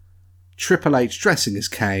Triple H dressing as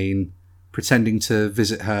Kane, pretending to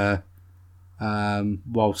visit her,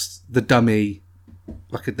 whilst the dummy,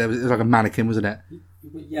 there was like a mannequin, wasn't it?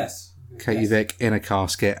 Yes. Katie Vick in a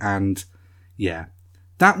casket, and yeah,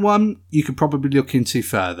 that one you could probably look into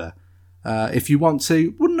further if you want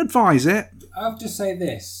to. Wouldn't advise it. I'll just say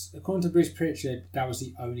this: according to Bruce Pritchard, that was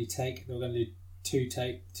the only take. They were going to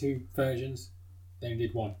do two versions. They only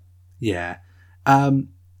did one. Yeah. Do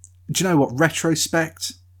you know what?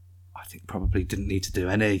 Retrospect, I think probably didn't need to do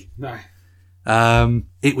any. No.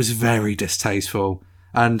 It was very distasteful,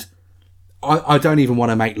 and I don't even want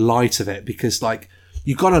to make light of it because, like,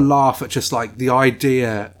 you got to laugh at just like the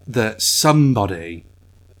idea that somebody,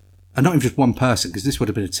 and not even just one person, because this would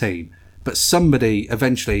have been a team, but somebody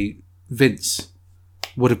eventually, Vince,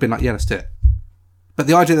 would have been like, yeah, let's do it. But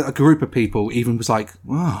the idea that a group of people even was like,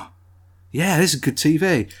 oh, yeah, this is good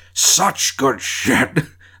TV, such good shit,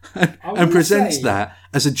 and presents that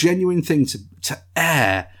as a genuine thing to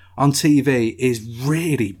air on TV is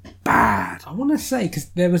really bad. I want to say, because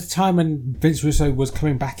there was a time when Vince Russo was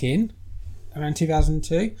coming back in, around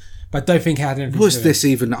 2002, but I don't think it had anything was to do this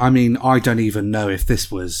even, I mean, I don't even know if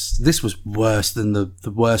this was worse than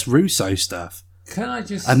the worst Russo stuff. Can I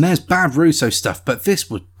just... And there's bad Russo stuff, but this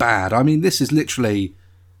was bad. I mean, this is literally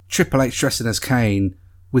Triple H dressing as Kane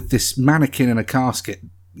with this mannequin in a casket,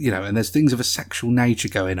 and there's things of a sexual nature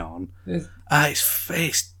going on.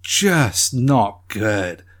 It's just not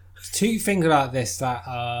good. Two things about this that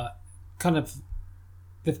are kind of...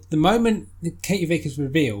 The moment that Katie Vick is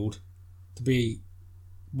revealed to be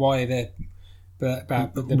why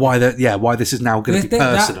why this is now going to be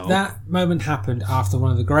personal. That moment happened after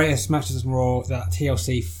one of the greatest matches in Raw, that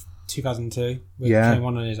TLC 2002, with Kane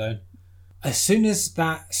won on his own. As soon as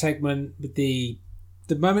that segment, with the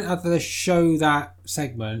moment after they show that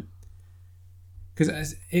segment,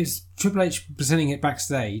 because it's Triple H presenting it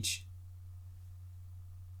backstage,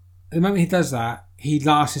 the moment he does that, he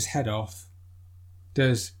laughs his head off,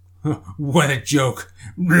 does what a joke,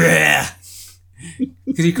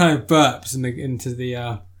 because he kind of burps into the.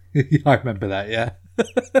 I remember that. Yeah,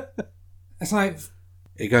 it's like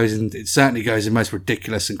it certainly goes in most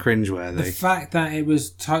ridiculous and cringeworthy. The fact that it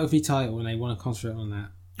was title v title and they want to concentrate on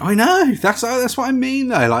that. I know, that's what I mean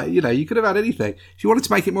though. Like, you could have had anything. If you wanted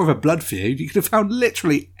to make it more of a blood feud, you could have found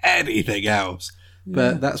literally anything else.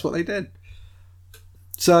 But that's what they did.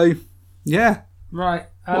 So, yeah. Right.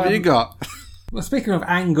 What have you got? Well, speaking of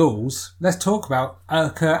angles, let's talk about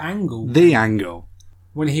Kurt Angle. The Angle.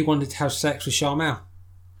 When he wanted to have sex with Charmel.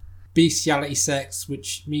 Bestiality sex,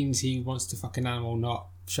 which means he wants to fuck an animal, not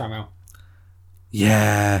Shamel.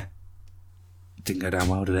 Yeah. Didn't go down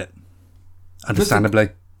well, did it? Understandably.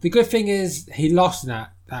 The good thing is he lost in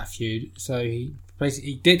that feud, so he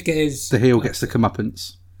basically did get his... The heel gets the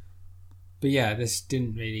comeuppance. But yeah, this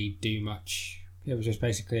didn't really do much. It was just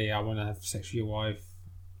basically, I want to have sex with your wife.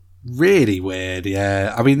 Really weird,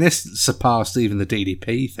 yeah. I mean, this surpassed even the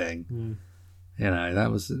DDP thing. You know, that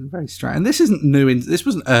was very strange. And this isn't new. This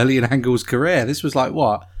wasn't early in Angle's career. This was like,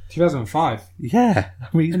 what? 2005. Yeah.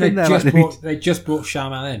 I mean, and they just brought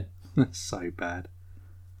Shamel in. That's so bad.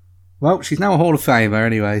 Well, she's now a Hall of Famer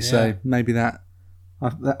anyway, so maybe that...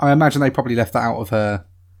 I imagine they probably left that out of her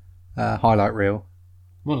highlight reel.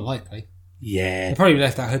 More than likely. Yeah. They probably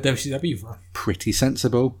left out her WCW run. Pretty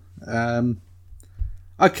sensible.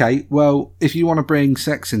 Okay, well, if you want to bring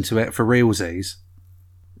sex into it for realsies,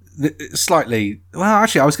 slightly... Well,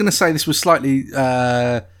 actually, I was going to say this was slightly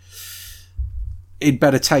in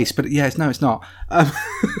better taste, but yes, no, it's not.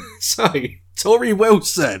 So, Tori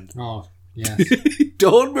Wilson. Oh, yes.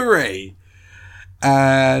 Dawn Marie.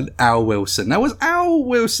 And Al Wilson. Now, was Al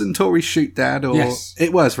Wilson Tori's shoot dad? Or... Yes.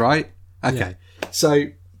 It was, right? Okay. Yeah. So,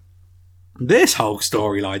 this whole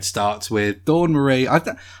storyline starts with Dawn Marie. I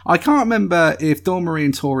can't remember if Dawn Marie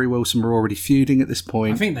and Tori Wilson were already feuding at this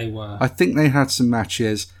point. I think they were. I think they had some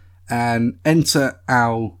matches. And enter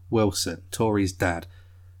Al Wilson, Tori's dad.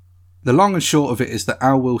 The long and short of it is that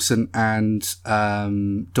Al Wilson and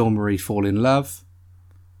Dawn Marie fall in love.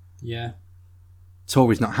 Yeah.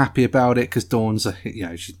 Tori's not happy about it because Dawn's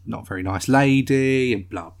she's not a very nice lady and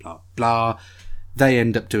blah, blah, blah. They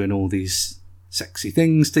end up doing all these sexy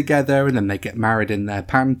things together and then they get married in their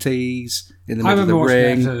panties in the middle of the ring. I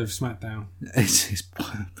remember watching the episode of SmackDown.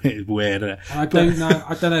 It's weird, isn't it? I don't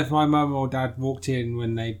know if my mum or dad walked in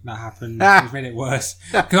when that happened. It made it worse.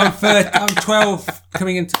 Because I'm 12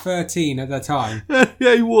 coming into 13 at the time.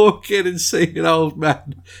 Yeah, you walk in and see an old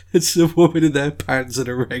man and some woman in their pants in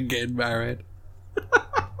a ring getting married.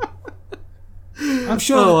 I'm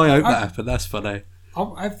sure. Oh, I hope that happened. That's funny.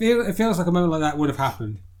 I feel it feels like a moment like that would have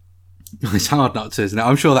happened. It's hard not to, isn't it?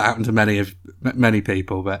 I'm sure that happened to many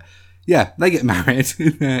people, but yeah, they get married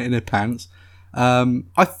in their pants.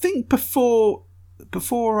 I think before.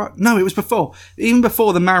 No, it was before. Even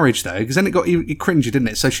before the marriage, though, because then it got cringy, didn't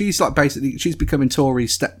it? So she's like basically she's becoming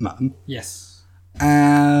Tori's stepmom. Yes.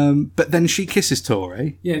 But then she kisses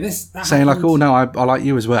Tori. Yeah, saying like, "Oh no, I like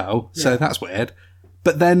you as well." Yeah. So that's weird.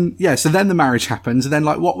 But then, so then the marriage happens, and then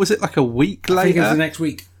like, what was it? Like a week later? I think it was the next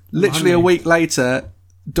week. Literally a week later,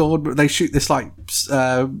 they shoot this like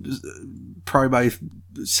promo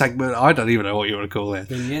segment. I don't even know what you want to call it.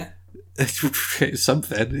 Vignette. It's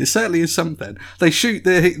something. It certainly is something. They shoot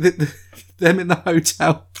them in the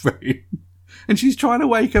hotel room, and she's trying to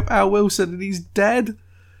wake up Al Wilson, and he's dead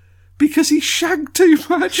because he shagged too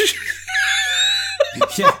much.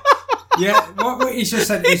 Yeah. Yeah, what he just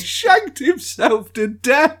said is... He shagged himself to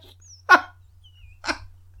death.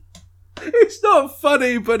 It's not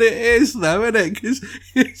funny, but it is, though, isn't it? Because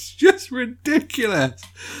it's just ridiculous.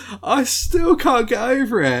 I still can't get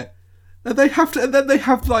over it. And then they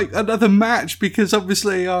have like another match because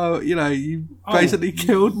obviously, you basically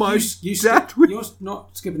killed my dad. You're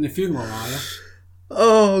not skipping the funeral, are you?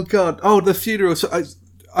 Oh God! Oh, the funeral. So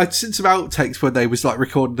I'd seen some outtakes where they was like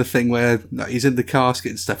recording the thing where he's in the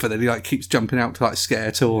casket and stuff, and then he like keeps jumping out to like scare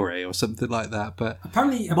Tori or something like that. But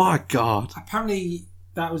apparently, my God! Apparently,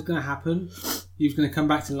 that was going to happen. He was going to come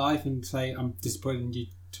back to life and say, "I'm disappointed in you,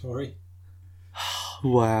 Tori."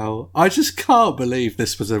 Wow! I just can't believe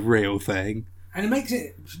this was a real thing. And it makes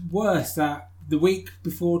it worse that the week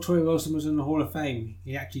before Tori Wilson was in the Hall of Fame,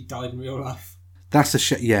 he actually died in real life. That's a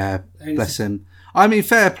shit. Yeah, bless him. I mean,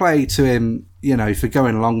 fair play to him, for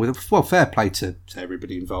going along with it. Well, fair play to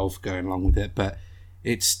everybody involved for going along with it, but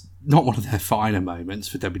it's not one of their finer moments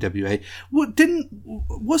for WWE. I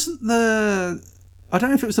don't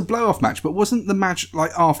know if it was a blow-off match, but wasn't the match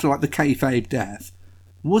like after like the kayfabe death?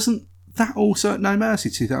 Wasn't that also at No Mercy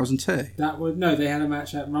 2002? No, they had a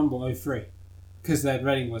match at Rumble 03 because their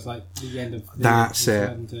reign was like the end of. That's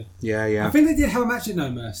it. Yeah. I think they did have a match at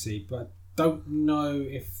No Mercy, but I don't know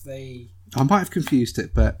if they. I might have confused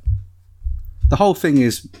it, but the whole thing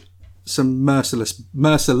is some merciless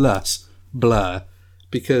blur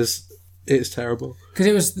because it's terrible. Because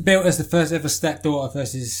it was built as the first ever stepdaughter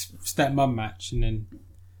versus stepmom match, and then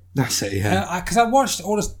that's it. Yeah. Because I watched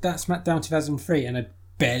all of that SmackDown 2003, and I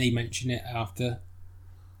barely mentioned it after.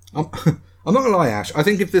 I'm not gonna lie, Ash. I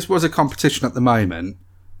think if this was a competition at the moment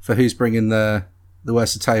for who's bringing the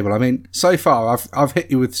worst to the table, I mean, so far I've hit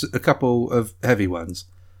you with a couple of heavy ones.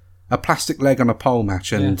 A plastic leg on a pole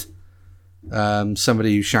match and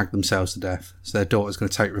somebody who shagged themselves to death. So their daughter's going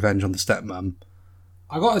to take revenge on the stepmom.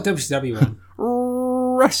 I got a WCW one.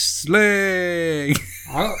 Wrestling!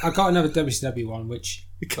 I got another WCW one, which...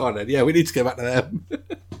 Come on then. Yeah, we need to go back to them.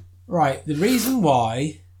 Right, the reason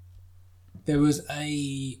why there was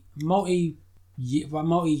a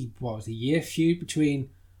year feud between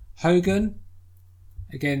Hogan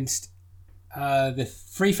against the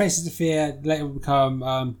Three Faces of Fear, later would become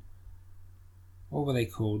what were they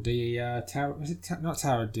called? The Tower, was it not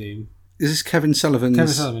Tower of Doom? Is this Kevin Sullivan's?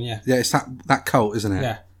 Kevin Sullivan, yeah. Yeah, it's that cult, isn't it?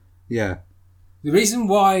 Yeah. Yeah. The reason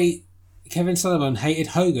why Kevin Sullivan hated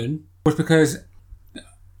Hogan was because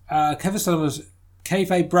Kevin Sullivan's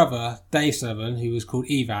kayfabe brother, Dave Sullivan, who was called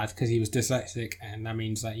Evad because he was dyslexic, and that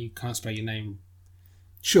means that you can't spell your name.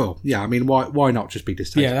 Sure. Yeah. I mean, why not just be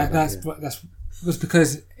dyslexic? Yeah, that was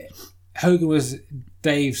because Hogan was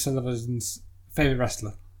Dave Sullivan's favourite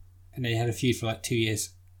wrestler, and they had a feud for like 2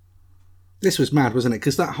 years. This was mad, wasn't it?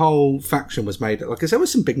 Because that whole faction was made. Like, there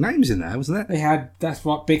was some big names in there, wasn't there? They had. That's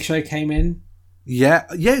what Big Show came in. Yeah.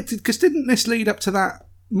 Because didn't this lead up to that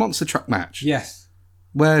monster truck match? Yes.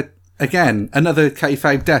 Where again another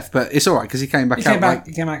kayfabe death, but it's all right because he came back He came back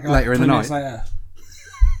later in the night. Later.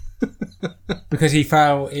 Because he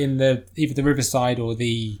fell in either the riverside or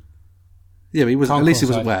the. Yeah, he was. At least he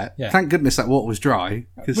wasn't side. wet. Yeah. Thank goodness that water was dry.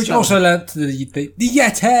 Which also led to the Yeti. The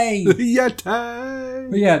Yeti.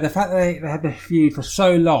 But yeah, the fact that they had the feud for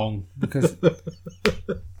so long because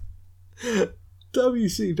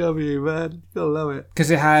WCW, man, you gotta love it.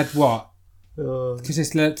 Because it had what? Because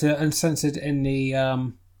it's led to uncensored in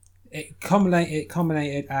the it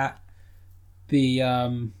culminated at the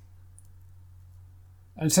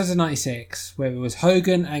uncensored 96, where it was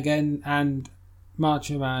Hogan again and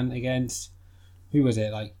Macho Man against, who was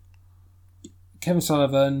it? Like Kevin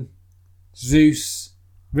Sullivan, Zeus,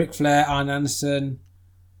 Ric Flair, Arn Anderson,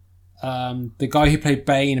 the guy who played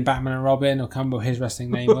Bane in Batman and Robin, I can't remember what his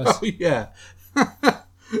wrestling name was. Oh, yeah.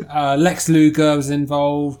 Lex Luger was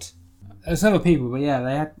involved. There's other people, but yeah,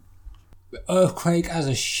 they had Earthquake as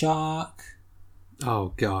a shark.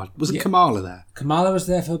 Oh God, was it Kamala there? Kamala was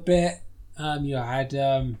there for a bit. You had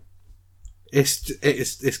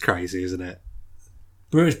it's crazy, isn't it?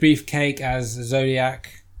 British Beefcake as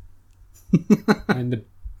Zodiac, and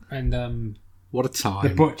what a time!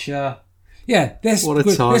 The Butcher. Yeah, this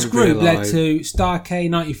group led to Starrcade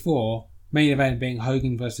 '94 main event being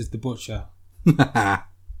Hogan versus the Butcher.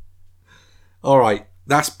 All right,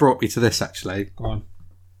 that's brought me to this actually. Go on.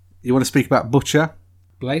 You want to speak about Butcher?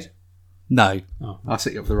 Blade? No. Oh. I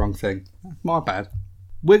set you up for the wrong thing. My bad.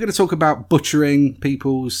 We're going to talk about butchering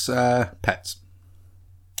people's pets.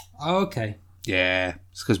 Oh, okay. Yeah,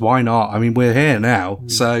 it's because why not? I mean, we're here now,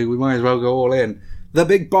 so we might as well go all in. The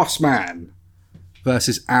Big Boss Man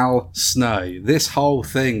versus Al Snow. This whole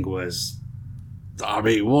thing was... I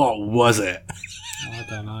mean, what was it? I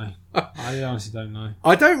don't know. I honestly don't know.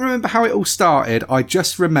 I don't remember how it all started. I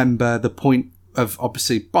just remember the point of,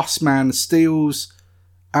 obviously, Boss Man steals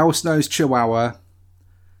Al Snow's Chihuahua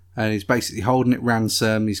and he's basically holding it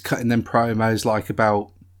ransom. He's cutting them promos like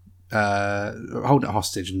about holding it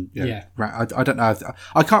hostage. And I don't know.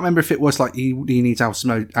 I can't remember if it was like he needs Al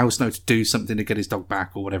Snow to do something to get his dog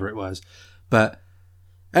back or whatever it was. But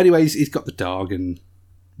anyways, he's got the dog and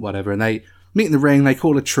whatever. And they meet in the ring. They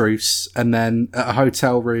call a truce. And then at a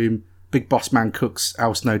hotel room, Big Boss Man cooks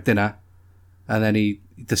Al Snow dinner. And then he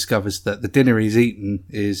discovers that the dinner he's eaten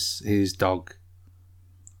is his dog.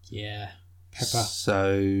 Yeah. Pepper.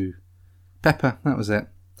 So, Pepper, that was it.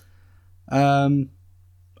 I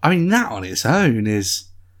mean, that on its own is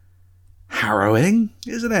harrowing,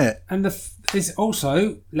 isn't it? And this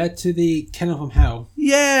also led to the Kennel from Hell.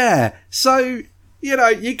 Yeah. So,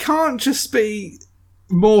 you can't just be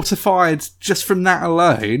mortified just from that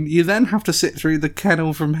alone. You then have to sit through the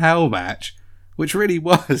Kennel from Hell match, which really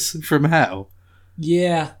was from hell.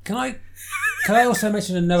 Yeah. Can I also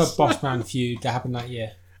mention another Boss Man feud that happened that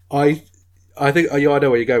year? I think I know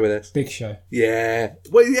where you go with this. Big Show. Yeah.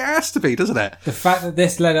 Well, it has to be, doesn't it? The fact that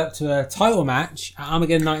this led up to a title match at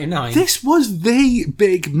Armageddon 99. This was the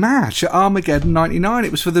big match at Armageddon 99.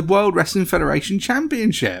 It was for the World Wrestling Federation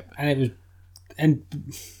Championship. And it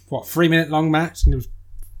was, 3-minute long match, and it was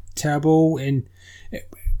terrible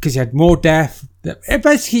because you had more death. It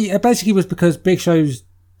basically was because Big Show's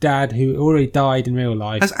dad, who already died in real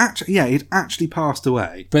life, he'd actually passed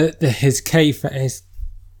away. But his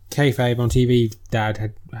kayfabe on TV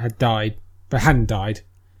dad had died, but hadn't died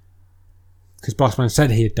because Bossman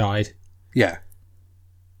said he had died. Yeah.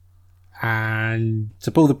 And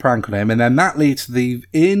to pull the prank on him, and then that leads to the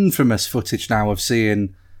infamous footage now of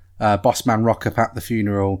seeing Bossman rock up at the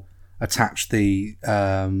funeral, attach the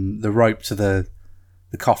rope to the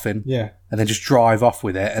coffin, and then just drive off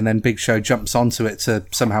with it, and then Big Show jumps onto it to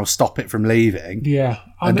somehow stop it from leaving. Yeah.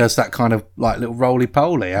 And does that kind of like little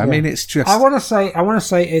roly-poly. I mean, it's just... I want to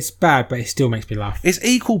say it's bad, but it still makes me laugh. It's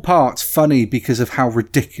equal parts funny because of how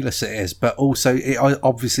ridiculous it is, but also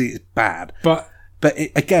obviously it's bad. But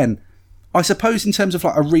again, I suppose in terms of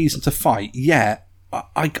like a reason to fight, yeah,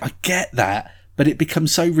 I get that, but it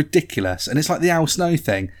becomes so ridiculous. And it's like the Al Snow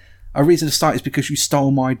thing. A reason to start is because you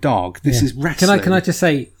stole my dog. This is wrestling. Can I just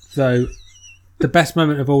say, though, the best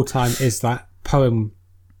moment of all time is that poem,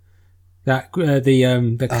 that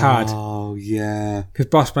the card. Oh yeah, because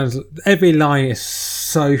Bossman's every line is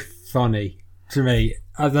so funny to me.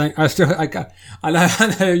 I know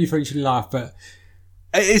you think you should laugh, but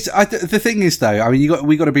the thing is though. I mean,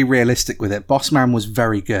 we got to be realistic with it. Bossman was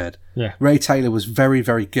very good. Yeah, Ray Taylor was very,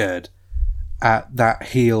 very good at that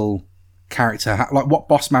heel character, like what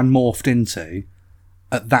Bossman morphed into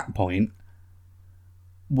at that point.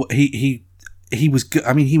 He was good.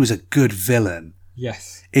 I mean, he was a good villain.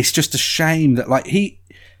 Yes. It's just a shame that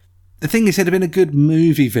the thing is, he'd have been a good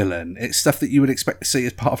movie villain. It's stuff that you would expect to see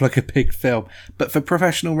as part of like a big film. But for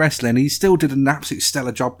professional wrestling, he still did an absolute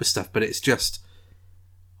stellar job with stuff. But it's just,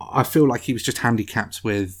 I feel like he was just handicapped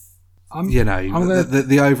with,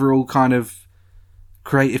 the overall kind of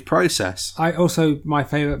creative process. My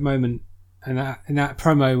favourite moment in that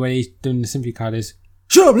promo when he's doing the sympathy card is,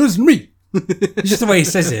 "Shut up, listen to me." It's just the way he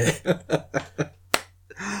says it.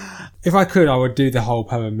 If I could, I would do the whole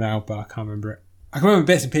poem now, but I can't remember it. I can remember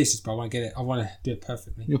bits and pieces, but I want to get it. I want to do it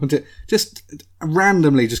perfectly. You want to just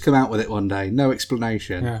randomly just come out with it one day, no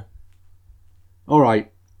explanation. Yeah. All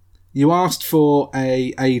right. You asked for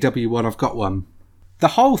a AEW one. I've got one. The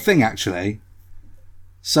whole thing, actually.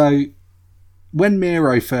 So, when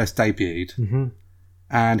Miro first debuted,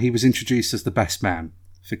 and he was introduced as the best man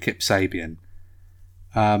for Kip Sabian.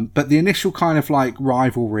 But the initial kind of like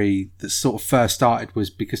rivalry that sort of first started was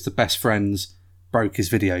because the best friends broke his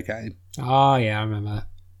video game. Oh yeah, I remember that.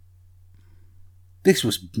 This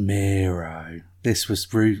was Miro. This was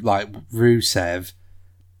Rusev,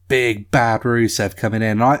 big bad Rusev coming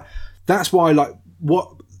in. That's why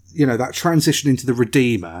that transition into the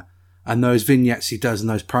Redeemer and those vignettes he does and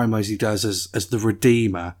those promos he does as the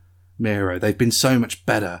Redeemer Miro, they've been so much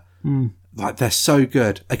better. Like, they're so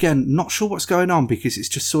good. Again, not sure what's going on because it's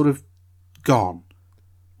just sort of gone.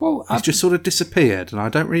 Well, it's just sort of disappeared, and I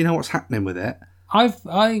don't really know what's happening with it. I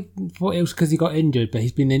thought it was because he got injured, but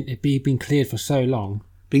he's been cleared for so long.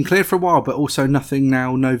 Been cleared for a while, but also nothing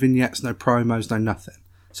now. No vignettes, no promos, no nothing.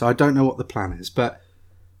 So I don't know what the plan is. But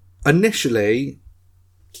initially,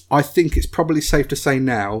 I think it's probably safe to say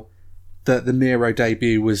now that the Miro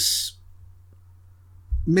debut was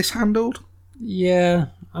mishandled. Yeah,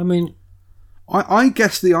 I mean, I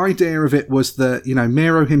guess the idea of it was that,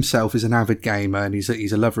 Miro himself is an avid gamer and he's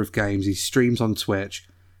a lover of games. He streams on Twitch.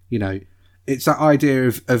 It's that idea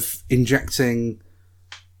of injecting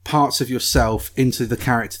parts of yourself into the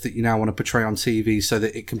character that you now want to portray on TV so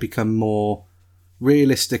that it can become more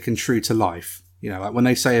realistic and true to life. Like when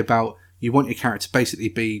they say about you want your character to basically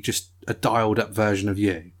be just a dialed up version of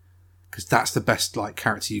you, because that's the best like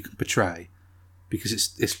character you can portray because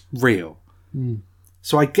it's real.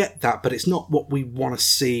 So I get that, but it's not what we want to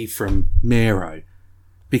see from Miro.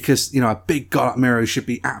 Because, a big guy like Miro should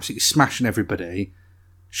be absolutely smashing everybody.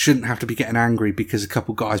 Shouldn't have to be getting angry because a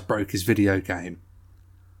couple guys broke his video game.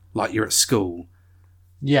 Like you're at school.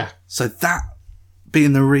 Yeah. So that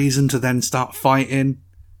being the reason to then start fighting,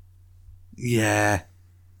 yeah.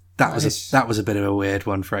 That was a bit of a weird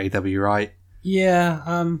one for AEW, right?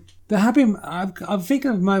 Yeah. There have been... I'm thinking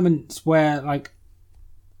of moments where, like,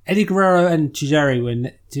 Eddie Guerrero and Tajiri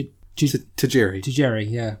when Tajiri,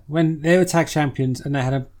 yeah, when they were tag champions and they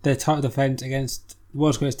had their title defense against the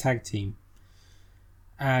World's Greatest Tag Team,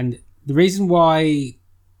 and the reason why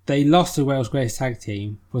they lost the World's Greatest Tag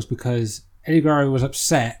Team was because Eddie Guerrero was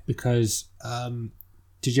upset because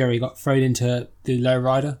Tajiri got thrown into the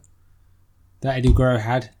lowrider that Eddie Guerrero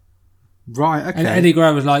had. Right, okay. And Eddie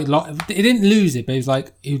Guerrero was like, he didn't lose it, but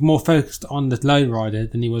he was more focused on the lowrider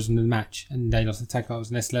than he was in the match, and they lost the tag titles,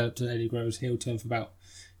 and this led up to Eddie Guerrero's heel turn for about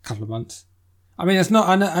a couple of months. I mean,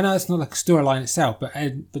 I know it's not like a storyline itself, but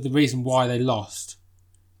the reason why they lost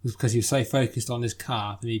was because he was so focused on his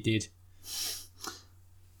car than he did.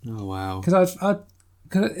 Oh wow! Because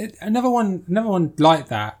another one like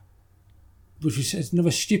that, which was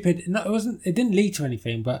another stupid. No, it didn't lead to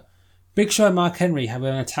anything, but Big Show and Mark Henry have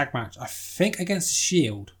a tag match, I think, against the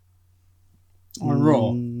Shield on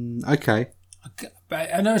Raw. Okay.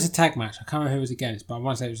 I know it's a tag match. I can't remember who it was against, but I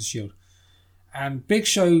want to say it was the Shield. And Big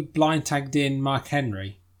Show blind tagged in Mark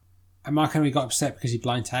Henry, and Mark Henry got upset because he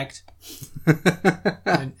blind tagged.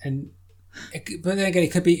 and But then again,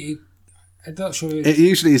 it could be. I'm not sure. It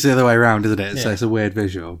usually is the other way around, isn't it? Yeah. So it's a weird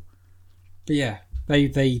visual. But yeah,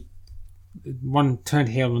 they one turned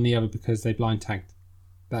heel on the other because they blind tagged.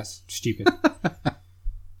 That's stupid.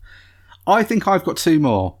 I think I've got two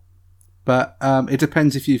more, but it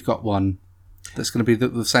depends if you've got one that's going to be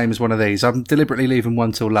the same as one of these. I'm deliberately leaving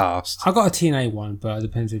one till last. I got a TNA one, but it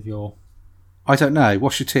depends if you're I don't know.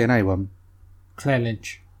 What's your TNA one? Claire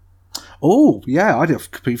Lynch. Oh, yeah, I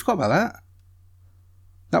completely forgot about that.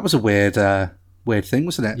 That was a weird thing,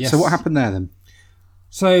 wasn't it? Yes. So what happened there then?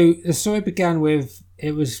 So the story began with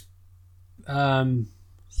Kazarian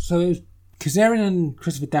and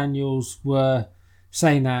Christopher Daniels were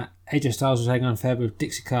saying that AJ Styles was having an affair with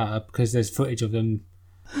Dixie Carter because there's footage of them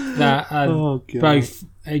that both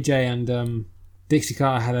AJ and Dixie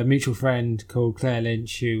Carter had a mutual friend called Claire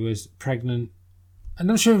Lynch who was pregnant. I'm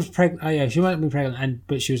not sure if she was pregnant. Oh yeah, she might have been pregnant,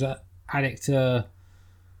 but she was an addict to,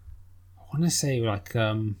 I want to say like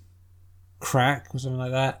crack or something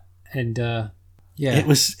like that. And yeah,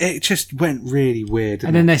 it just went really weird.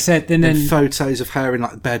 And then they said, then photos of her in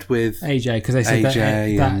like bed with AJ because they said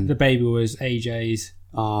that the baby was AJ's.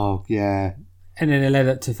 Oh yeah. And then it led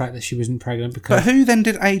up to the fact that she wasn't pregnant because. But who then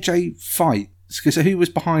did AJ fight? Because who was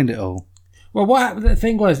behind it all? Well, the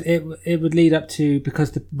thing was, it would lead up to,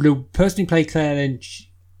 because the person who played Claire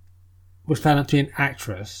Lynch was found out to be an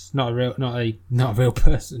actress, not a real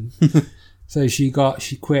person. So she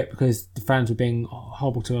quit because the fans were being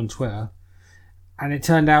horrible to her on Twitter, and it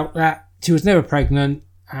turned out that she was never pregnant,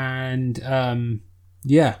 and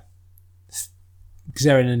Kazarian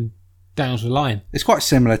and Daniels were lying. It's quite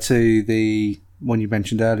similar to the one you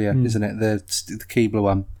mentioned earlier, isn't it? The Keebler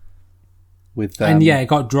one. With and yeah, it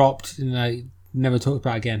got dropped and I never talked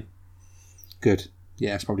about it again. Good.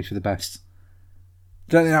 Yeah, it's probably for the best.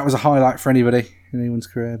 Don't think that was a highlight for anybody in anyone's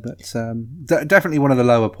career, but definitely one of the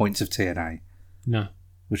lower points of TNA. No.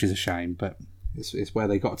 Which is a shame, but it's where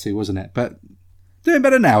they got to, wasn't it? But doing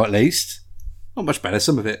better now, at least. Not much better.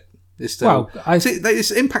 Some of it is still. Well,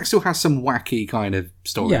 this Impact still has some wacky kind of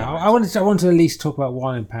story. Yeah, I wanted to at least talk about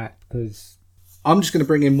one Impact because. I'm just going to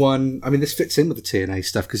bring in one. I mean, this fits in with the TNA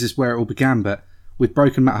stuff because it's where it all began, but with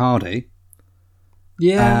Broken Matt Hardy.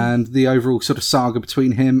 Yeah. And the overall sort of saga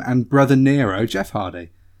between him and brother Nero, Jeff Hardy.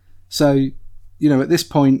 So, at this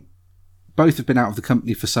point, both have been out of the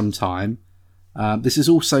company for some time. This is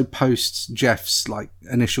also post Jeff's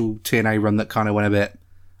initial TNA run that kind of went a bit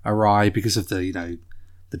awry because of the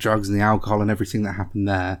drugs and the alcohol and everything that happened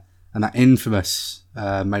there, and that infamous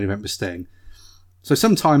main event with Sting. So,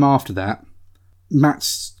 some time after that,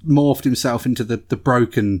 Matt's morphed himself into the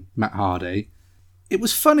broken Matt Hardy. It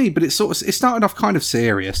was funny, but it started off kind of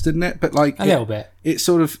serious, didn't it? But a little bit. It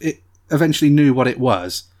eventually knew what it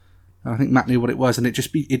was. I think Matt knew what it was, and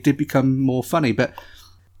it did become more funny.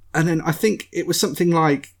 And then I think it was something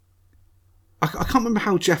like I can't remember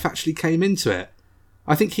how Jeff actually came into it.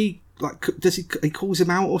 I think he calls him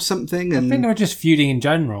out or something. And I think they were just feuding in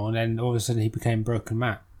general, and then all of a sudden he became Broken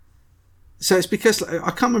Matt. So it's because I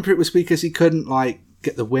can't remember if it was because he couldn't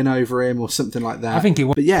get the win over him or something like that. I think it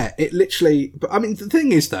was. But yeah, it literally. But I mean, the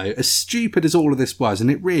thing is though, as stupid as all of this was, and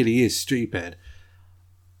it really is stupid,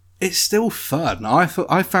 it's still fun. I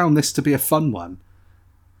found this to be a fun one.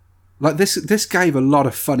 This gave a lot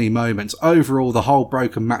of funny moments. Overall, the whole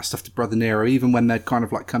Broken Matt stuff to Brother Nero, even when they'd kind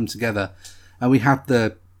of come together, and we had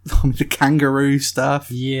the kangaroo stuff.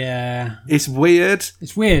 Yeah, it's weird.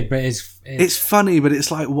 It's weird, but it's funny. But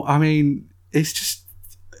it's it's just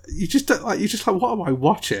you're just what am I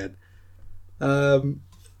watching? But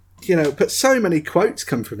so many quotes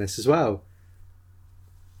come from this as well.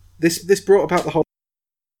 This brought about the whole.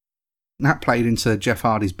 That played into Jeff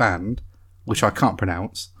Hardy's band, which I can't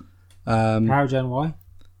pronounce. Paragen Y?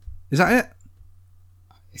 Is that it?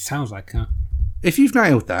 It sounds like that. If you've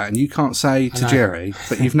nailed that, and you can't say to Jerry,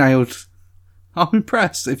 but you've nailed... I'm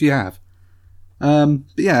impressed if you have. But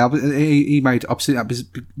yeah, he made Obsolete,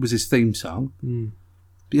 that was his theme song.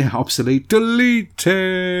 But yeah, Obsolete, delete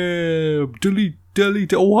him!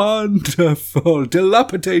 Delete, wonderful,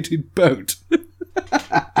 dilapidated boat.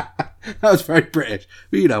 That was very British,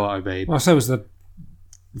 but you know what I mean. Well, so was the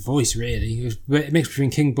voice, really. It was a mix between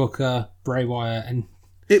King Booker, Bray Wyatt, and...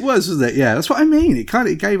 It was, wasn't it? Yeah, that's what I mean. It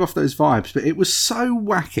gave off those vibes, but it was so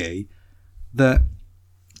wacky that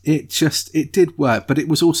it did work, but it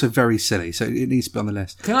was also very silly, so it needs to be on the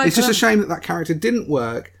list. It's just a shame that character didn't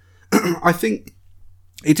work. I think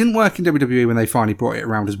it didn't work in WWE when they finally brought it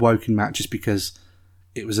around as Woken Matt, just because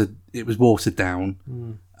it was watered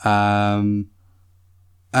down.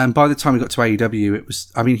 And by the time we got to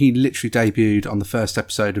AEW, he literally debuted on the first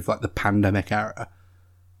episode of the pandemic era.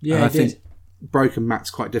 Yeah, he did. broken mat's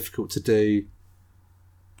quite difficult to do.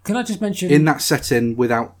 Can I just mention... in that setting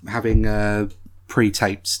without having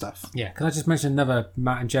pre-taped stuff. Yeah, can I just mention another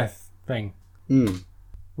Matt and Jeff thing? Mm.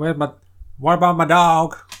 What about my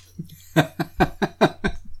dog?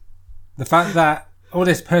 The fact that all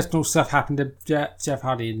this personal stuff happened to Jeff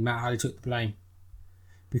Hardy, and Matt Hardy took the blame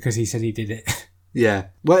because he said he did it. Yeah.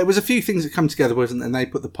 Well, it was a few things that come together, wasn't it? And they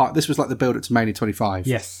put the part. This was like the build-up to Mania 25.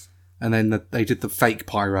 Yes. And then they did the fake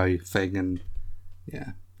pyro thing, and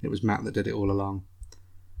yeah, it was Matt that did it all along.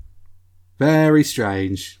 Very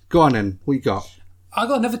strange. Go on then. What you got? I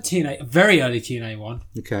got another TNA, a very early TNA one.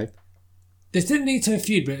 Okay. This didn't lead to a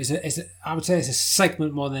feud, but I would say it's a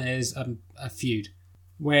segment more than it is a feud.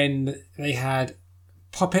 When they had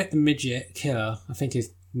Puppet the Midget Killer, I think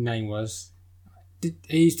his name was.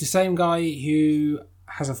 He's the same guy who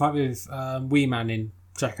has a fight with Wee Man in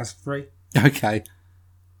Jackass 3. Okay.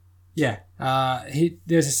 Yeah.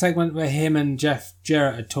 There's a segment where him and Jeff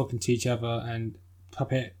Jarrett are talking to each other, and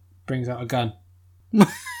Puppet brings out a gun. I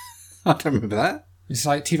don't remember that. It's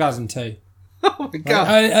like 2002. Oh my god!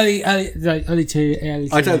 Early two.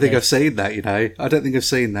 I don't think I've seen that. You know, I don't think I've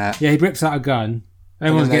seen that. Yeah, he rips out a gun.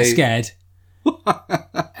 Everyone gets scared,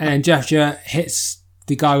 and then Jeff Jarrett hits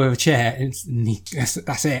the guy with a chair, and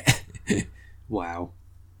that's it. Wow.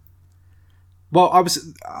 Well,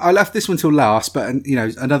 I left this one till last, but you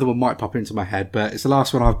know, another one might pop into my head, but it's the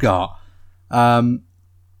last one I've got.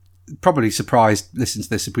 Probably surprised listening to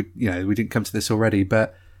this if we didn't come to this already,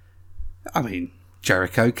 but I mean,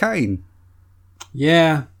 Jericho Kane.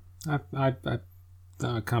 Yeah, I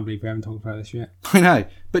can't believe we haven't talked about this yet. I know,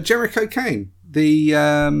 but Jericho Kane, the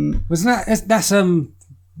wasn't that's Arnold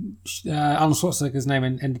Schwarzenegger's name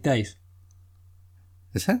in the days.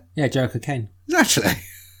 Is it? Yeah, Jericho Kane. Actually,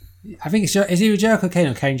 I think it's either Jericho Kane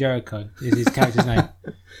or Kane Jericho is his character's name.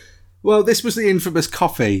 Well, this was the infamous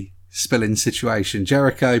coffee spilling situation.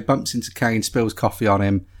 Jericho bumps into Kane, spills coffee on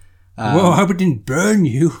him. Well, I hope it didn't burn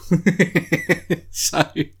you. So,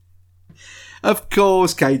 of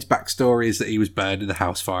course, Kane's backstory is that he was burned in the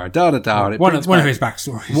house fire. One of his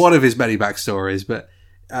backstories. One of his many backstories, but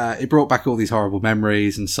it brought back all these horrible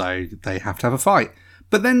memories, and so they have to have a fight.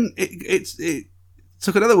 But then it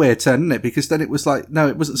took another weird turn, didn't it? Because then it was like, no,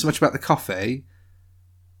 it wasn't so much about the coffee.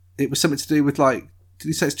 It was something to do with, like, did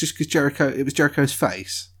he say it's just because it was Jericho's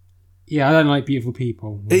face? Yeah, I don't like beautiful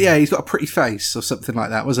people. Yeah, he's got a pretty face or something like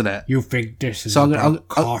that, wasn't it? You think this is about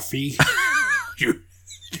coffee? You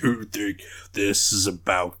think this is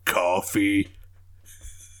about coffee?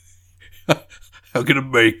 I'm going to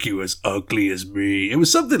make you as ugly as me. It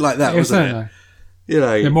was something like that, wasn't it? You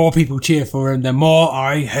know, the more people cheer for him, the more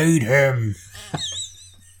I hate him.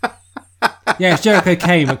 Yeah, it's Jericho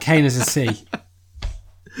Kane, but Kane is a C.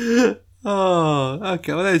 Oh,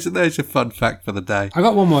 okay. Well, there's a fun fact for the day. I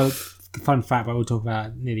got one more fun fact, but we'll talk about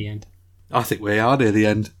it near the end. I think we are near the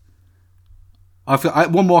end.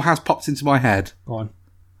 One more has popped into my head. Go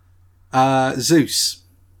on. Zeus.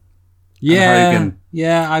 Yeah. And Hogan.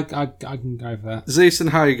 Yeah, I can go for that. Zeus and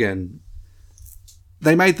Hogan.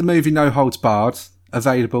 They made the movie No Holds Barred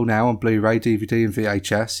available now on Blu-ray, DVD and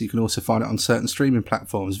VHS. You can also find it on certain streaming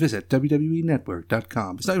platforms. Visit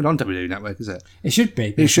WWEnetwork.com. It's not even on WWE Network, is it? It should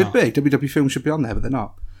be. It should be. WWE Films should be on there, but they're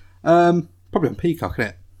not. Probably on Peacock,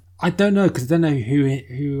 isn't it? I don't know, because I don't know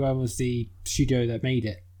who was the studio that made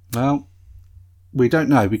it. Well, we don't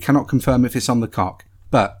know. We cannot confirm if it's on the cock.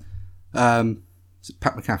 But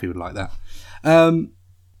Pat McAfee would like that.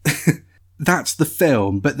 That's the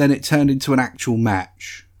film, but then it turned into an actual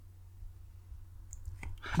match.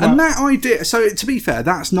 Well, and that idea... So, to be fair,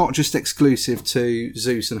 that's not just exclusive to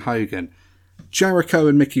Zeus and Hogan. Jericho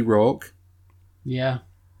and Mickey Rourke. Yeah.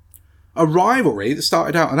 A rivalry that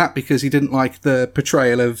started out on that because he didn't like the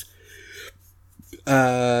portrayal of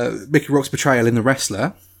Mickey Rourke's portrayal in The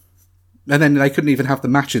Wrestler. And then they couldn't even have the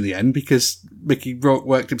match in the end because Mickey Rourke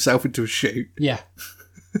worked himself into a shoot. Yeah.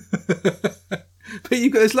 But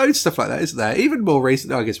there's loads of stuff like that, isn't there? Even more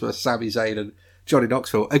recently, I guess, with Sami Zayn and Johnny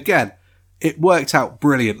Knoxville. Again, it worked out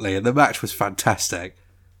brilliantly and the match was fantastic.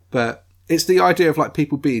 But it's the idea of like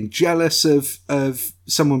people being jealous of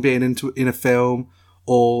someone being in a film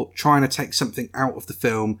or trying to take something out of the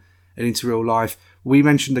film and into real life. We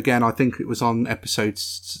mentioned again, I think it was on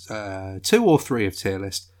episodes 2 or 3 of Tier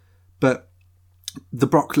List, but the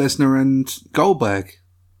Brock Lesnar and Goldberg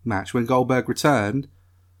match when Goldberg returned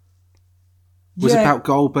was about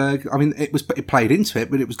Goldberg. I mean, it played into it,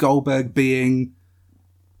 but it was Goldberg being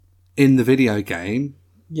in the video game.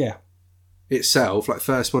 Yeah. Itself, like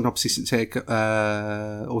first one, obviously since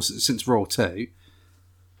Raw 2.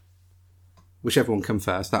 Whichever one come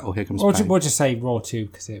first, that or Here Comes Pain. We'll just say Raw 2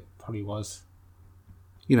 because it probably was.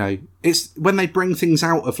 You know, it's when they bring things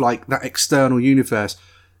out of like that external universe.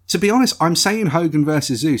 To be honest, I'm saying Hogan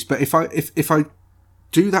versus Zeus, but if I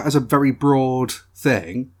do that as a very broad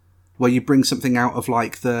thing, where you bring something out of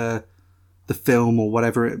like the film or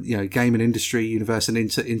whatever, you know, game and industry universe and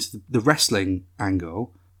into the wrestling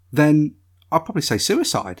angle, then I'll probably say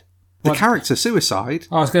Suicide. The character Suicide.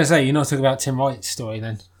 I was going to say, you're not talking about Tim Wright's story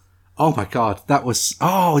then. Oh my God, that was...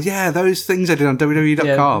 Oh yeah, those things I did on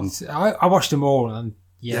WWE.com. Yeah, I watched them all and...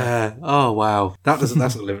 Yeah. Oh wow. That's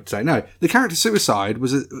not live it today. No, the character Suicide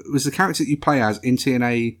was the character that you play as in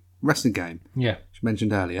TNA wrestling game. Yeah. Which I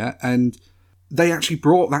mentioned earlier. And they actually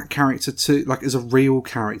brought that character to, like, as a real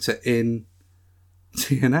character in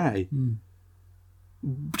TNA.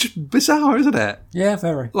 Just bizarre, isn't it? Yeah,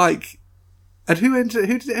 very. Like, and who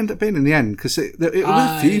did it end up being in the end? Because it was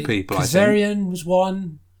a few people, Kazarian was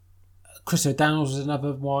one. Chris O'Donnell's was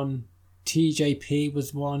another one. TJP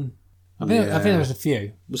was one. I think there was a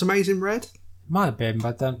few. Was Amazing Red? Might have been,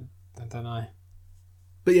 but I don't know.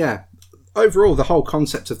 But yeah, overall, the whole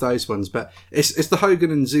concept of those ones, but it's the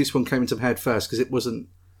Hogan and Zeus one came into my head first because it wasn't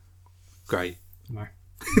great. No.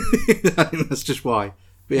 I think that's just why.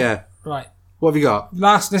 But yeah. Right. What have you got?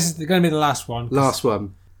 This is going to be the last one. Last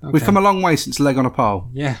one. Okay. We've come a long way since Leg on a Pole.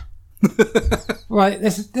 Yeah. Right,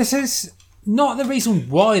 this is not the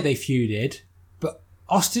reason why they feuded, but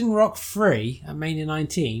Austin Rock 3 at Mania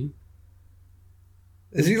 19...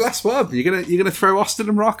 Is your last one? You're gonna throw Austin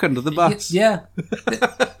and Rock under the bus? Yeah.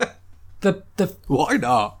 Why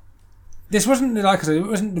not? This wasn't, like I said, it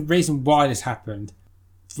wasn't the reason why this happened,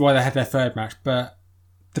 why they had their third match, but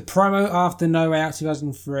the promo after No Way Out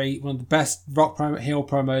 2003, one of the best Rock heel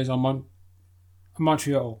promos on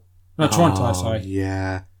Montreal. No, Toronto, sorry.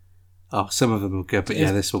 Yeah. Oh, some of them were good, but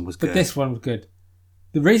yeah, this one was good. But this one was good.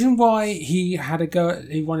 The reason why he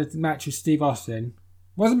wanted to match with Steve Austin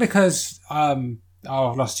wasn't because I've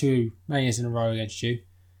lost 2 Manias in a row against you.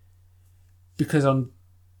 Because and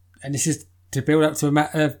this is to build up to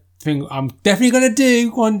a thing I'm definitely going to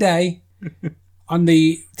do one day. On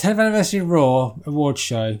the 10th anniversary Raw awards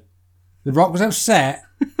show, The Rock was upset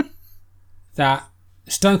that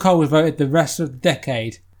Stone Cold was voted the rest of the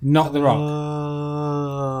decade, not The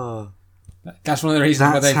Rock. That's one of the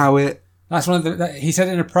reasons That's one of the... He said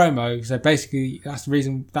it in a promo, so basically that's the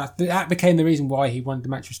reason... That became the reason why he wanted to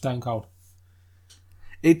match with Stone Cold.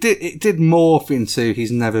 It did morph into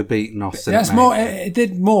he's never beaten Austin. That's more. It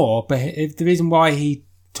did more, but the reason why he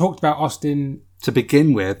talked about Austin to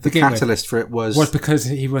begin with, the catalyst for it was because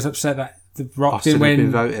he was upset that The Rock Austin didn't win.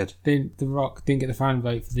 Been voted. The Rock didn't get the fan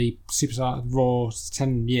vote for the Superstar Raw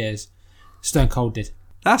 10 years. Stone Cold did.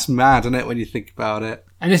 That's mad, isn't it, when you think about it?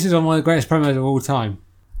 And this is on one of the greatest promos of all time.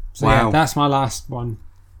 So wow. Yeah, that's my last one.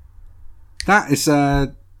 That is, I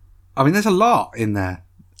mean, there's a lot in there.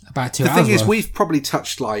 About 2 hours. The thing is, worth. we've probably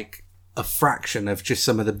touched like a fraction of just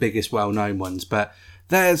some of the biggest well-known ones, but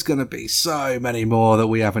there's going to be so many more that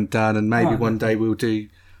we haven't done, and maybe one day we'll do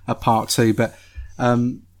a part 2. But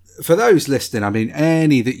for those listening, I mean,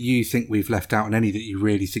 any that you think we've left out and any that you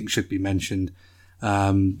really think should be mentioned,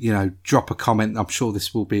 drop a comment. I'm sure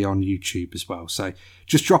this will be on YouTube as well. So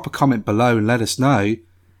just drop a comment below and let us know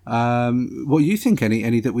what you think.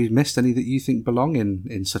 Any that we've missed, any that you think belong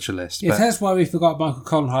in such a list. Yeah, that's why we forgot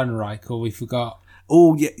Michael Heidenreich, or we forgot...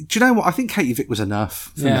 Oh, yeah. Do you know what? I think Katie Vick was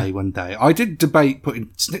enough for me one day. I did debate putting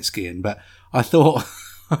Snitsky in, but I thought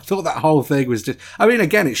that whole thing was just... I mean,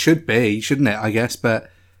 again, it should be, shouldn't it, I guess, but,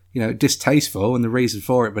 distasteful and the reason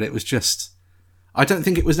for it, but it was just... I don't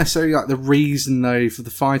think it was necessarily like the reason, though, for the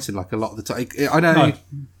fighting, like a lot of the time. I know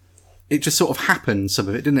it just sort of happened, some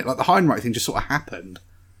of it, didn't it? Like the Heidenreich thing just sort of happened.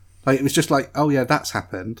 Like, it was just like, oh yeah, that's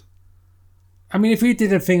happened. I mean, if we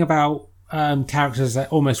did a thing about characters that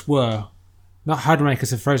almost were, not Heidenreich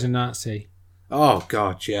as a frozen Nazi. Oh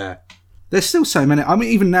god, yeah. There's still so many. I mean,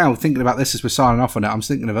 even now, thinking about this as we're signing off on it, I'm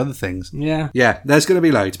thinking of other things. Yeah. Yeah, there's going to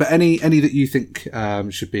be loads. But any that you think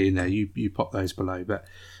should be in there, you pop those below. But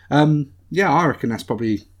yeah, I reckon that's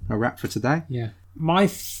probably a wrap for today. Yeah. My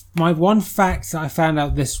one fact that I found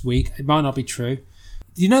out this week, it might not be true.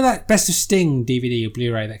 You know that Best of Sting DVD or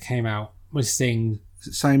Blu-ray that came out with Sting? Is it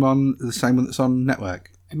the same one that's on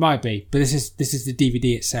Network? It might be, but this is the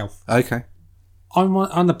DVD itself. Okay.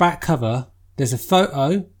 On the back cover, there's a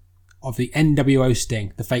photo of the NWO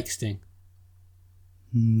Sting, the fake Sting.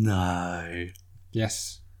 No.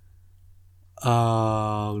 Yes.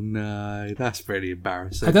 Oh no, that's really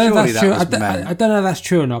embarrassing. I don't know if that's true. I don't know if that's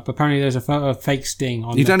true or not, but apparently there's a photo of fake Sting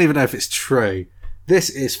on. You don't even know if it's true. This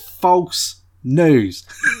is false news.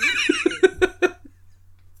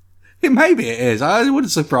 Maybe it is. It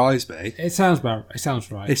wouldn't surprise me. It sounds right. It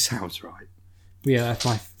sounds right. But yeah, that's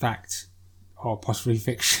my fact Or possibly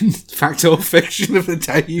fiction. Fact or fiction of the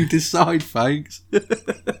day, you decide, folks.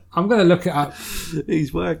 I'm going to look it up.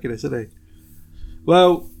 He's working us, isn't he?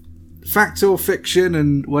 Well, fact or fiction,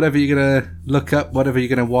 and whatever you're going to look up, whatever you're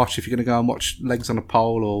going to watch, if you're going to go and watch Legs on a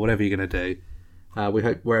Pole or whatever you're going to do. We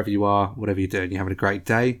hope wherever you are, whatever you're doing, you're having a great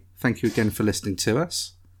day. Thank you again for listening to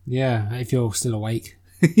us. Yeah, if you're still awake.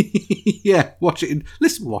 Yeah, watch it.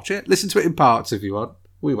 Listen to it in parts if you want.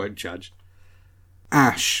 We won't judge.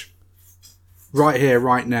 Ash, right here,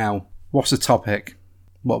 right now. What's the topic?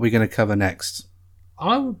 What are we going to cover next?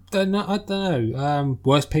 I don't know.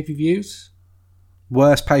 Worst pay-per-views?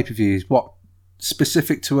 Worst pay-per-views. What?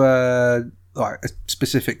 Specific to a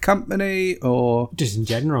specific company or Just in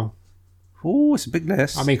general. Oh, it's a big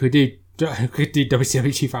list. I mean, could do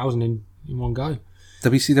WCW 2000 in one go.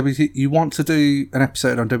 WCW. You want to do an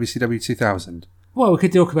episode on WCW 2000? Well, we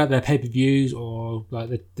could talk about their pay-per-views or like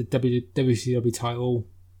the WCW title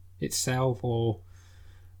itself, or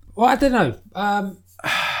I don't know.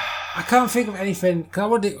 I can't think of anything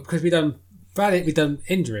because we've done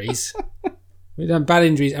injuries. We've done bad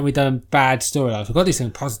injuries and we've done bad storylines. We've got to do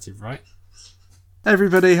something positive, right?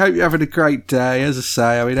 Everybody, hope you're having a great day. As I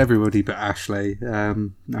say, I mean everybody but Ashley.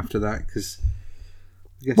 After that, because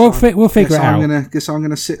we'll figure it out. I'm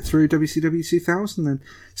gonna sit through WCW 2000 then.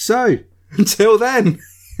 So until then,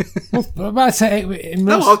 well, I'm about to say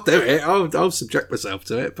I'll do it. I'll subject myself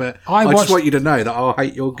to it. But I just want you to know that I'll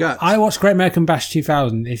hate your guts. I watched Great American Bash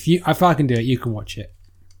 2000. If I can do it, you can watch it.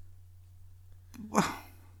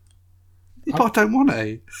 If I don't want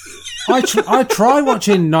to. I tried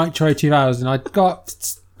watching Nitro 2000. I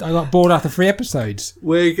got bored after 3 episodes.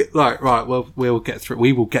 Right. Well, we will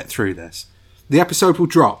get through this. The episode will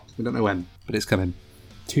drop. We don't know when, but it's coming.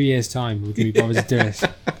 2 years' time. We're going to be bothered to do this.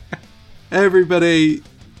 Everybody,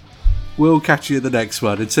 we'll catch you in the next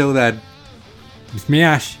one. Until then, it's me,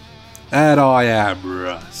 Ash, and I am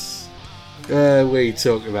Russ. We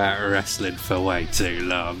talk about wrestling for way too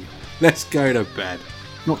long. Let's go to bed.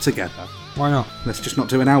 Not together. Why not? Let's just not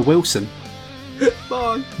do an Al Wilson.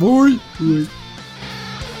 Bye. Bye.